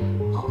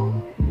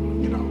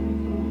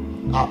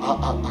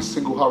 I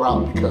single her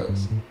out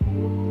because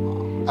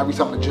every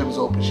time the gym's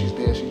open, she's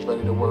there, she's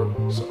ready to work.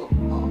 So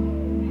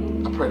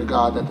I pray to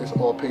God that this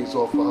all pays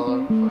off for her.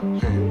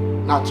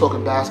 And not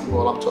talking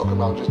basketball, I'm talking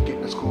about just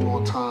getting to school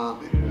on time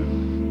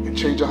and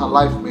changing her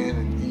life, man.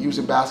 And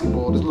using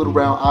basketball, this little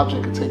round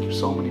object can take you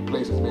so many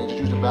places, man.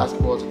 Just using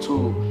basketball as a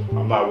tool.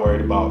 I'm not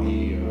worried about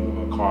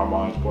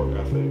Carmine's work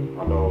ethic.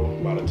 I know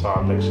by the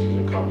time next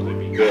season comes, they'll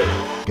be good.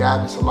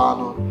 Gabe and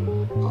Solano,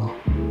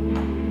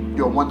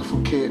 you're a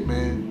wonderful kid,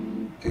 man.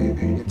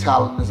 And your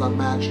talent is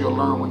unmatched. You'll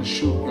learn when to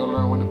shoot, you'll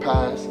learn when to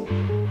pass.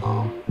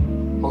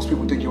 Most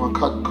people think you're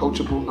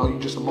uncoachable. No, you're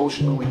just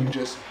emotional and you're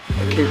just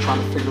a kid trying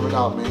to figure it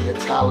out, man. Your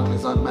talent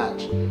is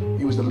unmatched.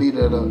 You was the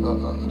leader of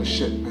the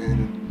ship, man.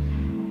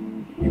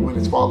 And you went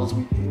as far as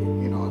we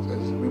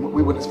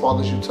went as far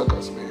as you took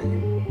us,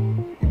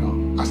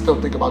 man. I still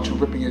think about you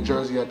ripping your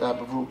jersey at that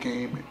Baruch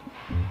game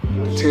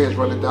and the tears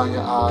running down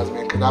your eyes,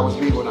 man, because that was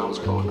me when I was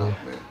growing up,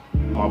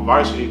 man. My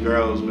varsity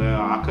girls, man,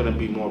 I couldn't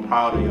be more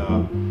proud of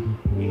y'all.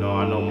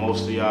 I know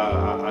most of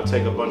y'all, I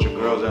take a bunch of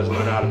girls that's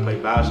learning how to play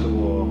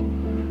basketball,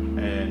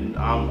 and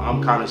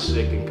I'm kind of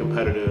sick and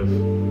competitive,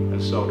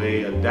 and so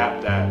they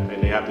adapt that,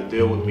 and they have to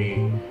deal with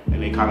me,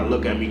 and they kind of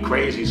look at me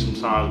crazy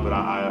sometimes, but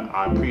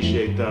I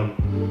appreciate them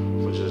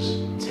for just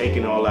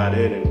taking all that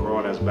in and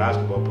growing as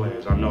basketball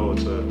players. I know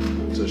it's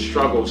a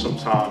struggle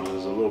sometimes,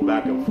 there's a little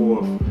back and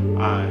forth.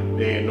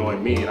 They annoy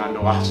me, and I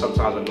know I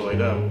sometimes annoy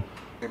them.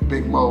 And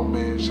Big Mo,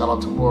 man, shout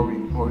out to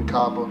Maury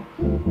Kaba.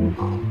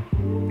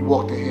 You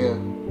walked in here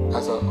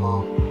as a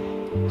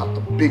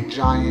big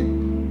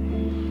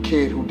giant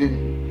kid who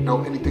didn't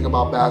know anything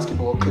about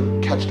basketball,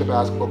 couldn't catch the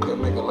basketball,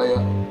 couldn't make a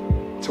layup,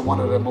 to one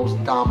of the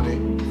most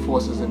dominant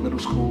forces in middle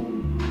school.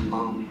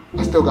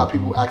 I still got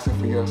people asking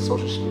for your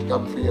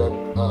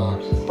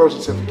birth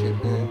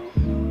certificate,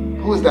 man.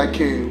 Who is that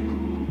kid?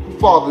 Who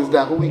father is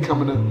that? Who he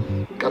coming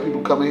to? Got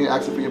people coming here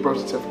asking for your birth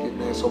certificate,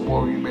 man. So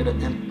Maury, you made a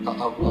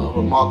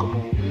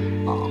remarkable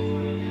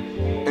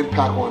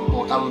impact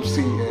on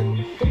LMC,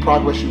 and the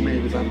progress you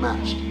made is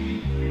unmatched.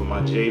 For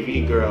my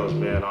JV girls,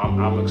 man,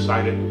 I'm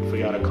excited for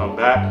y'all to come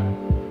back.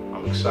 I'm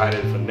I'm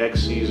excited for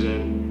next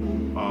season.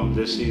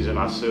 This season,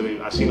 I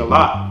seen a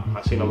lot.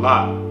 I seen a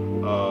lot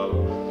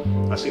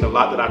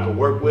that I could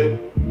work with.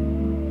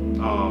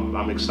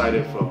 I'm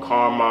excited for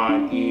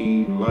Carmine,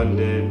 E,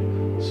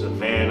 London,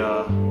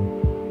 Savannah,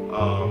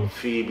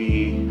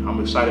 Phoebe. I'm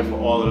excited for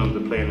all of them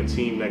to play in the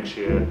team next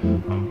year.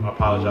 I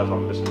apologize if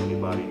I'm missing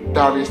anybody.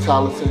 Darius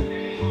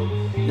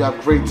Talenton, you have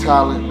great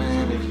talent,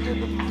 man.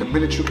 And the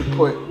minute you can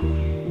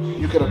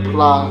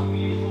apply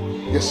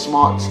your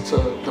smarts to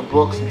the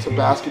books and to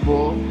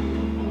basketball,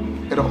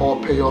 it'll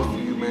all pay off for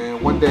you,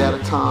 man. One day at a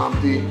time,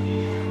 D.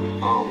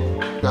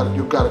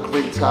 You've got a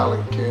great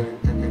talent, kid,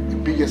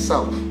 and be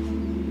yourself.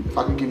 If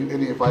I can give you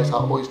any advice, I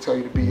always tell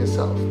you to be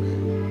yourself,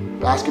 man.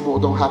 Basketball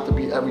don't have to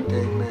be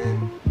everything,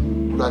 man.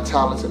 You got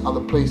talents in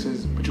other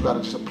places, but you gotta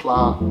just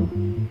apply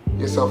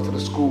yourself to the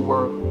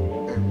schoolwork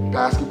and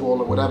basketball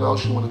or whatever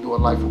else you want to do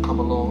in life will come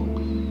along.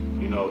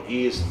 You know,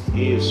 E is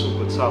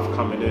super tough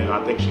coming in.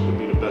 I think she could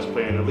be the best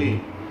player in the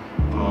league.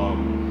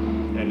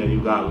 And then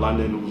you got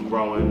London, who's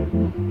growing.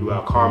 You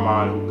got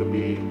Carmine, who could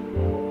be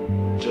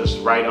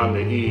just right under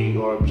E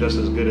or just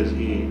as good as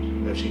E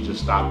if she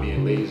just stopped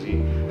being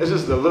lazy. It's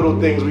just the little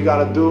things we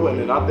gotta do, and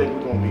then I think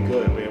we're gonna be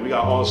good, man. We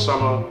got all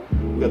summer.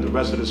 We got the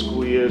rest of the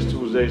school years,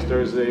 Tuesdays,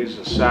 Thursdays,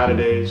 and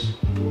Saturdays.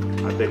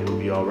 I think we'll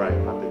be all right.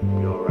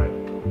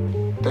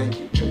 Thank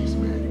you, Chase,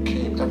 man. You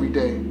came every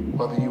day,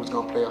 whether you was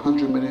gonna play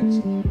 100 minutes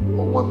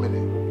or 1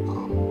 minute.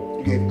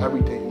 You gave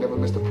everything. You never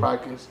missed a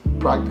practice.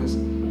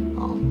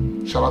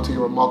 Shout out to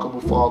your remarkable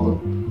father,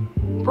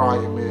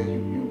 Brian, man.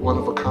 You one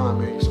of a kind,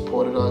 man. You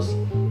supported us.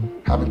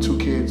 Having 2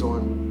 kids, a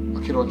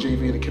kid on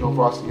JV and a kid on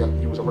varsity,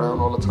 he was around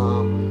all the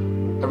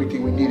time.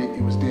 Everything we needed,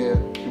 he was there.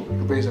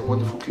 You're raising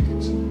wonderful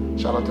kids.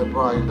 Shout out to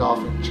Brian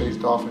Dolphin, Chase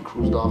Dolphin,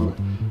 Cruz Dolphin.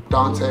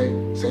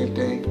 Dante, same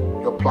thing.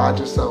 You applied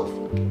yourself.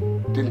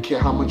 Didn't care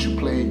how much you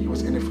played, you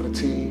was in it for the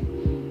team.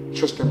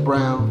 Tristan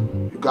Brown,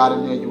 you got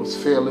in there, you was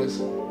fearless.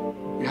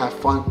 You had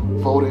fun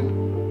voting.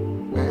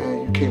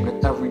 Man, you came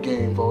to every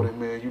game voting,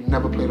 man. You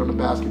never played on the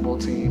basketball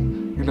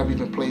team. You never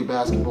even played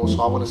basketball, so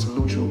I want to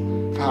salute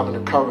you for having the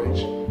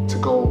courage to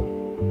go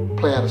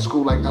play at a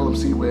school like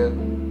LMC where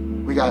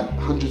we got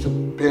hundreds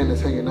of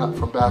banners hanging up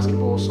from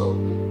basketball, so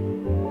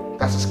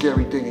that's a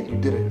scary thing and you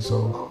did it.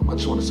 So I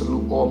just want to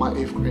salute all my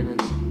 8th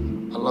graders.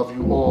 I love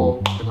you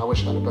all and I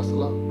wish you all the best of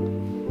luck.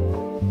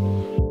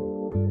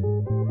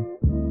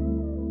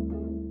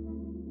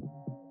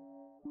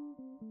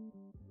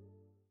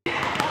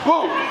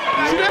 Boom!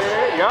 See this?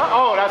 Yeah.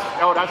 Oh,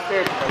 that's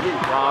fair to me,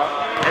 dog.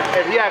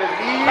 If he had his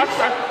knees,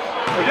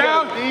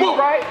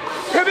 right?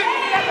 Pivot.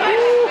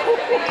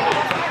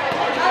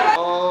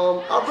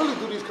 I really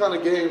do these kind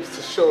of games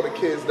to show the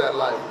kids that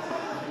like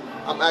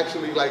I'm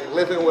actually like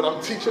living what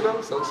I'm teaching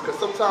them. So because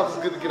sometimes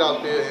it's good to get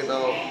out there and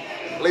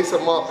lace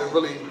them up and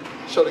really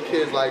show the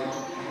kids like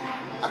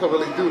I can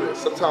really do this.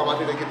 Sometimes I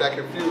think they get that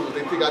confused.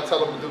 They think I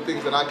tell them to do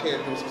things that I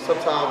can't do. So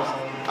sometimes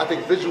I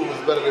think visual is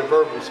better than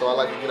verbal. So I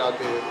like to get out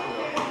there,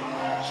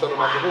 show them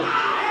how to hoop.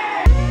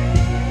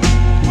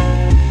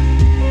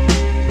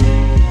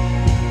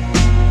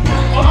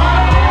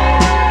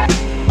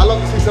 I love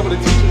to see some of the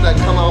teachers that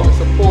come out and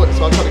support,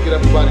 so I try to get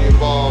everybody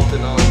involved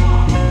and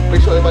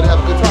make sure everybody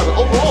have a good time. And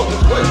overall,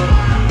 just win.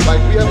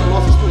 Like, we haven't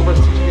lost a school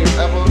versus teacher game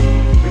ever.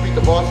 We beat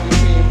the varsity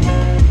team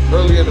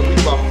earlier in the week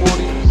by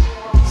 40.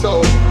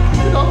 So,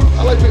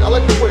 I like to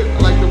win.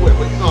 But I'm going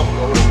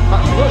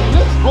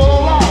to go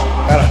along.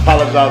 I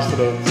apologize to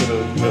the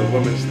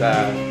women's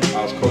staff.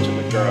 I was coaching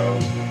the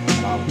girls,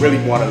 and I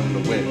really wanted them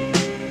to win.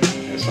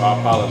 And so I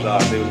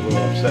apologize. They was a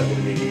little upset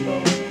with me.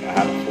 I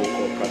had a full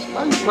court press.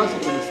 How you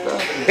pressing with the staff?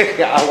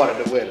 I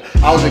wanted to win.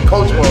 I was in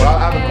coach mode.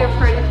 I'm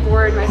Freddie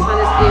Ford. My son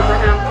is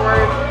Abraham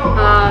Ford.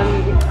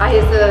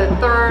 He's the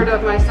 3rd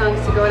of my sons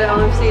to go to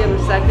LMC and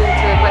the 2nd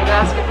to play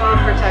basketball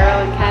for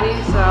Tyrell and Kenny.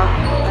 So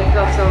I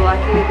feel so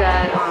lucky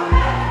that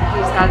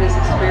he's had this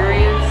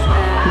experience.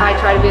 And I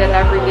try to be at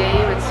every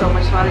game. It's so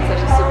much fun. It's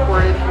such a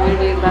supportive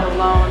community, let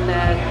alone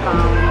that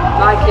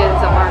my kids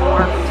have learned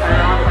more from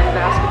Tyrell and playing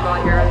basketball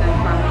here than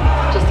from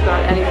just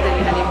about anything,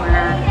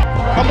 anywhere.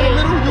 I'm in the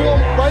middle, you on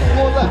right, you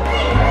on left.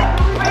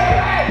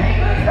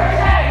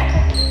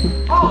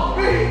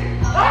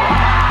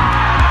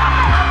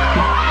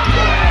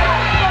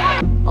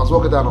 I was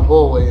walking down the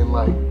hallway and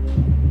like,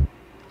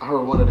 I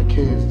heard one of the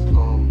kids,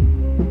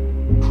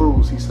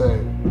 Cruz, he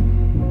said,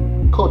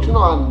 "Coach,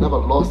 I never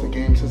lost a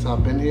game since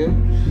I've been here."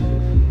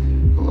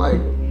 I'm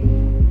like,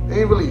 it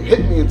ain't really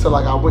hit me until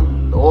like I went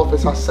in the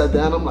office, I sat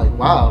down, I'm like,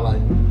 wow,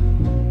 like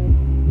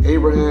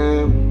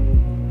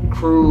Abraham,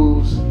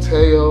 Cruz,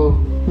 Teo,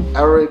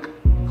 Eric,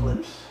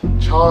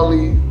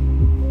 Charlie,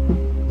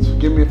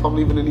 forgive me if I'm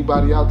leaving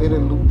anybody out, they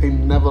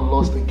never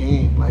lost a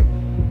game. Like,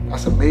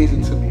 that's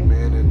amazing to me,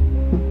 man, and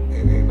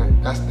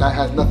that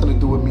has nothing to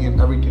do with me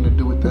and everything to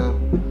do with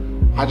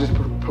them. I just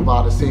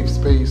provide a safe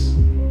space,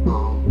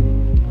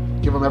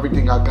 give them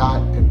everything I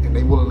got, and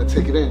they willing to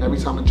take it in. Every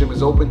time the gym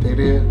is open, they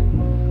there,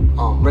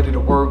 ready to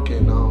work,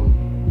 and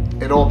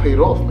it all paid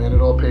off, man,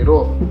 it all paid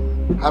off.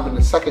 Having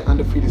the 2nd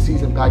undefeated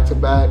season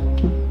back-to-back,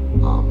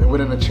 and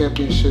winning a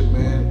championship,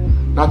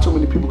 man, not too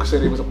many people could say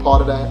they was a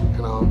part of that,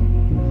 and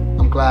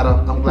I'm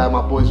glad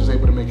my boys was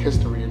able to make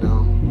history,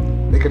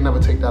 and they could never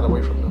take that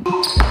away from them.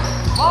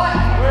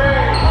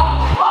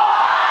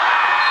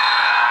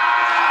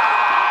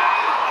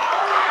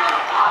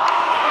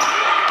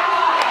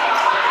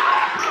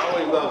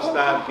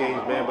 Staff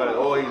games, man, but it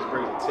always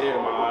brings a tear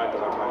in my eye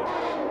because I'm like,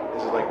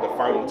 this is like the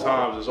final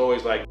times. It's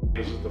always like,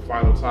 this is the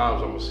final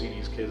times I'm gonna see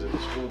these kids in the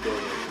school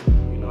building,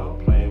 you know,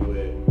 playing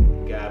with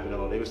Gabe and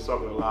all. They was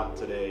talking a lot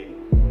today,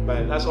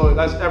 but that's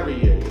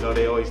every year, you know,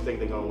 they always think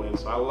they're gonna win.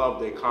 So I love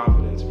their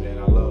confidence, man.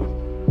 I love,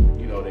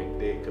 you know,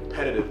 their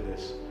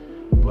competitiveness.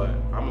 But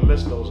I'm gonna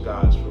miss those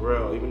guys for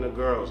real. Even the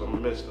girls, I'm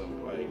gonna miss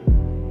them. Like,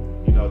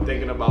 you know,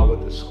 thinking about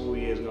what the school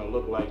year is gonna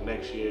look like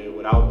next year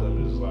without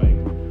them is like,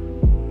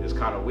 it's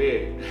kind of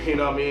weird, you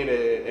know what I mean?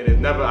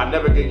 And I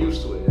never get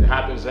used to it. It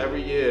happens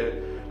every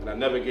year, and I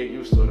never get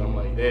used to it. I'm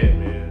like,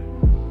 damn,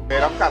 man.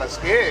 Man, I'm kind of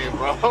scared,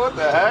 bro. What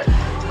the heck?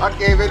 I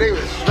came in, they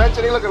was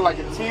stretching, they looking like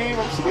a team.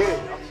 I'm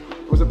scared.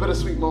 It was a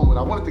bittersweet moment.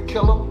 I wanted to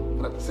kill them,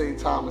 but at the same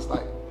time, it's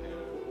like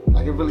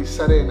it really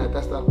set in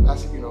that's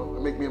you know,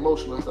 it make me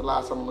emotional. That's the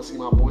last time I'm gonna see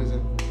my boys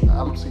in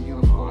LMC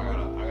uniform.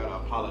 I gotta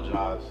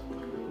apologize.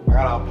 I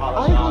gotta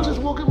apologize. I ain't gonna just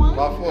walk in my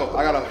fault.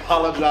 I gotta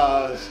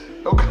apologize.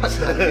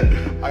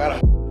 I gotta.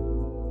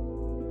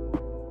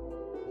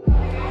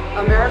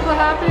 A miracle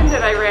happened,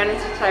 and I ran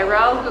into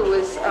Tyrell, who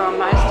was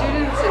my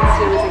student since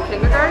he was in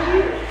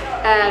kindergarten,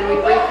 and we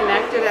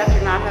reconnected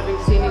after not having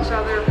seen each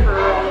other for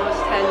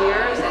almost 10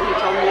 years, and he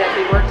told me that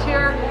he worked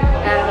here,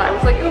 and I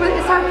was like, oh,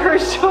 it's our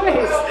first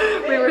choice.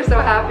 We were so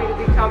happy to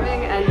be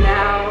coming, and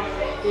now,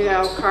 you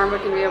know,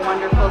 karma can be a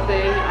wonderful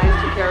thing. I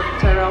took care of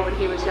Tyrell when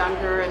he was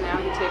younger, and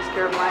now he takes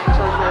care of my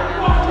children,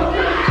 and we take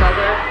care of each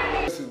other.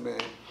 Listen,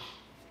 man,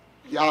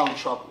 y'all in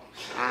trouble.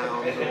 I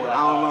don't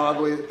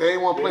know. They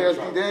ain't want to play us.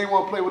 They ain't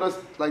want to play with us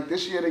like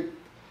this year.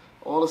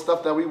 All the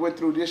stuff that we went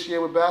through this year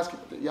with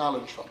basketball, y'all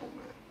in trouble,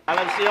 man.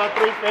 LMC on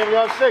 3, baby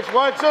on 6.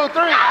 1, 2, 3. 1,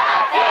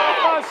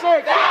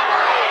 6.